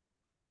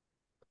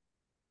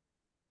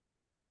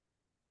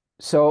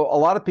a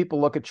lot of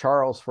people look at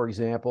Charles, for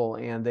example,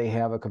 and they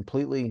have a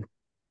completely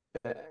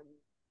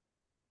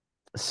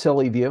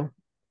silly view.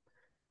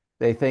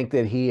 They think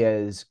that he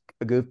is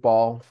a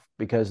goofball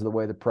because of the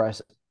way the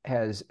press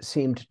has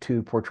seemed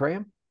to portray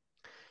him.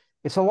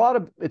 It's a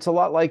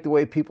lot like the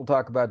way people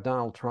talk about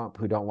Donald Trump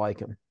who don't like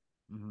him.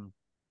 Mm-hmm.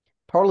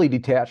 Totally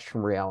detached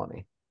from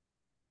reality.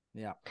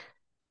 Yeah.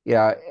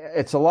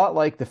 It's a lot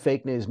like the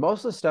fake news.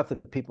 Most of the stuff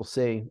that people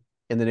see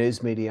in the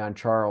news media on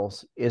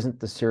Charles isn't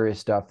the serious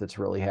stuff that's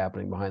really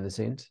happening behind the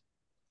scenes.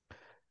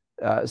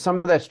 Some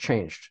of that's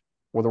changed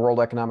with the World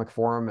Economic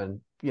Forum,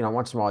 and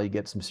once in a while you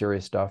get some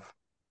serious stuff.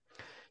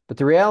 But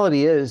the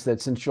reality is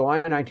that since July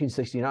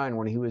 1969,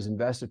 when he was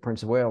invested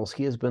Prince of Wales,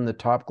 he has been the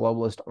top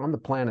globalist on the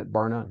planet,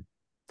 bar none,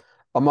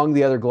 among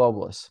the other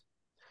globalists.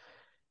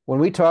 When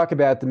we talk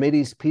about the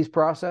Mideast peace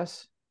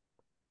process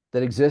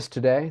that exists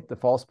today, the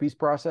false peace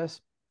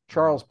process,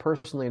 Charles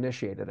personally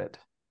initiated it.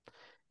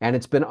 And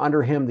it's been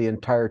under him the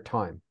entire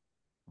time.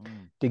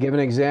 To give an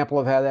example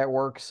of how that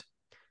works,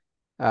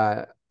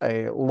 a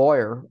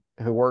lawyer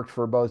who worked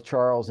for both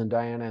Charles and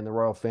Diana and the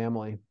royal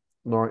family,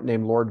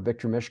 named Lord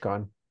Victor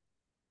Mishcon,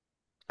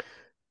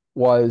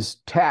 was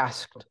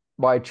tasked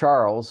by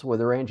Charles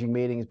with arranging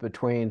meetings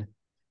between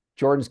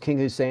Jordan's King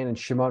Hussein and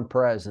Shimon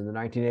Peres in the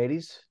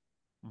 1980s.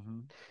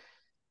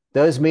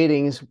 Those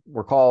meetings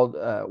were called,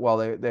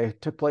 they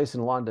took place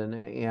in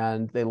London,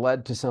 and they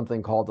led to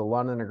something called the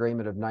London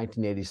Agreement of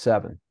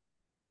 1987,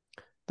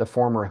 the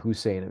former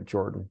Hussein of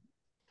Jordan,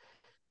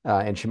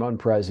 and Shimon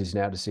Peres, who's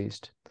now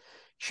deceased.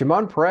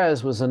 Shimon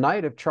Peres was a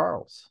knight of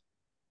Charles,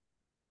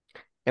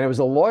 and it was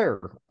a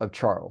lawyer of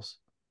Charles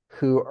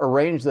who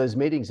arranged those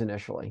meetings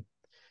initially.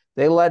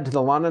 They led to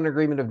the London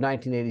Agreement of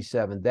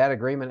 1987. That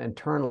agreement in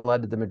turn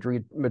led to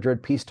the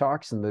Madrid peace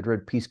talks and the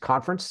Madrid peace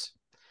conference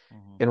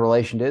in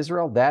relation to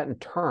Israel. That in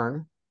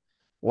turn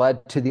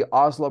led to the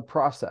Oslo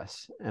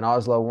process and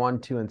Oslo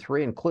 1, 2, and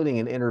 3, including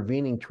an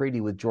intervening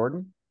treaty with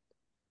Jordan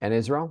and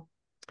Israel.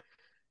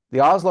 The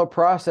Oslo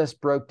process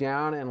broke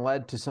down and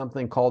led to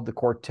something called the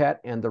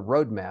Quartet and the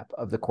roadmap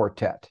of the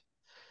Quartet.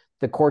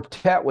 The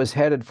Quartet was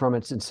headed from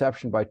its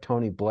inception by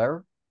Tony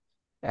Blair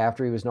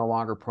after he was no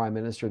longer Prime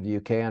Minister of the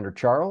UK under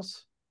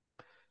Charles.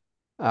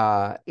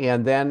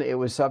 And then it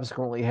was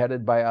subsequently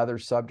headed by other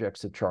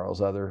subjects of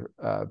Charles, other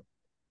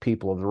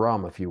people of the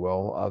realm, if you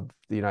will, of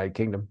the United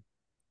Kingdom.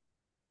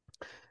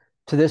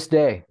 To this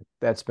day,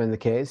 that's been the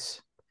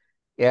case.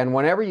 And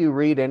whenever you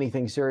read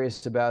anything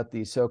serious about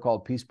the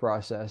so-called peace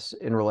process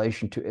in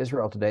relation to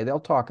Israel today, they'll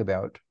talk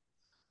about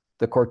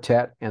the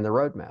Quartet and the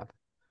roadmap.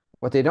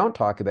 What they don't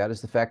talk about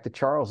is the fact that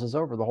Charles is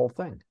over the whole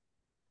thing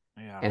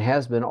and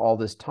has been all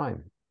this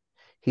time.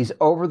 He's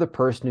over the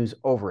person who's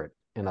over it,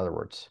 in other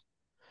words.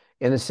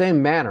 In the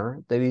same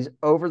manner that he's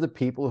over the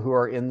people who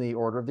are in the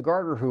Order of the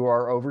Garter, who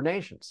are over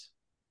nations.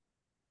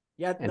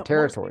 And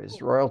territories,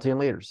 royalty, and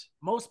leaders.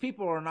 Most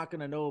people are not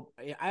going to know.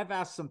 I've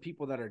asked some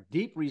people that are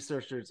deep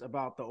researchers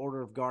about the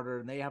Order of Garter,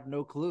 and they have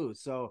no clue.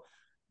 So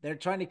they're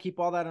trying to keep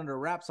all that under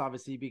wraps,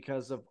 obviously,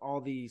 because of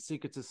all the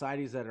secret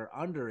societies that are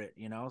under it,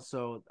 you know?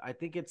 So I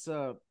think it's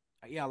a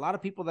lot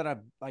of people that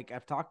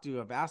I've talked to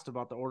have asked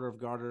about the Order of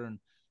Garter, and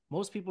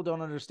most people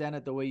don't understand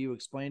it the way you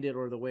explained it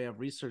or the way I've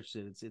researched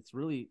it. It's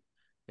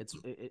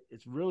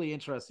really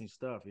interesting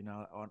stuff, you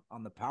know,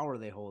 on the power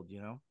they hold,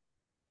 you know?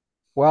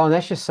 Well, and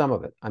that's just some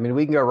of it. I mean,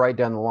 we can go right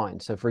down the line.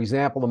 So, for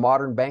example, the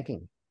modern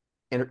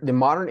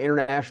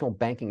international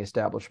banking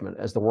establishment,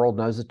 as the world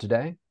knows it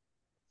today,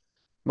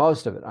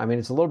 most of it. I mean,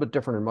 it's a little bit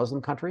different in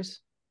Muslim countries,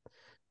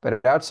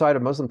 but outside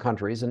of Muslim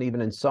countries, and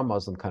even in some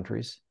Muslim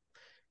countries,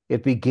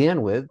 it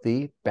began with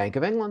the Bank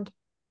of England.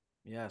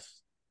 Yes.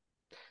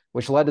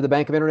 Which led to the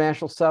Bank of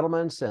International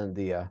Settlements and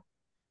the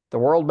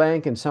World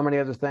Bank and so many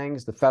other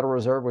things. The Federal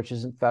Reserve, which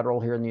isn't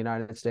federal here in the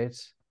United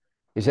States,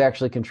 is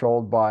actually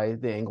controlled by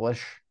the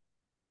English,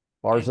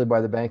 largely by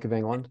the Bank of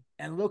England.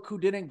 And look who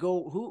didn't go,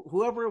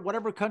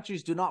 whatever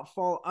countries do not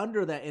fall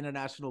under that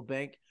international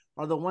bank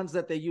are the ones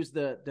that they use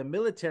the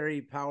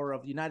military power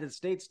of the United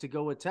States to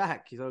go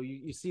attack. So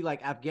you see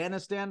like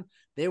Afghanistan,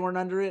 they weren't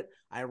under it.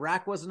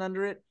 Iraq wasn't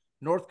under it.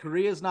 North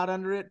Korea is not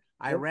under it.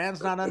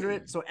 Iran's not under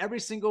it. So every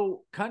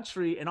single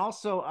country, and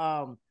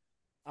also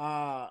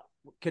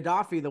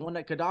Gaddafi, the one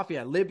that Gaddafi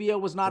had, Libya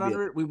was not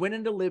under it. We went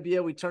into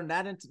Libya. We turned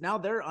that into, now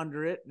they're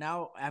under it.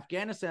 Now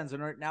Afghanistan's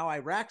under it. Now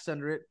Iraq's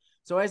under it.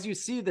 So as you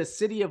see the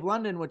city of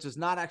London, which is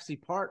not actually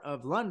part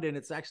of London,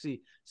 it's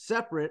actually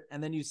separate.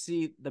 And then you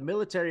see the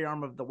military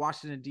arm of the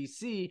Washington,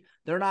 D.C.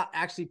 They're not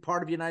actually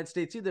part of the United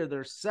States either.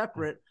 They're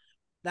separate.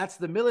 That's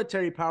the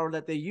military power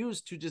that they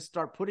use to just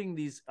start putting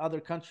these other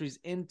countries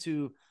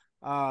into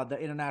the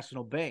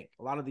international bank.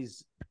 A lot of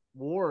these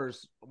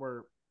wars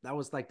that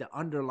was like the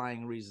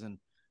underlying reason,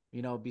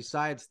 you know,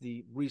 besides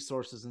the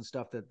resources and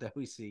stuff that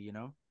we see, you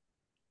know.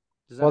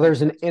 Well,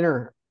 there's an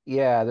inner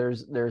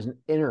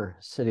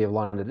city of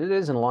London. It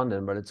is in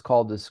London, but it's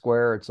called the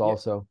Square. It's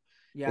also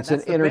it's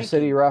an inner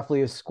city,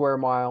 roughly a square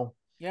mile.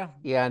 Yeah.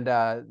 And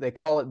they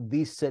call it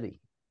the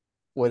city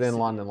within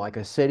London, like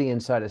a city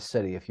inside a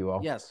city, if you will.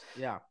 Yes.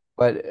 Yeah.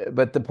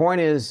 But the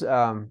point is,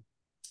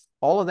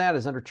 all of that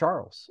is under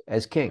Charles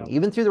as king,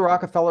 even through the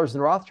Rockefellers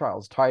and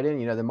Rothschilds tied in,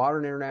 you know, the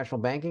modern international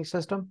banking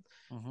system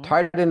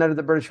tied in under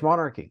the British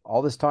monarchy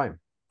all this time.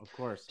 Of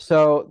course.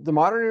 So the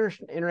modern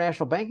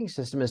international banking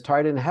system is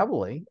tied in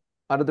heavily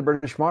under the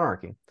British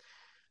monarchy.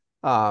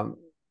 To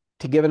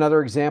give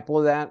another example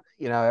of that,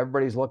 you know,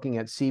 everybody's looking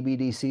at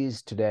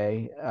CBDCs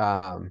today.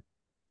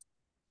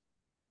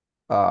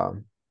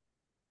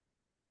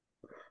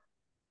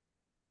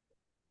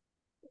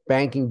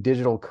 Banking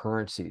digital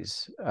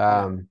currencies.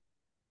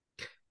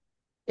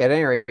 At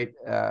any rate,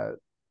 or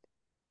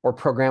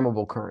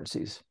programmable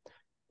currencies.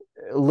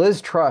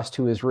 Liz Truss,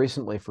 who is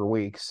recently for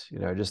weeks, you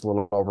know, just a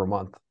little over a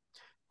month,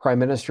 Prime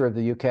Minister of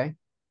the UK,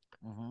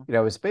 you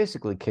know, was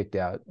basically kicked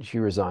out. She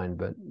resigned,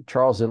 but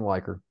Charles didn't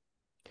like her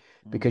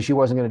because she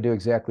wasn't going to do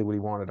exactly what he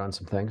wanted on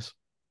some things.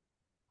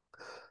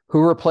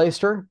 Who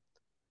replaced her?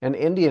 An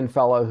Indian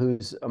fellow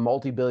who's a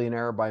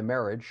multi-billionaire by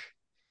marriage.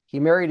 he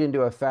married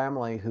into a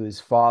family whose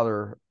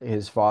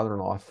his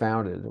father-in-law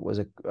founded, was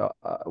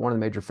one of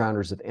the major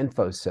founders of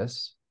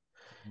Infosys.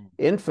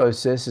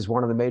 Infosys is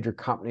one of the major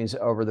companies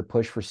over the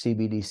push for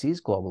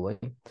CBDCs globally.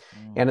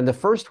 And in the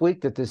first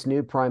week that this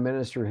new prime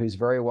minister, who's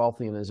very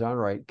wealthy in his own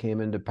right,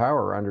 came into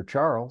power under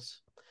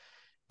Charles,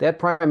 that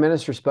prime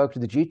minister spoke to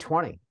the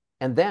G20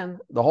 and then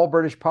the whole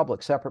British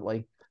public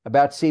separately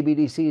about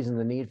CBDCs and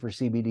the need for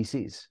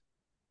CBDCs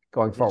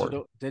going forward.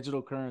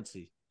 Digital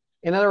currency.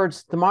 In other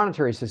words, the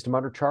monetary system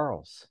under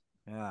Charles.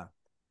 Yeah.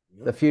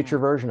 The future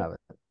version of it,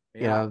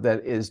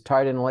 that is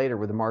tied in later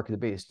with the mark of the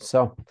beast.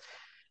 So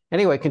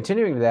anyway,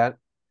 continuing to that,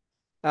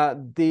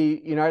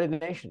 the United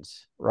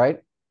Nations, right?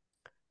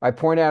 I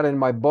point out in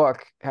my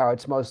book how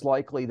it's most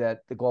likely that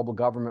the global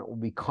government will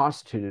be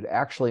constituted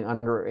actually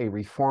under a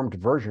reformed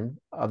version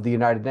of the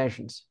United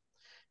Nations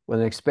with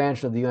an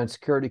expansion of the UN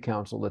Security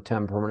Council to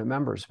 10 permanent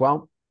members.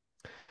 Well,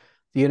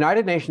 the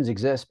United Nations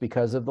exists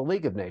because of the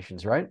League of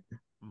Nations, right?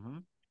 Mm-hmm.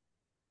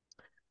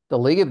 The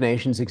League of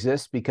Nations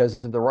exists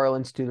because of the Royal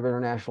Institute of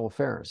International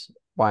Affairs,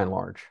 by and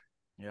large.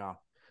 Yeah.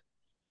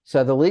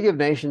 So the League of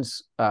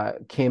Nations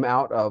came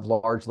out of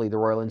largely the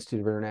Royal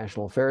Institute of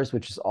International Affairs,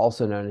 which is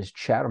also known as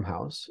Chatham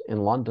House in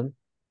London,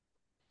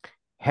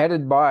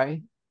 headed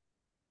by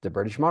the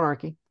British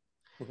monarchy.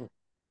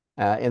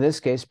 In this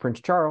case,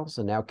 Prince Charles,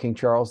 and now King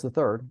Charles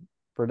III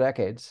for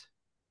decades.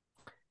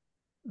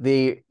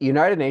 The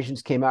United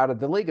Nations came out of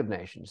the League of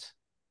Nations.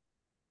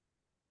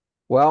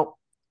 Well,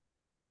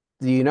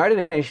 the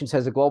United Nations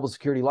has a global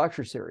security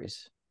lecture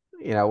series,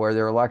 where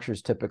there are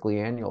lectures typically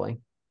annually.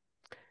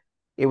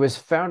 It was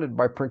founded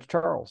by Prince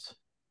Charles,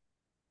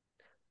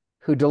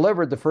 who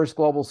delivered the first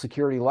global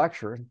security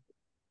lecture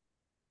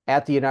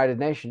at the United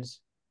Nations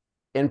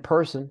in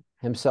person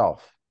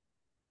himself.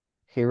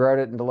 He wrote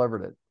it and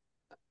delivered it.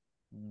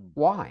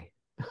 Why?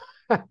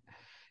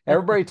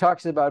 Everybody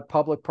talks about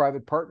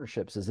public-private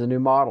partnerships as the new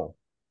model.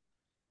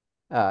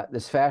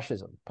 This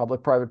fascism,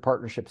 public-private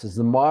partnerships is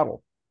the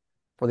model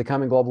for the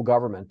coming global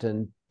government.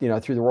 And,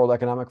 through the World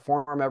Economic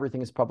Forum,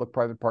 everything is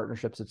public-private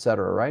partnerships, et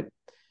cetera, right?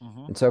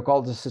 Mm-hmm. And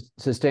so-called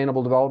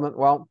sustainable development.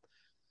 Well,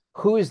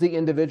 who is the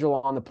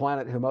individual on the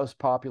planet who most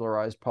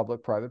popularized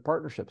public-private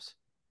partnerships?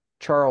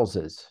 Charles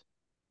is.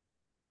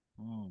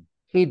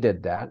 He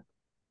did that.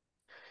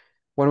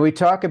 When we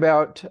talk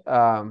about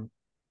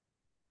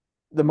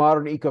the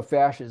modern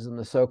eco-fascism,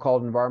 the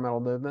so-called environmental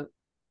movement,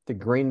 the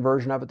green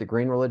version of it, the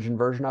green religion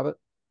version of it,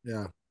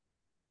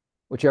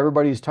 which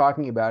everybody's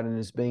talking about and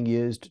is being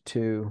used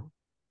to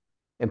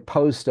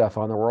impose stuff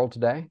on the world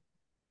today,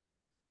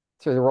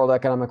 through the World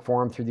Economic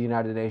Forum, through the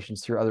United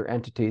Nations, through other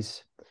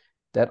entities,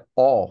 that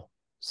all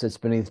sits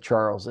beneath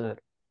Charles, and it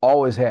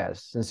always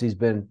has since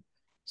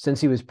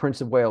he was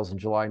Prince of Wales in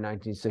July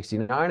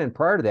 1969. And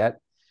prior to that,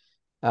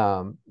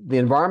 the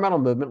environmental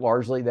movement,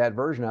 largely that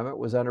version of it,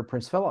 was under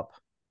Prince Philip.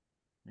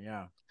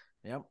 Yeah.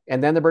 Yep.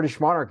 And then the British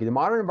monarchy. The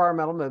modern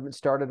environmental movement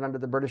started under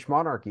the British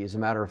monarchy, as a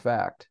matter of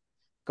fact,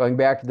 going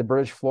back to the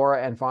British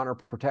Flora and Fauna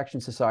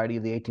Protection Society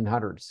of the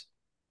 1800s,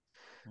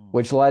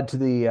 which led to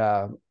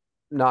the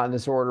not in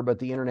this order, but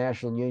the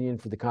International Union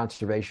for the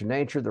Conservation of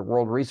Nature, the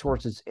World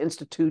Resources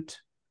Institute,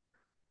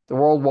 the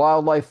World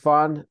Wildlife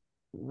Fund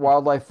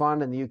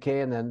in the UK,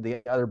 and then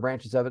the other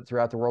branches of it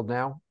throughout the world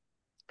now.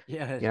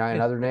 Yeah,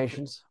 in other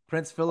nations.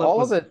 Prince Philip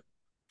was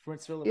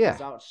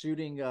out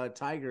shooting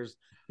tigers.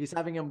 He's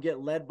having him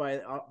get led by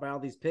all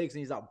these pigs,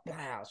 and he's out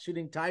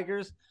shooting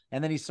tigers,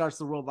 and then he starts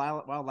the World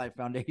Wildlife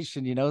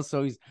Foundation.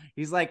 So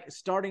he's like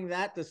starting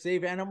that to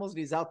save animals, and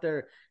he's out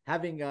there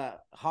having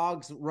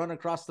hogs run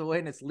across the way,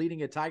 and it's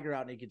leading a tiger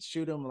out, and he can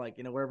shoot them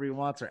wherever he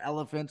wants, or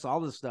elephants, all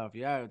this stuff.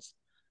 The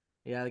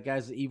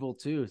guy's evil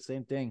too.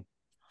 Same thing.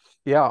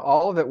 Yeah,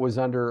 all of it was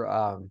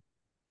under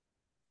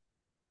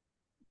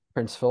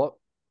Prince Philip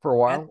for a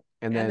while,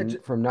 and then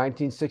from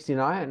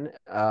 1969,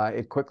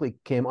 it quickly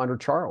came under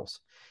Charles.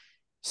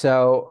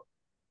 So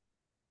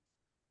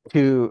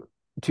to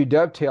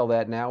dovetail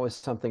that now is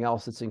something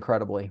else that's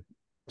incredibly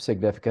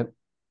significant.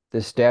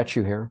 This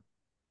statue here.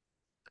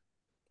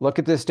 Look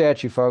at this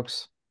statue,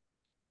 folks.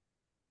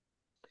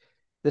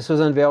 This was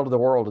unveiled to the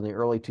world in the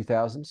early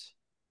 2000s,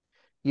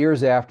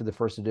 years after the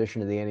first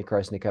edition of the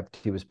Antichrist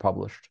Nikepti was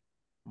published.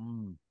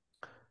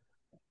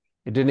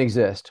 It didn't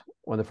exist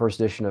when the first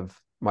edition of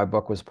my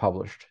book was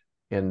published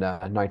in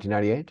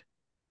 1998.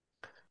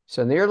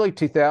 So in the early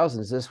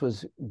 2000s, this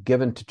was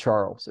given to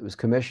Charles. It was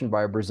commissioned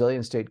by a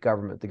Brazilian state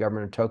government, the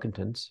government of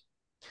Tocantins.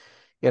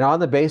 And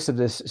on the base of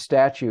this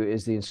statue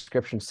is the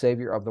inscription,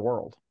 Savior of the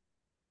World.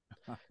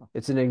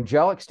 It's an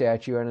angelic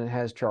statue, and it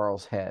has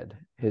Charles' head,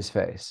 his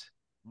face.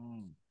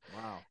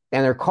 Wow.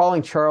 And they're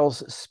calling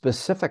Charles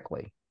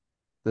specifically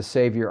the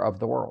Savior of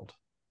the world.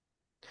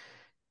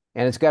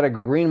 And it's got a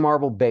green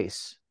marble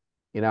base,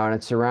 and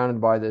it's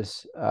surrounded by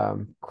this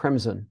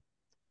crimson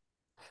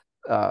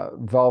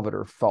velvet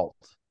or felt,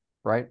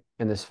 right,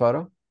 in this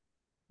photo.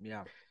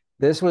 Yeah.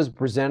 This was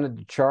presented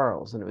to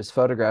Charles, and it was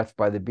photographed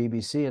by the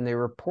BBC, and they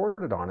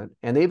reported on it.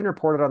 And they even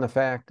reported on the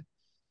fact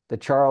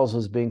that Charles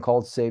was being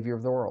called Savior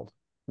of the World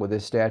with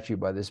this statue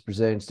by this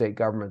Brazilian state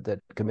government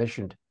that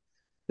commissioned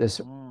this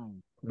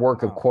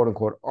work of quote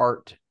unquote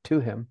art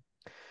to him.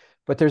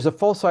 But there's a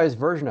full-size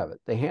version of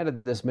it. They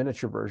handed this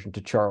miniature version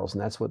to Charles,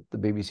 and that's what the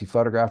BBC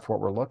photographed,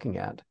 what we're looking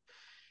at.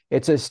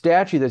 It's a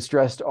statue that's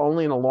dressed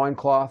only in a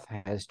loincloth,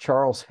 has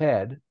Charles'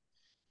 head,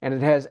 and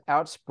it has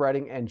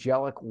outspreading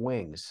angelic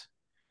wings,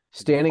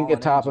 standing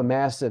atop a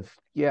massive,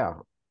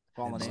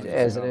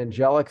 as an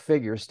angelic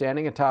figure,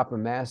 standing atop a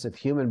massive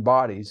human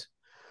bodies,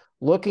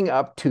 looking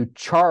up to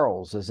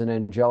Charles as an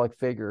angelic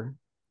figure,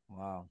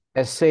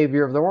 as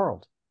savior of the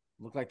world.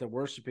 Look like they're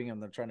worshiping him.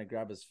 They're trying to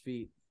grab his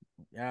feet.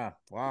 Yeah.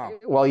 Wow.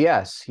 Well,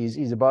 yes,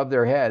 he's above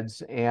their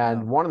heads,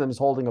 and one of them is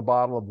holding a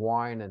bottle of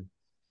wine. And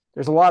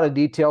there's a lot of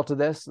detail to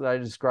this that I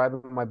describe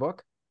in my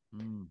book.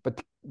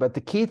 But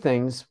the key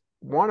things,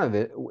 one of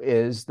it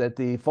is that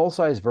the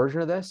full-size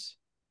version of this,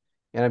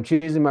 and I'm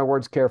choosing my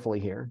words carefully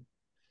here,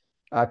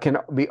 can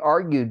be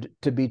argued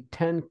to be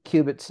 10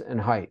 cubits in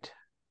height.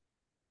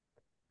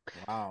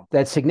 Wow.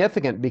 That's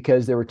significant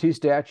because there were two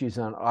statues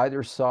on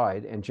either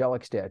side,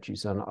 angelic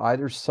statues on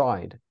either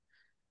side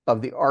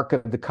of the Ark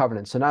of the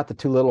Covenant. So not the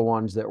two little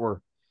ones that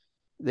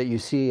you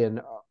see in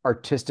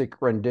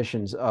artistic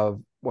renditions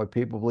of what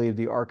people believe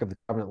the Ark of the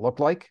Covenant looked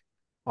like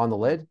on the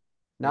lid.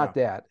 Not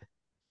that,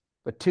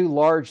 but two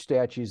large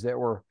statues that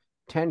were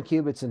 10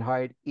 cubits in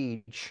height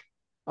each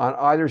on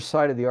either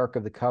side of the Ark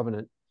of the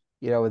Covenant,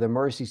 with a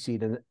mercy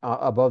seat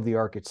above the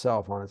Ark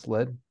itself on its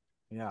lid.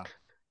 Yeah.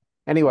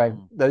 Anyway,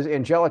 those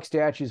angelic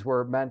statues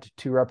were meant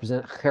to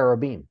represent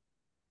cherubim.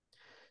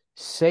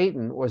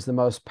 Satan was the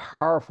most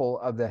powerful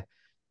of the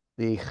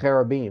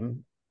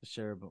cherubim. The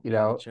cherubim.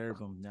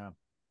 Cherubim. Yeah.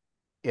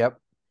 Yep.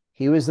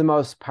 He was the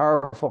most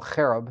powerful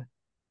cherub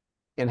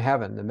in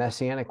heaven, the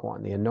messianic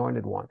one, the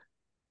anointed one,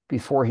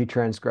 before he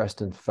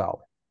transgressed and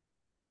fell,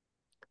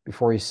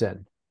 before he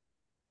sinned.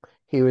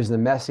 He was the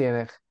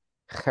messianic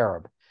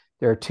cherub.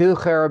 There are two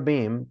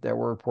cherubim that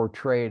were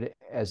portrayed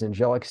as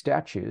angelic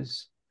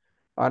statues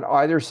on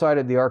either side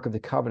of the Ark of the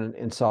Covenant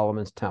in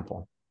Solomon's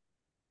temple,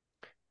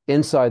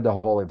 inside the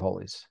Holy of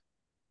Holies,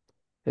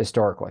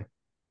 historically.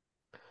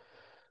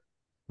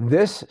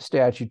 This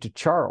statue to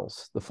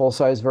Charles, the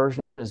full-size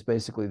version, is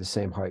basically the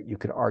same height. You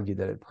could argue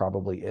that it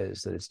probably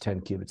is, that it's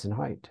 10 cubits in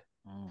height.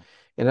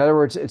 In other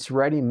words, it's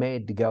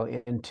ready-made to go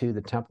into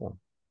the temple.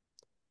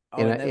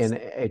 In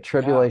a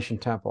tribulation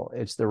temple.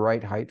 It's the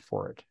right height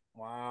for it.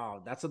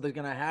 Wow. That's what they're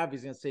going to have.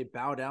 He's going to say,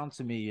 bow down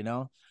to me,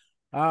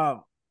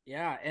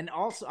 Yeah, and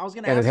also I was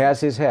going to ask it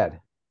has his head,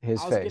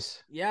 his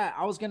face.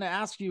 I was going to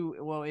ask you,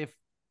 well, if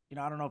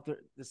I don't know if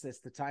this is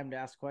the time to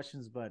ask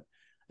questions, but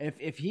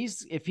if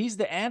he's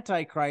the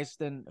Antichrist,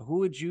 then who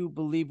would you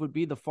believe would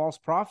be the false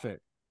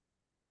prophet?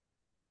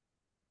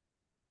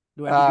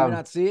 Do we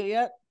not see it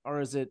yet,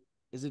 or is it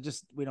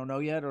just we don't know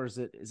yet, or is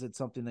it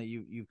something that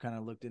you've kind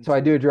of looked into? So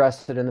I do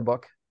address it in the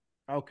book.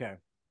 Okay.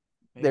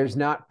 Maybe. There's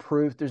not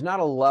proof. There's not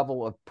a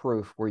level of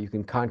proof where you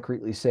can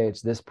concretely say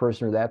it's this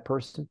person or that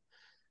person.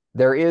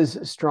 There is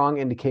strong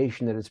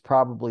indication that it's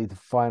probably the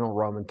final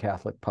Roman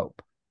Catholic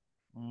Pope,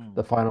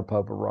 the final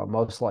Pope of Rome,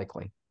 most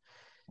likely.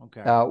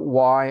 Okay.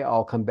 Why?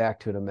 I'll come back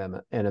to it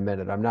in a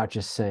minute. I'm not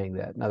just saying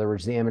that. In other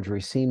words, the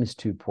imagery seems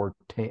to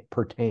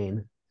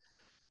pertain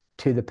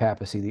to the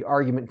papacy. The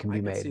argument can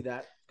be made. I can see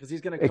that because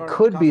he's going to. It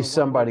could be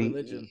somebody.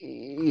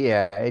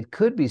 Yeah, it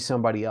could be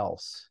somebody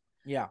else.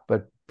 Yeah,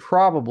 but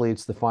probably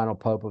it's the final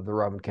Pope of the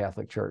Roman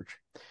Catholic Church.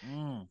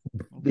 Okay.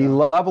 The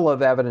level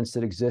of evidence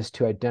that exists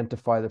to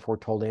identify the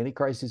foretold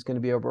Antichrist is going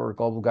to be over a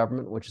global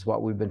government, which is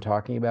what we've been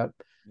talking about,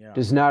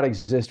 does not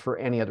exist for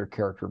any other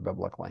character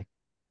biblically.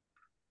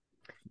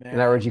 In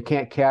other words, you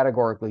can't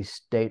categorically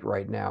state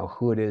right now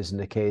who it is in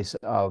the case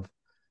of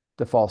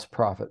the false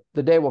prophet.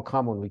 The day will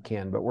come when we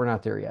can, but we're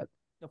not there yet.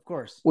 Of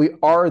course. We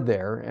are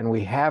there, and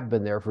we have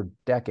been there for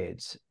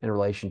decades in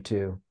relation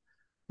to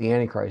the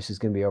Antichrist is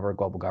going to be over a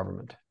global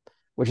government,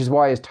 which is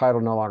why his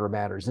title no longer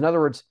matters. In other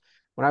words,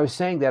 when I was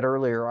saying that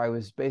earlier, I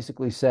was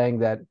basically saying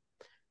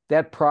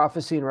that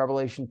prophecy in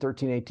Revelation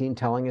 13:18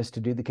 telling us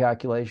to do the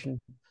calculation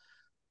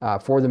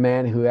for the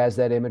man who has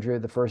that imagery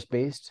of the first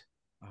beast,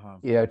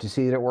 to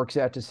see that it works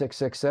out to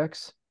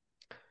 666,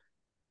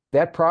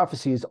 that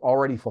prophecy is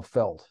already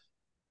fulfilled.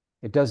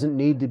 It doesn't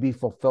need to be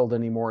fulfilled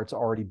anymore. It's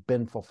already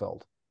been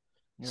fulfilled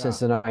since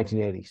the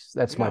 1980s.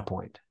 That's my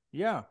point.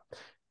 Yeah.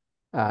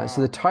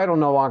 So the title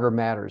no longer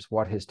matters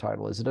what his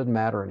title is. It doesn't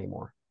matter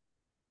anymore.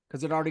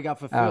 Because it already got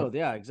fulfilled.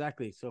 Yeah,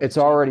 exactly. So it's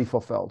already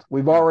fulfilled.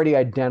 We've already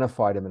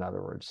identified him, in other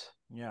words.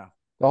 Yeah.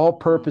 The whole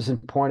purpose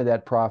and point of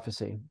that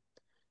prophecy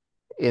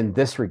in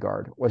this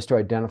regard was to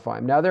identify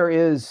him. Now, there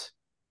is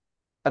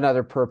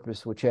another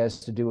purpose which has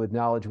to do with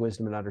knowledge,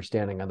 wisdom, and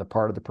understanding on the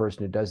part of the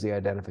person who does the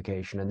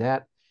identification. And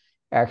that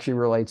actually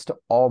relates to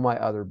all my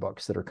other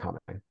books that are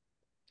coming.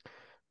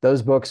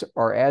 Those books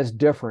are as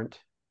different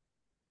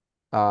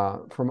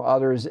from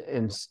others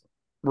in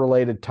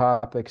related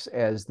topics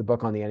as the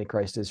book on the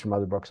Antichrist is from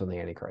other books on the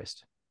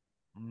Antichrist.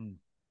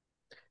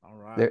 All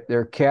right.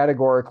 They're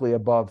categorically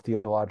above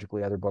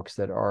theologically other books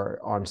that are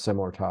on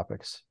similar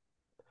topics.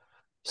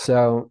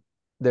 So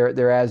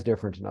they're as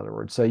different, in other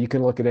words. So you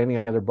can look at any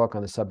other book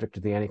on the subject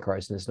of the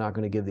Antichrist, and it's not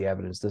going to give the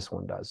evidence this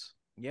one does.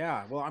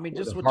 Yeah. Well, I mean,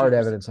 with just what hard you've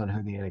evidence on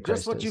who the just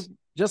Antichrist what you is.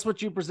 just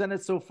what you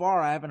presented so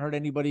far. I haven't heard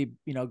anybody,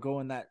 go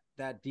in that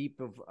deep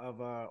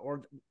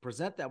or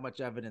present that much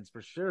evidence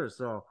for sure.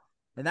 So,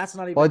 and that's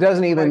not Well, it even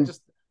doesn't even.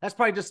 that's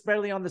probably just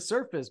barely on the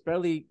surface,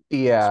 barely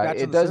Yeah,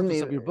 scratching it the doesn't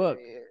surface of even. your book.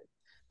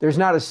 There's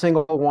not a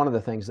single one of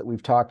the things that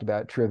we've talked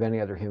about true of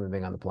any other human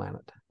being on the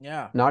planet.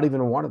 Yeah. Not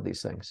even one of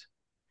these things,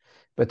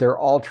 but they're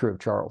all true of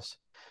Charles.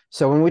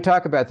 So when we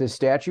talk about this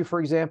statue, for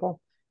example,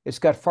 it's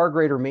got far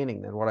greater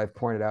meaning than what I've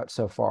pointed out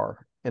so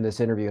far in this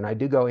interview. And I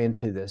do go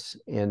into this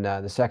in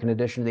the second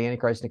edition of the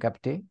Antichrist and a Cup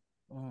of Tea.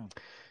 Mm.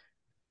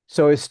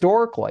 So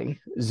historically,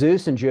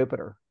 Zeus and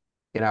Jupiter,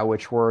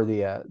 which were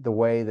the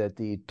way that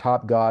the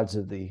top gods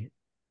of the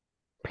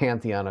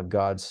pantheon of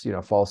gods,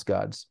 false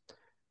gods,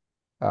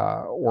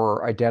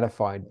 were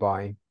identified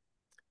by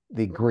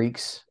the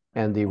Greeks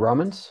and the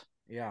Romans.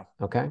 Yeah.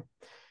 Okay.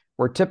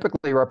 Were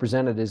typically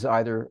represented as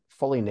either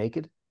fully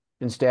naked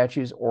in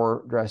statues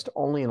or dressed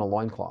only in a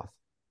loincloth.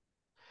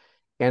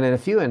 And in a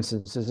few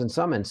instances, in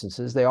some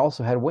instances, they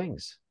also had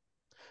wings.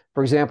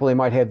 For example, they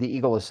might have the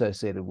eagle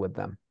associated with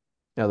them,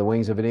 the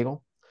wings of an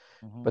eagle,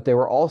 but they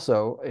were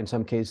also, in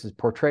some cases,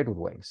 portrayed with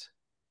wings.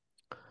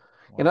 Wow.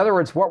 In other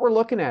words, what we're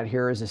looking at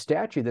here is a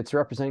statue that's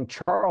representing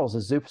Charles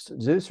as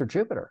Zeus or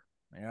Jupiter.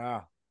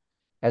 Yeah.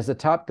 As the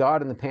top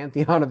god in the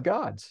pantheon of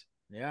gods.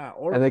 Yeah.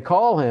 And they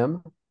call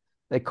him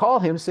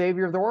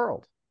savior of the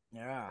world.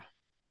 Yeah.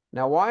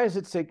 Now, why is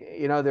it,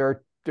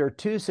 there are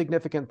two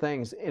significant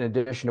things in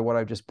addition to what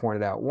I've just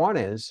pointed out. One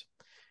is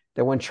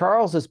that when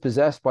Charles is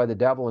possessed by the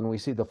devil, and we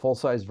see the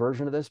full-size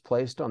version of this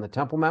placed on the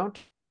Temple Mount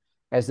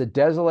as the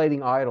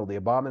desolating idol, the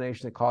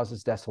abomination that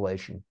causes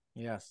desolation.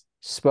 Yes.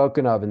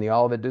 Spoken of in the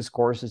Olivet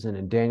Discourses and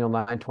in Daniel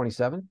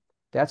 9:27,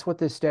 that's what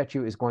this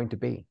statue is going to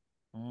be.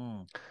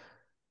 Mm.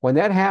 When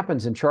that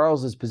happens and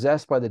Charles is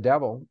possessed by the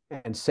devil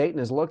and Satan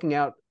is looking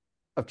out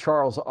of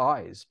Charles'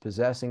 eyes,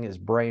 possessing his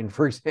brain,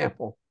 for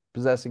example,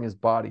 possessing his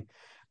body,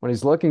 when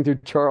he's looking through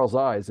Charles'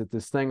 eyes at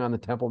this thing on the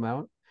Temple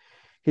Mount,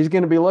 he's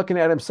going to be looking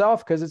at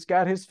himself because it's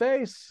got his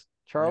face,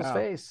 Charles'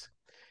 face,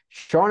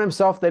 showing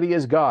himself that he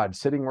is God,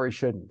 sitting where he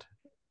shouldn't,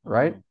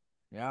 right?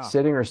 Yeah.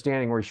 Sitting or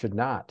standing where he should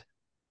not.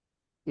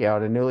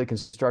 At a newly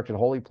constructed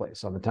holy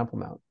place on the Temple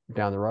Mount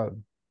down the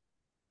road.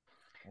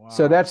 Wow.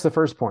 So that's the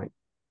first point.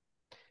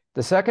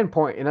 The second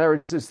point, in other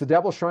words, it's the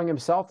devil showing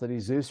himself that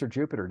he's Zeus or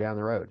Jupiter down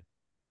the road.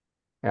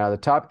 The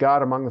top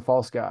god among the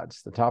false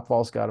gods, the top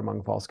false god among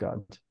the false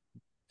gods.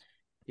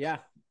 Yeah.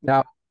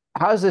 Now,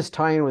 how does this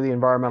tie in with the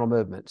environmental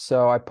movement?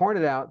 So I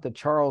pointed out that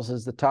Charles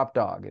is the top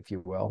dog, if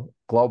you will,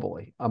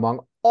 globally,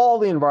 among all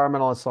the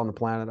environmentalists on the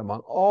planet,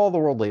 among all the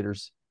world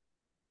leaders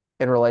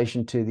in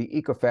relation to the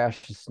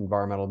eco-fascist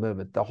environmental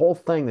movement, the whole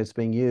thing that's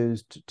being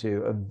used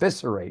to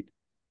eviscerate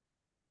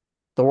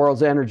the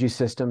world's energy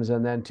systems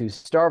and then to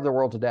starve the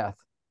world to death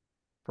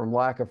from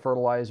lack of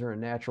fertilizer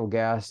and natural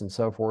gas and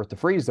so forth, to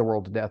freeze the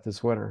world to death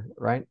this winter,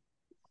 right?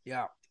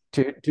 Yeah.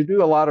 To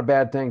do a lot of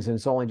bad things, and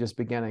it's only just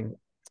beginning,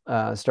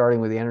 starting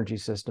with the energy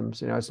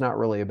systems. It's not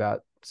really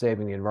about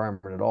saving the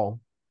environment at all.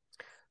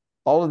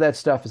 All of that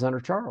stuff is under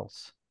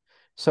Charles.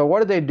 So what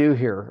did they do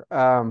here?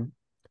 The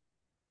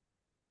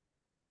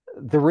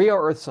Rio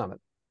Earth Summit,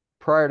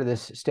 prior to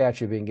this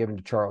statue being given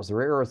to Charles, the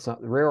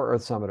Rio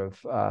Earth Summit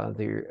of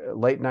the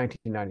late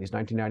 1990s,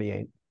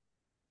 1998,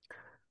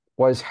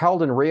 was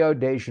held in Rio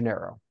de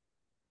Janeiro.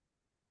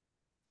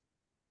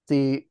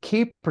 The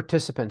key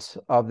participants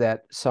of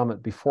that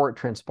summit before it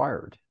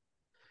transpired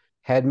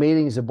had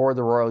meetings aboard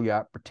the Royal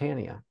Yacht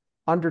Britannia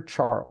under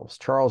Charles.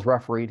 Charles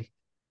refereed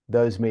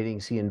those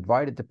meetings. He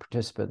invited the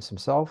participants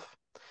himself.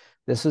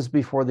 This is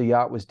before the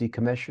yacht was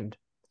decommissioned.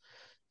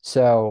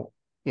 So,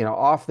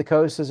 off the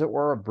coast, as it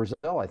were, of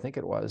Brazil, I think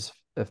it was,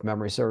 if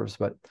memory serves.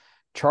 But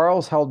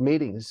Charles held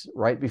meetings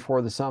right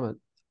before the summit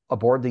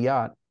aboard the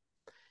yacht.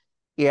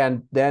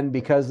 And then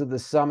because of the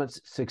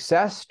summit's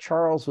success,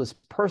 Charles was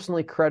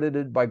personally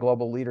credited by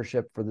global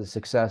leadership for the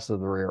success of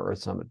the Rio Earth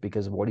Summit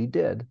because of what he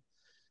did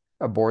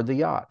aboard the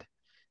yacht.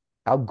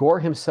 Al Gore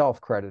himself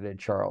credited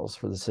Charles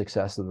for the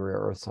success of the Rio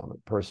Earth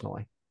Summit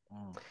personally.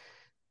 Mm.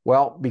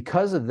 Well,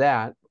 because of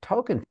that,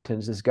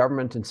 Tocantins, this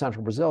government in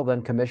central Brazil,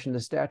 then commissioned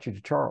a statue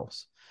to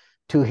Charles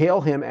to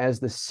hail him as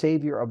the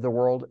savior of the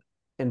world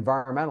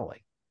environmentally.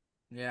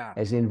 Yeah.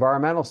 As the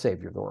environmental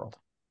savior of the world.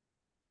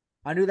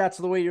 I knew that's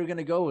the way you were going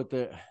to go with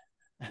it.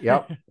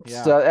 Yep.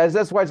 Yeah. So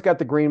that's why it's got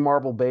the green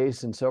marble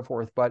base and so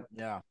forth. But,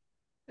 yeah,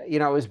 it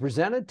was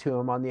presented to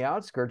him on the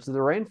outskirts of the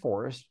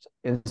rainforest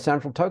in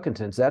central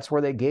Tocantins. That's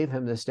where they gave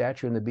him the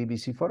statue, and the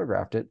BBC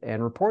photographed it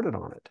and reported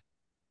on it.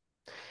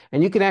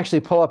 And you can actually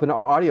pull up an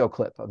audio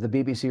clip of the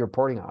BBC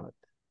reporting on it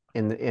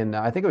in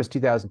I think it was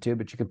 2002,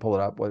 but you can pull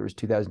it up, whether it was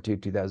 2002,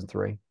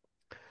 2003.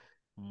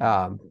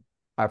 I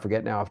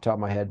forget now off the top of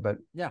my head, but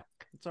yeah,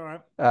 it's all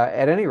right.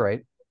 At any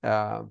rate,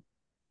 the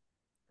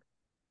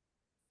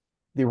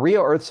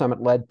Rio Earth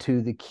Summit led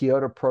to the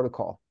Kyoto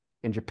Protocol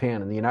in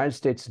Japan, and the United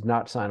States did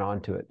not sign on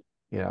to it,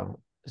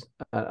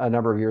 a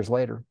number of years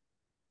later.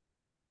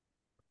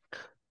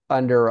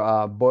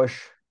 Under Bush,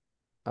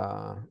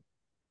 I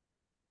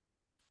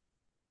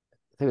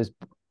think it was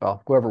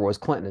well, whoever was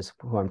Clinton is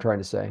who I'm trying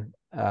to say.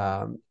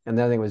 And the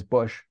other thing was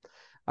Bush.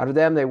 Under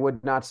them, they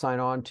would not sign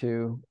on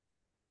to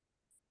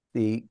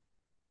the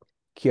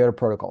Kyoto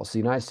Protocol. So the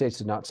United States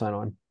did not sign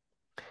on.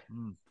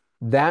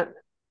 That,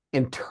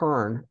 in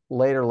turn,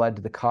 later led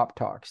to the COP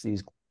talks,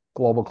 these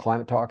global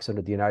climate talks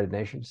under the United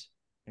Nations.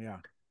 Yeah.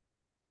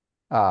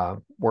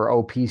 Where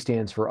OP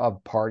stands for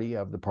of party,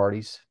 of the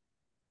parties.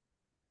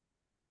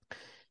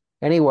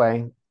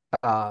 Anyway,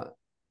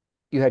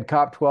 you had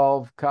COP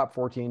 12, COP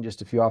 14,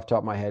 just a few off the top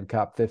of my head,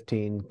 COP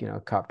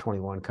 15, COP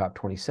 21, COP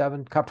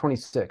 27, COP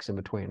 26 in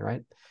between,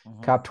 right?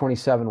 COP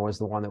 27 was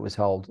the one that was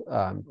held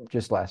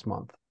just last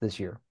month, this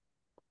year,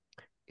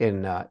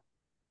 in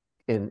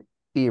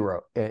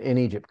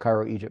Egypt,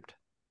 Cairo, Egypt.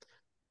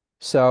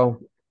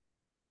 So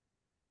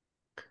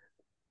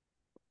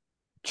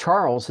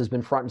Charles has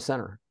been front and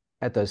center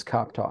at those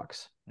COP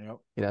talks.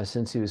 Yep.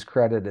 Since he was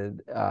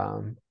credited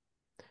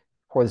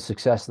for the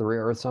success of the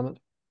Rare Earth Summit.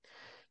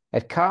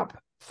 At COP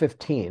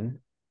 15,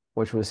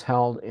 which was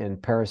held in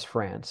Paris,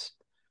 France,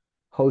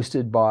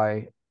 hosted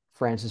by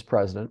France's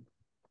president,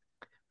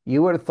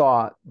 you would have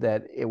thought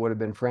that it would have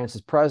been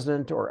France's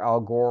president or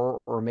Al Gore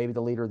or maybe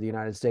the leader of the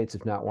United States,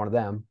 if not one of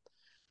them,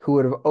 who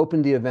would have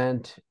opened the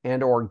event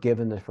and or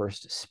given the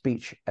first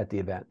speech at the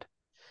event.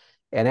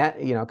 And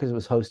because it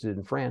was hosted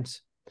in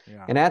France.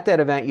 Yeah. And at that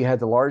event, you had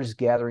the largest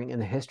gathering in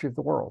the history of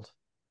the world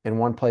in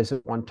one place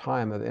at one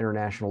time of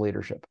international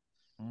leadership.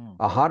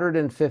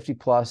 150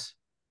 plus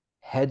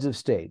heads of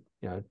state,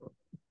 the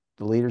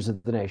leaders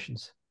of the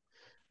nations,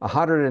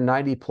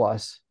 190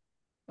 plus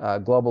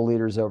global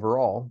leaders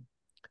overall.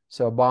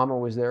 So Obama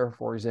was there,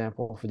 for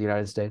example, for the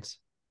United States.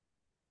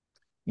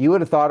 You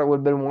would have thought it would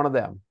have been one of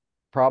them,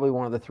 probably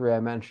one of the three I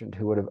mentioned,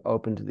 who would have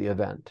opened the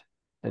event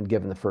and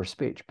given the first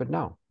speech. But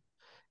no,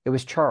 it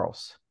was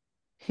Charles.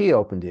 He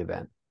opened the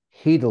event.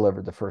 He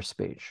delivered the first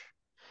speech.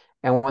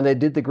 And when they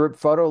did the group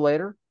photo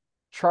later,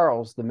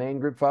 Charles, the main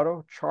group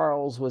photo,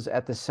 Charles was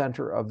at the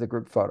center of the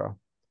group photo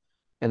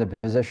in the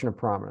position of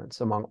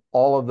prominence among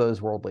all of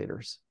those world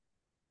leaders.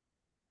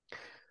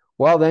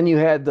 Well, then you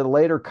had the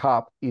later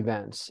COP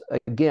events.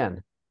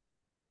 Again,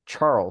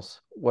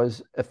 Charles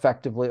was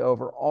effectively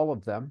over all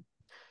of them.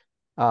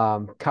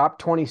 COP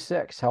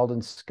 26 held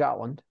in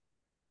Scotland.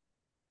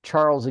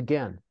 Charles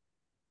again,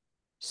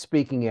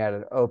 speaking at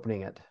it,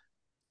 opening it.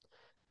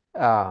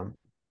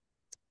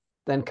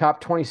 Then COP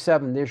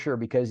 27 this year,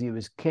 because he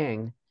was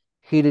king,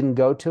 he didn't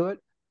go to it.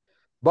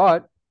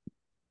 But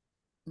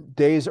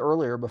days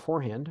earlier,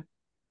 beforehand,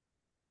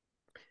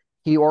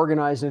 he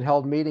organized and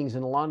held meetings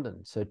in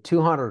London. So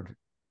 200,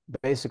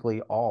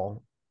 basically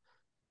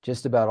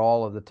just about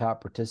all of the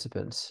top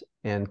participants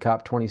in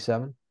COP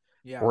 27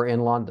 were in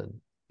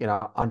London,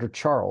 under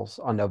Charles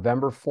on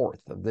November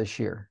 4th of this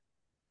year,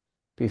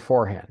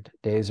 beforehand,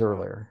 days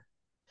earlier.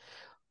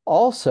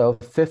 Also,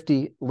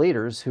 50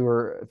 leaders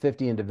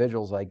 50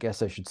 individuals, I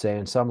guess I should say,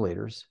 and some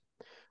leaders,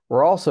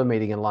 were also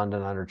meeting in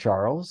London under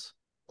Charles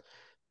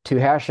to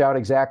hash out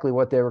exactly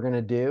what they were going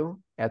to do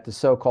at the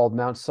so-called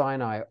Mount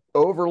Sinai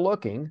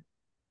overlooking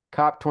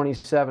COP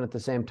 27 at the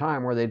same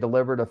time, where they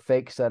delivered a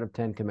fake set of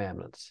 10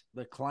 commandments.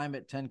 The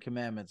climate 10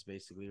 commandments,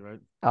 basically, right?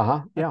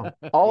 Yeah.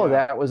 All of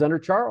that was under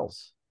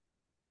Charles.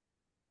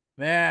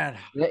 Man.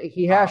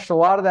 He hashed a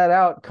lot of that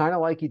out, kind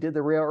of like he did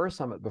the Rare Earth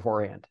Summit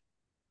beforehand.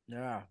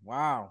 Yeah.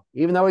 Wow.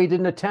 Even though he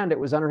didn't attend, it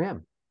was under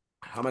him.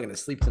 How am I going to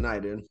sleep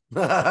tonight, dude?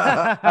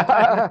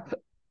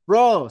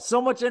 Bro,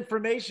 so much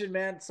information,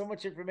 man. So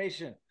much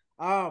information.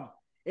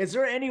 Is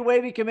there any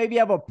way we can maybe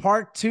have a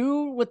part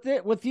 2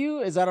 with you?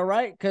 Is that all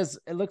right? Because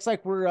it looks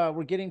like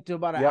we're getting to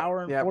about an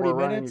hour and 40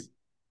 minutes.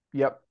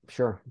 Yep,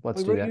 sure.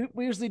 Let's do that.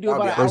 We usually do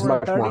about an hour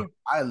and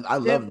 30. I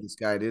love this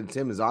guy, dude.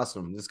 Tim is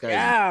awesome. This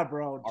guy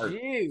bro.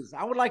 Jeez.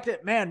 I would like to,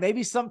 man,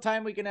 maybe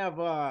sometime we can have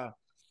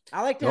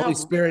I like to the Holy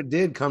Spirit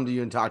did come to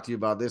you and talk to you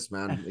about this,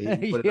 man.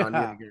 He put it on you,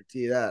 I guarantee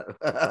you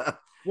that.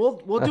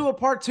 We'll do a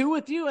part 2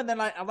 with you, and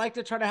then I'd like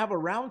to try to have a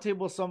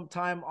roundtable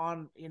sometime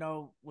on,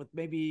 with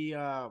maybe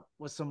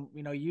with some,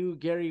 you,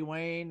 Gary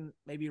Wayne,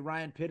 maybe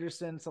Ryan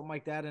Peterson, something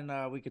like that,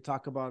 and we could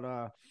talk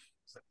about.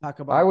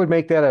 I would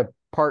make that a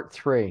part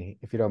 3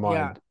 if you don't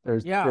mind.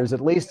 There's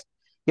at least,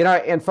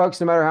 and folks,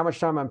 no matter how much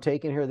time I'm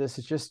taking here, this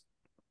is just.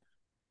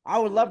 I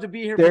would love to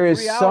be here. There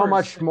is so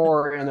much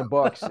more in the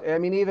books. I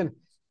mean,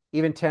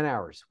 even 10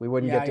 hours, we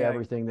wouldn't get to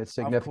everything that's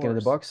significant in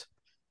the books.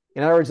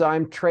 In other words,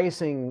 I'm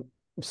tracing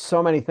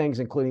so many things,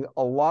 including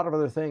a lot of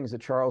other things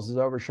that Charles is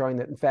over, showing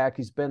that, in fact,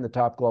 he's been the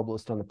top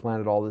globalist on the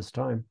planet all this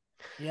time.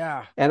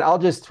 Yeah. And I'll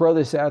just throw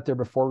this out there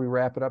before we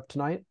wrap it up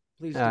tonight.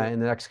 Please do. In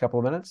the next couple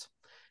of minutes.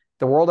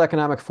 The World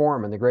Economic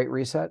Forum and the Great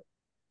Reset.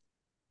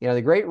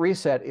 The Great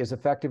Reset is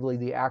effectively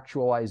the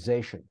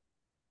actualization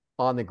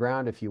on the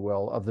ground, if you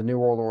will, of the New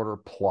World Order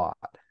plot,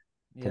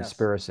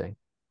 conspiracy.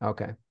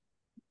 Okay.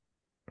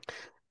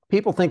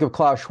 People think of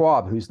Klaus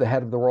Schwab, who's the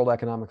head of the World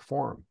Economic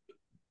Forum,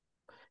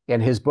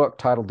 and his book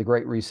titled The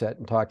Great Reset,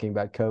 and talking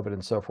about COVID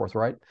and so forth,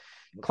 right?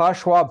 Klaus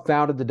Schwab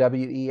founded the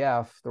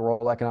WEF, the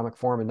World Economic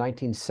Forum, in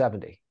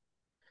 1970,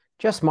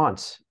 just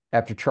months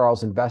after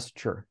Charles'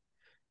 investiture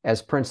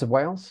as Prince of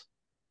Wales.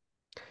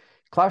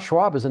 Klaus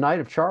Schwab is a knight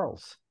of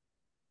Charles.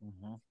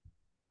 Mm-hmm.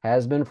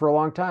 Has been for a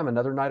long time,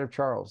 another knight of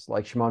Charles,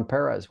 like Shimon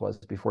Peres was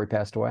before he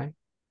passed away.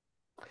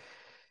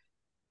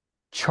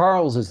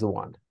 Charles is the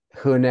one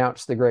who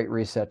announced the Great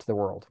Reset to the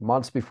world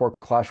months before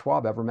Klaus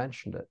Schwab ever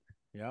mentioned it.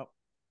 Yep.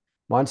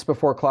 Months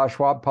before Klaus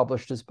Schwab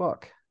published his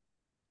book.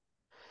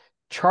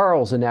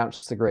 Charles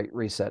announced the Great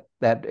Reset,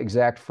 that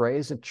exact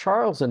phrase, and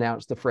Charles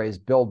announced the phrase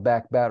 "Build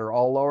Back Better,"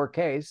 all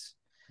lowercase.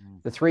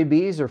 The 3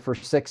 B's are for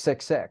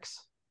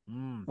 666.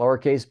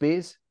 Lowercase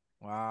b's.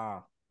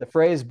 Wow. The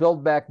phrase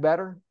 "Build Back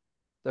Better,"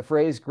 the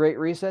phrase "Great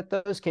Reset,"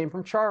 those came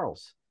from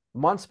Charles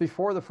months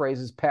before the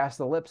phrases passed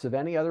the lips of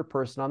any other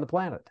person on the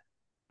planet.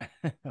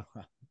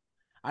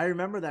 I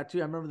remember that too.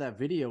 I remember that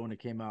video when it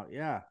came out.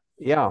 Yeah.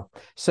 Yeah.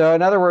 So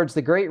in other words,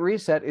 the Great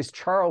Reset is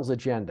Charles'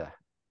 agenda.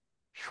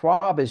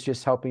 Schwab is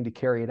just helping to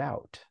carry it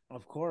out.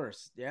 Of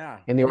course. Yeah.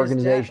 In the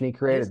organization he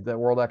created, the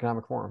World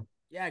Economic Forum.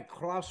 Yeah,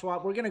 Klaus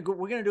Schwab. We're gonna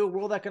do a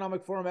World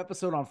Economic Forum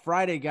episode on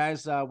Friday,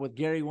 guys, with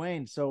Gary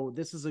Wayne. So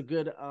this is a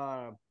good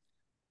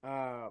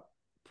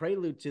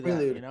prelude to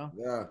that, you know?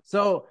 Yeah.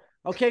 So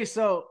okay,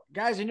 so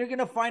guys, and you're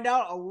gonna find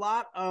out a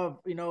lot of,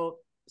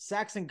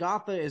 Saxon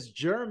Gotha is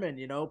German,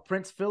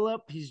 Prince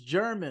Philip, he's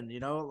German,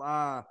 you're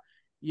gonna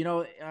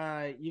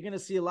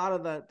see a lot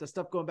of the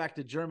stuff going back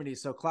to Germany.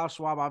 So Klaus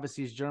Schwab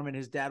obviously is German.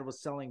 His dad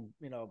was selling,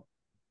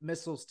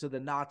 missiles to the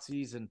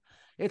Nazis, and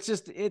it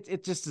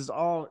just is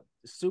all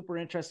super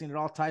interesting. It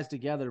all ties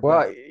together.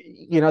 Well,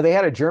 they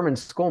had a German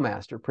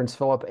schoolmaster, Prince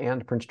Philip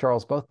and Prince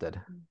Charles both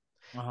did.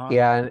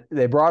 Yeah, and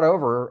they brought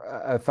over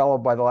a fellow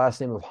by the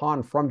last name of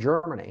Hahn from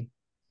Germany.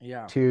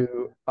 Yeah.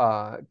 To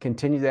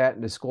continue that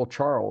and to school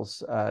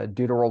Charles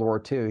due to World War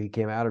II. He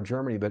came out of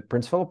Germany, but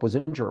Prince Philip was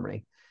in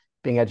Germany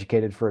being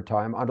educated for a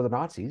time under the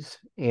Nazis.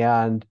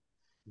 And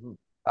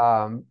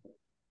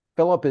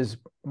Philip is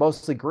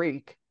mostly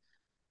Greek,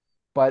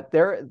 but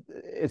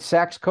it's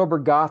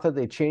Saxe-Coburg Gotha.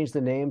 They changed the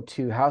name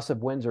to House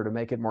of Windsor to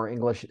make it more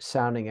English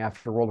sounding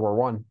after World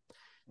War I.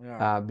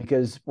 Yeah.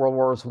 Because World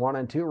Wars I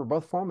and II were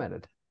both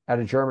fomented out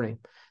of Germany.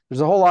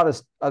 There's a whole lot of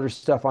other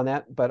stuff on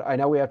that, but I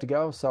know we have to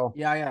go. So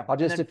yeah. I'll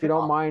just, if you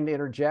don't mind,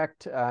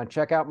 interject.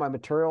 Check out my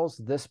materials.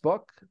 This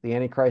book, The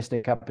Antichrist in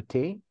a Cup of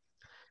Tea.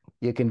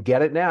 You can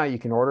get it now. You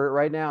can order it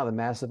right now. The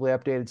massively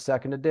updated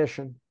 2nd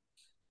edition.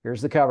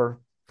 Here's the cover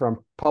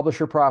from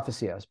publisher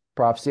Prophecy House.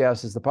 Prophecy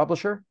House is the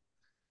publisher.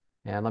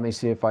 And let me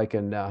see if I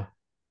can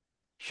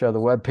show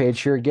the web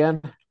page here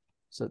again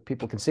so that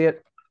people can see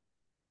it.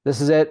 This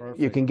is it.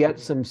 Perfect. You can get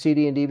some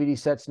CD and DVD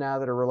sets now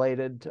that are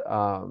related.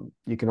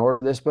 You can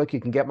order this book. You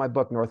can get my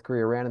book, North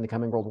Korea, Iran, and the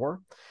Coming World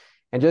War.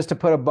 And just to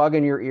put a bug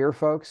in your ear,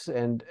 folks,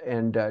 and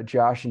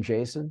Josh and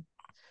Jason,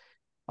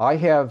 I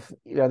have,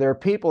 there are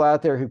people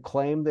out there who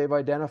claim they've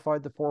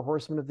identified the 4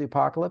 horsemen of the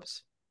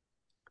apocalypse.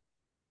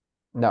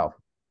 No,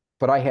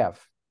 but I have,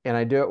 and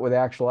I do it with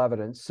actual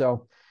evidence.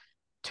 So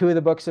 2 of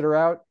the books that are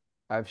out,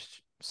 I've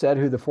said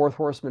who the 4th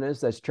horseman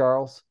is. That's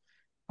Charles.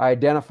 I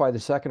identify the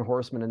 2nd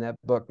horseman in that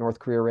book, North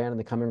Korea, Iran, and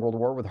the Coming World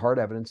War, with hard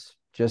evidence,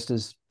 just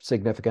as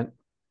significant,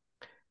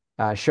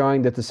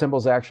 showing that the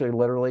symbols actually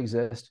literally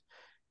exist.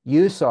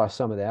 You saw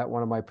some of that,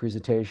 one of my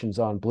presentations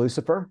on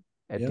Lucifer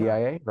at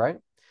DIA, right?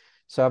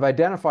 So I've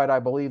identified, I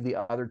believe, the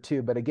other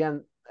 2. But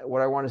again,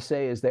 what I want to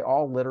say is they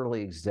all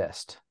literally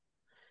exist.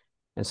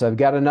 And so I've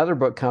got another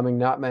book coming,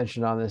 not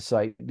mentioned on this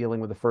site, dealing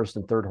with the 1st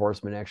and 3rd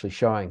horsemen, actually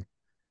showing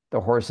the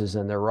horses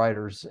and their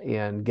riders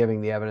and giving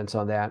the evidence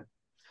on that.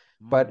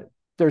 But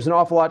there's an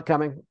awful lot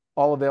coming,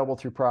 all available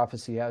through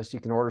Prophecy House. You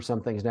can order some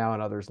things now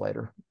and others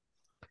later.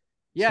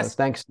 Yes. So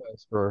thanks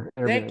for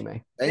interviewing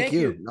me. Thank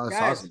you. No, that's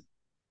guys. awesome.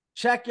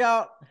 Check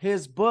out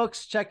his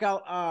books. Check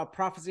out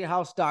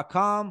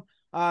prophecyhouse.com.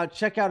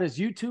 Check out his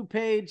YouTube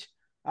page.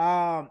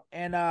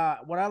 And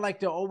what I like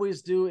to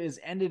always do is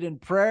end it in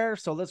prayer.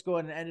 So let's go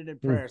ahead and end it in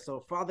prayer.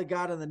 So Father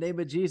God, in the name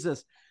of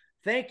Jesus,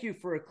 thank you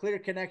for a clear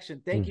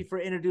connection. Thank you for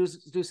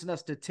introducing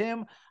us to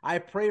Tim. I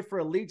pray for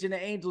a legion of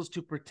angels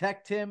to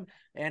protect him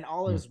and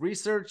all of his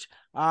research.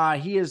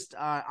 He is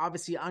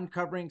obviously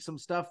uncovering some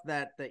stuff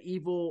that the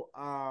evil,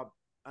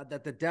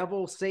 that the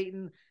devil,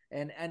 Satan,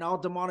 and all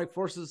demonic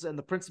forces and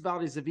the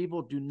principalities of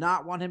evil do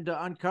not want him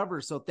to uncover.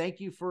 So thank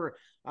you for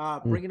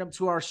bringing him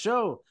to our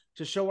show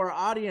to show our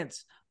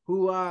audience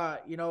who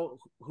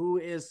who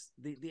is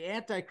the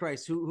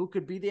Antichrist, who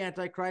could be the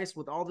Antichrist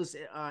with all this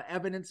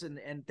evidence,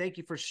 and thank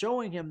you for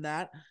showing him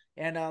that.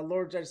 And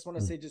Lord, I just want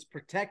to say, just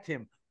protect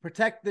him,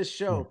 protect this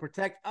show,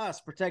 protect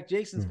us, protect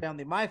Jason's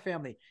family, my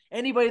family,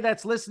 anybody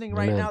that's listening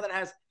right now that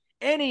has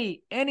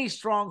any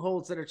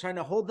strongholds that are trying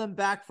to hold them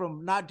back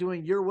from not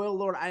doing your will.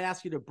 Lord, I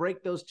ask you to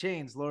break those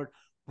chains, Lord.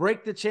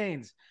 Break the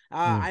chains.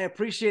 I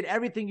appreciate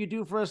everything you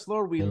do for us,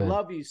 Lord. We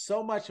love you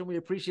so much, and we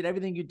appreciate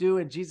everything you do.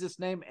 In Jesus'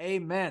 name,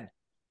 amen.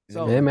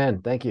 So,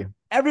 amen. Thank you.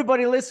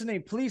 Everybody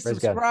listening, please Praise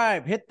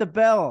subscribe, hit the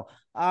bell,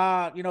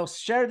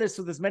 share this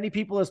with as many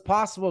people as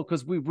possible,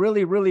 because we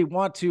really, really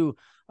want to,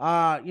 we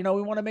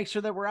want to make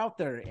sure that we're out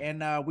there,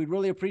 and we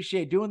really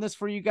appreciate doing this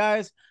for you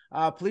guys.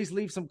 Please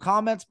leave some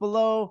comments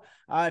below.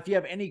 If you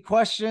have any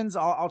questions,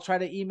 I'll try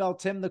to email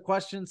Tim the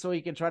question so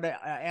he can try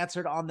to answer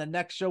it on the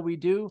next show we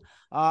do.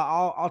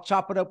 I'll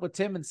chop it up with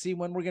Tim and see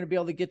when we're going to be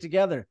able to get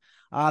together.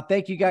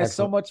 Thank you guys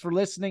so much for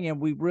listening,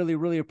 and we really,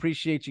 really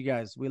appreciate you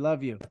guys. We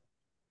love you.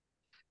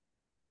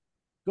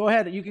 Go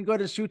ahead. You can go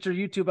to shoot your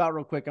YouTube out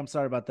real quick. I'm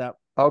sorry about that.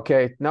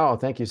 Okay. No,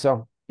 thank you.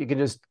 So you can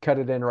just cut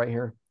it in right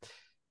here.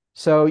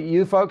 So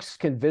you folks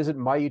can visit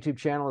my YouTube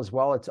channel as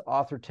well. It's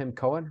author Tim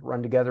Cohen,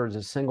 run together as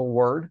a single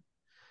word.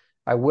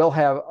 I will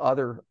have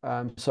other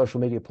social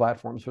media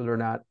platforms where they're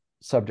not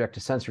subject to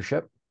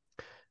censorship,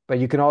 but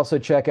you can also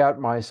check out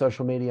my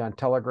social media on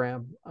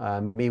Telegram,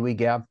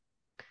 MeWeGab,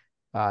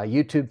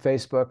 YouTube,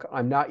 Facebook.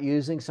 I'm not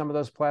using some of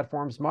those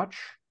platforms much.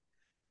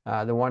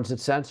 The ones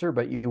that censor,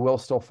 but you will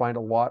still find a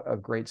lot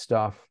of great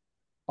stuff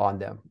on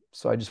them.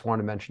 So I just want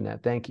to mention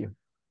that. Thank you.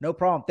 No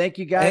problem. Thank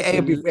you, guys. Hey,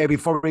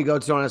 before we go,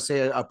 I want to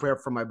say a prayer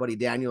for my buddy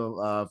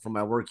Daniel from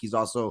my work.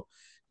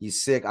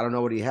 He's sick. I don't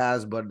know what he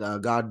has, but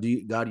God,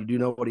 you do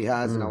know what he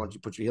has, and I want you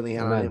to put your healing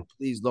hand on him,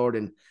 please, Lord,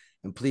 and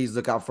please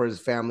look out for his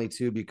family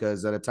too,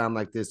 because at a time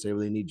like this, they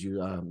really need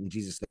you. In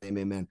Jesus' name,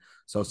 amen.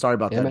 So sorry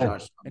about that,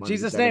 Josh. In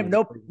Jesus' name,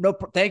 no.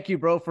 Thank you,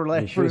 bro, for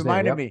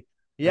reminding me.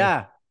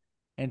 Yeah.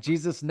 In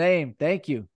Jesus' name, thank you.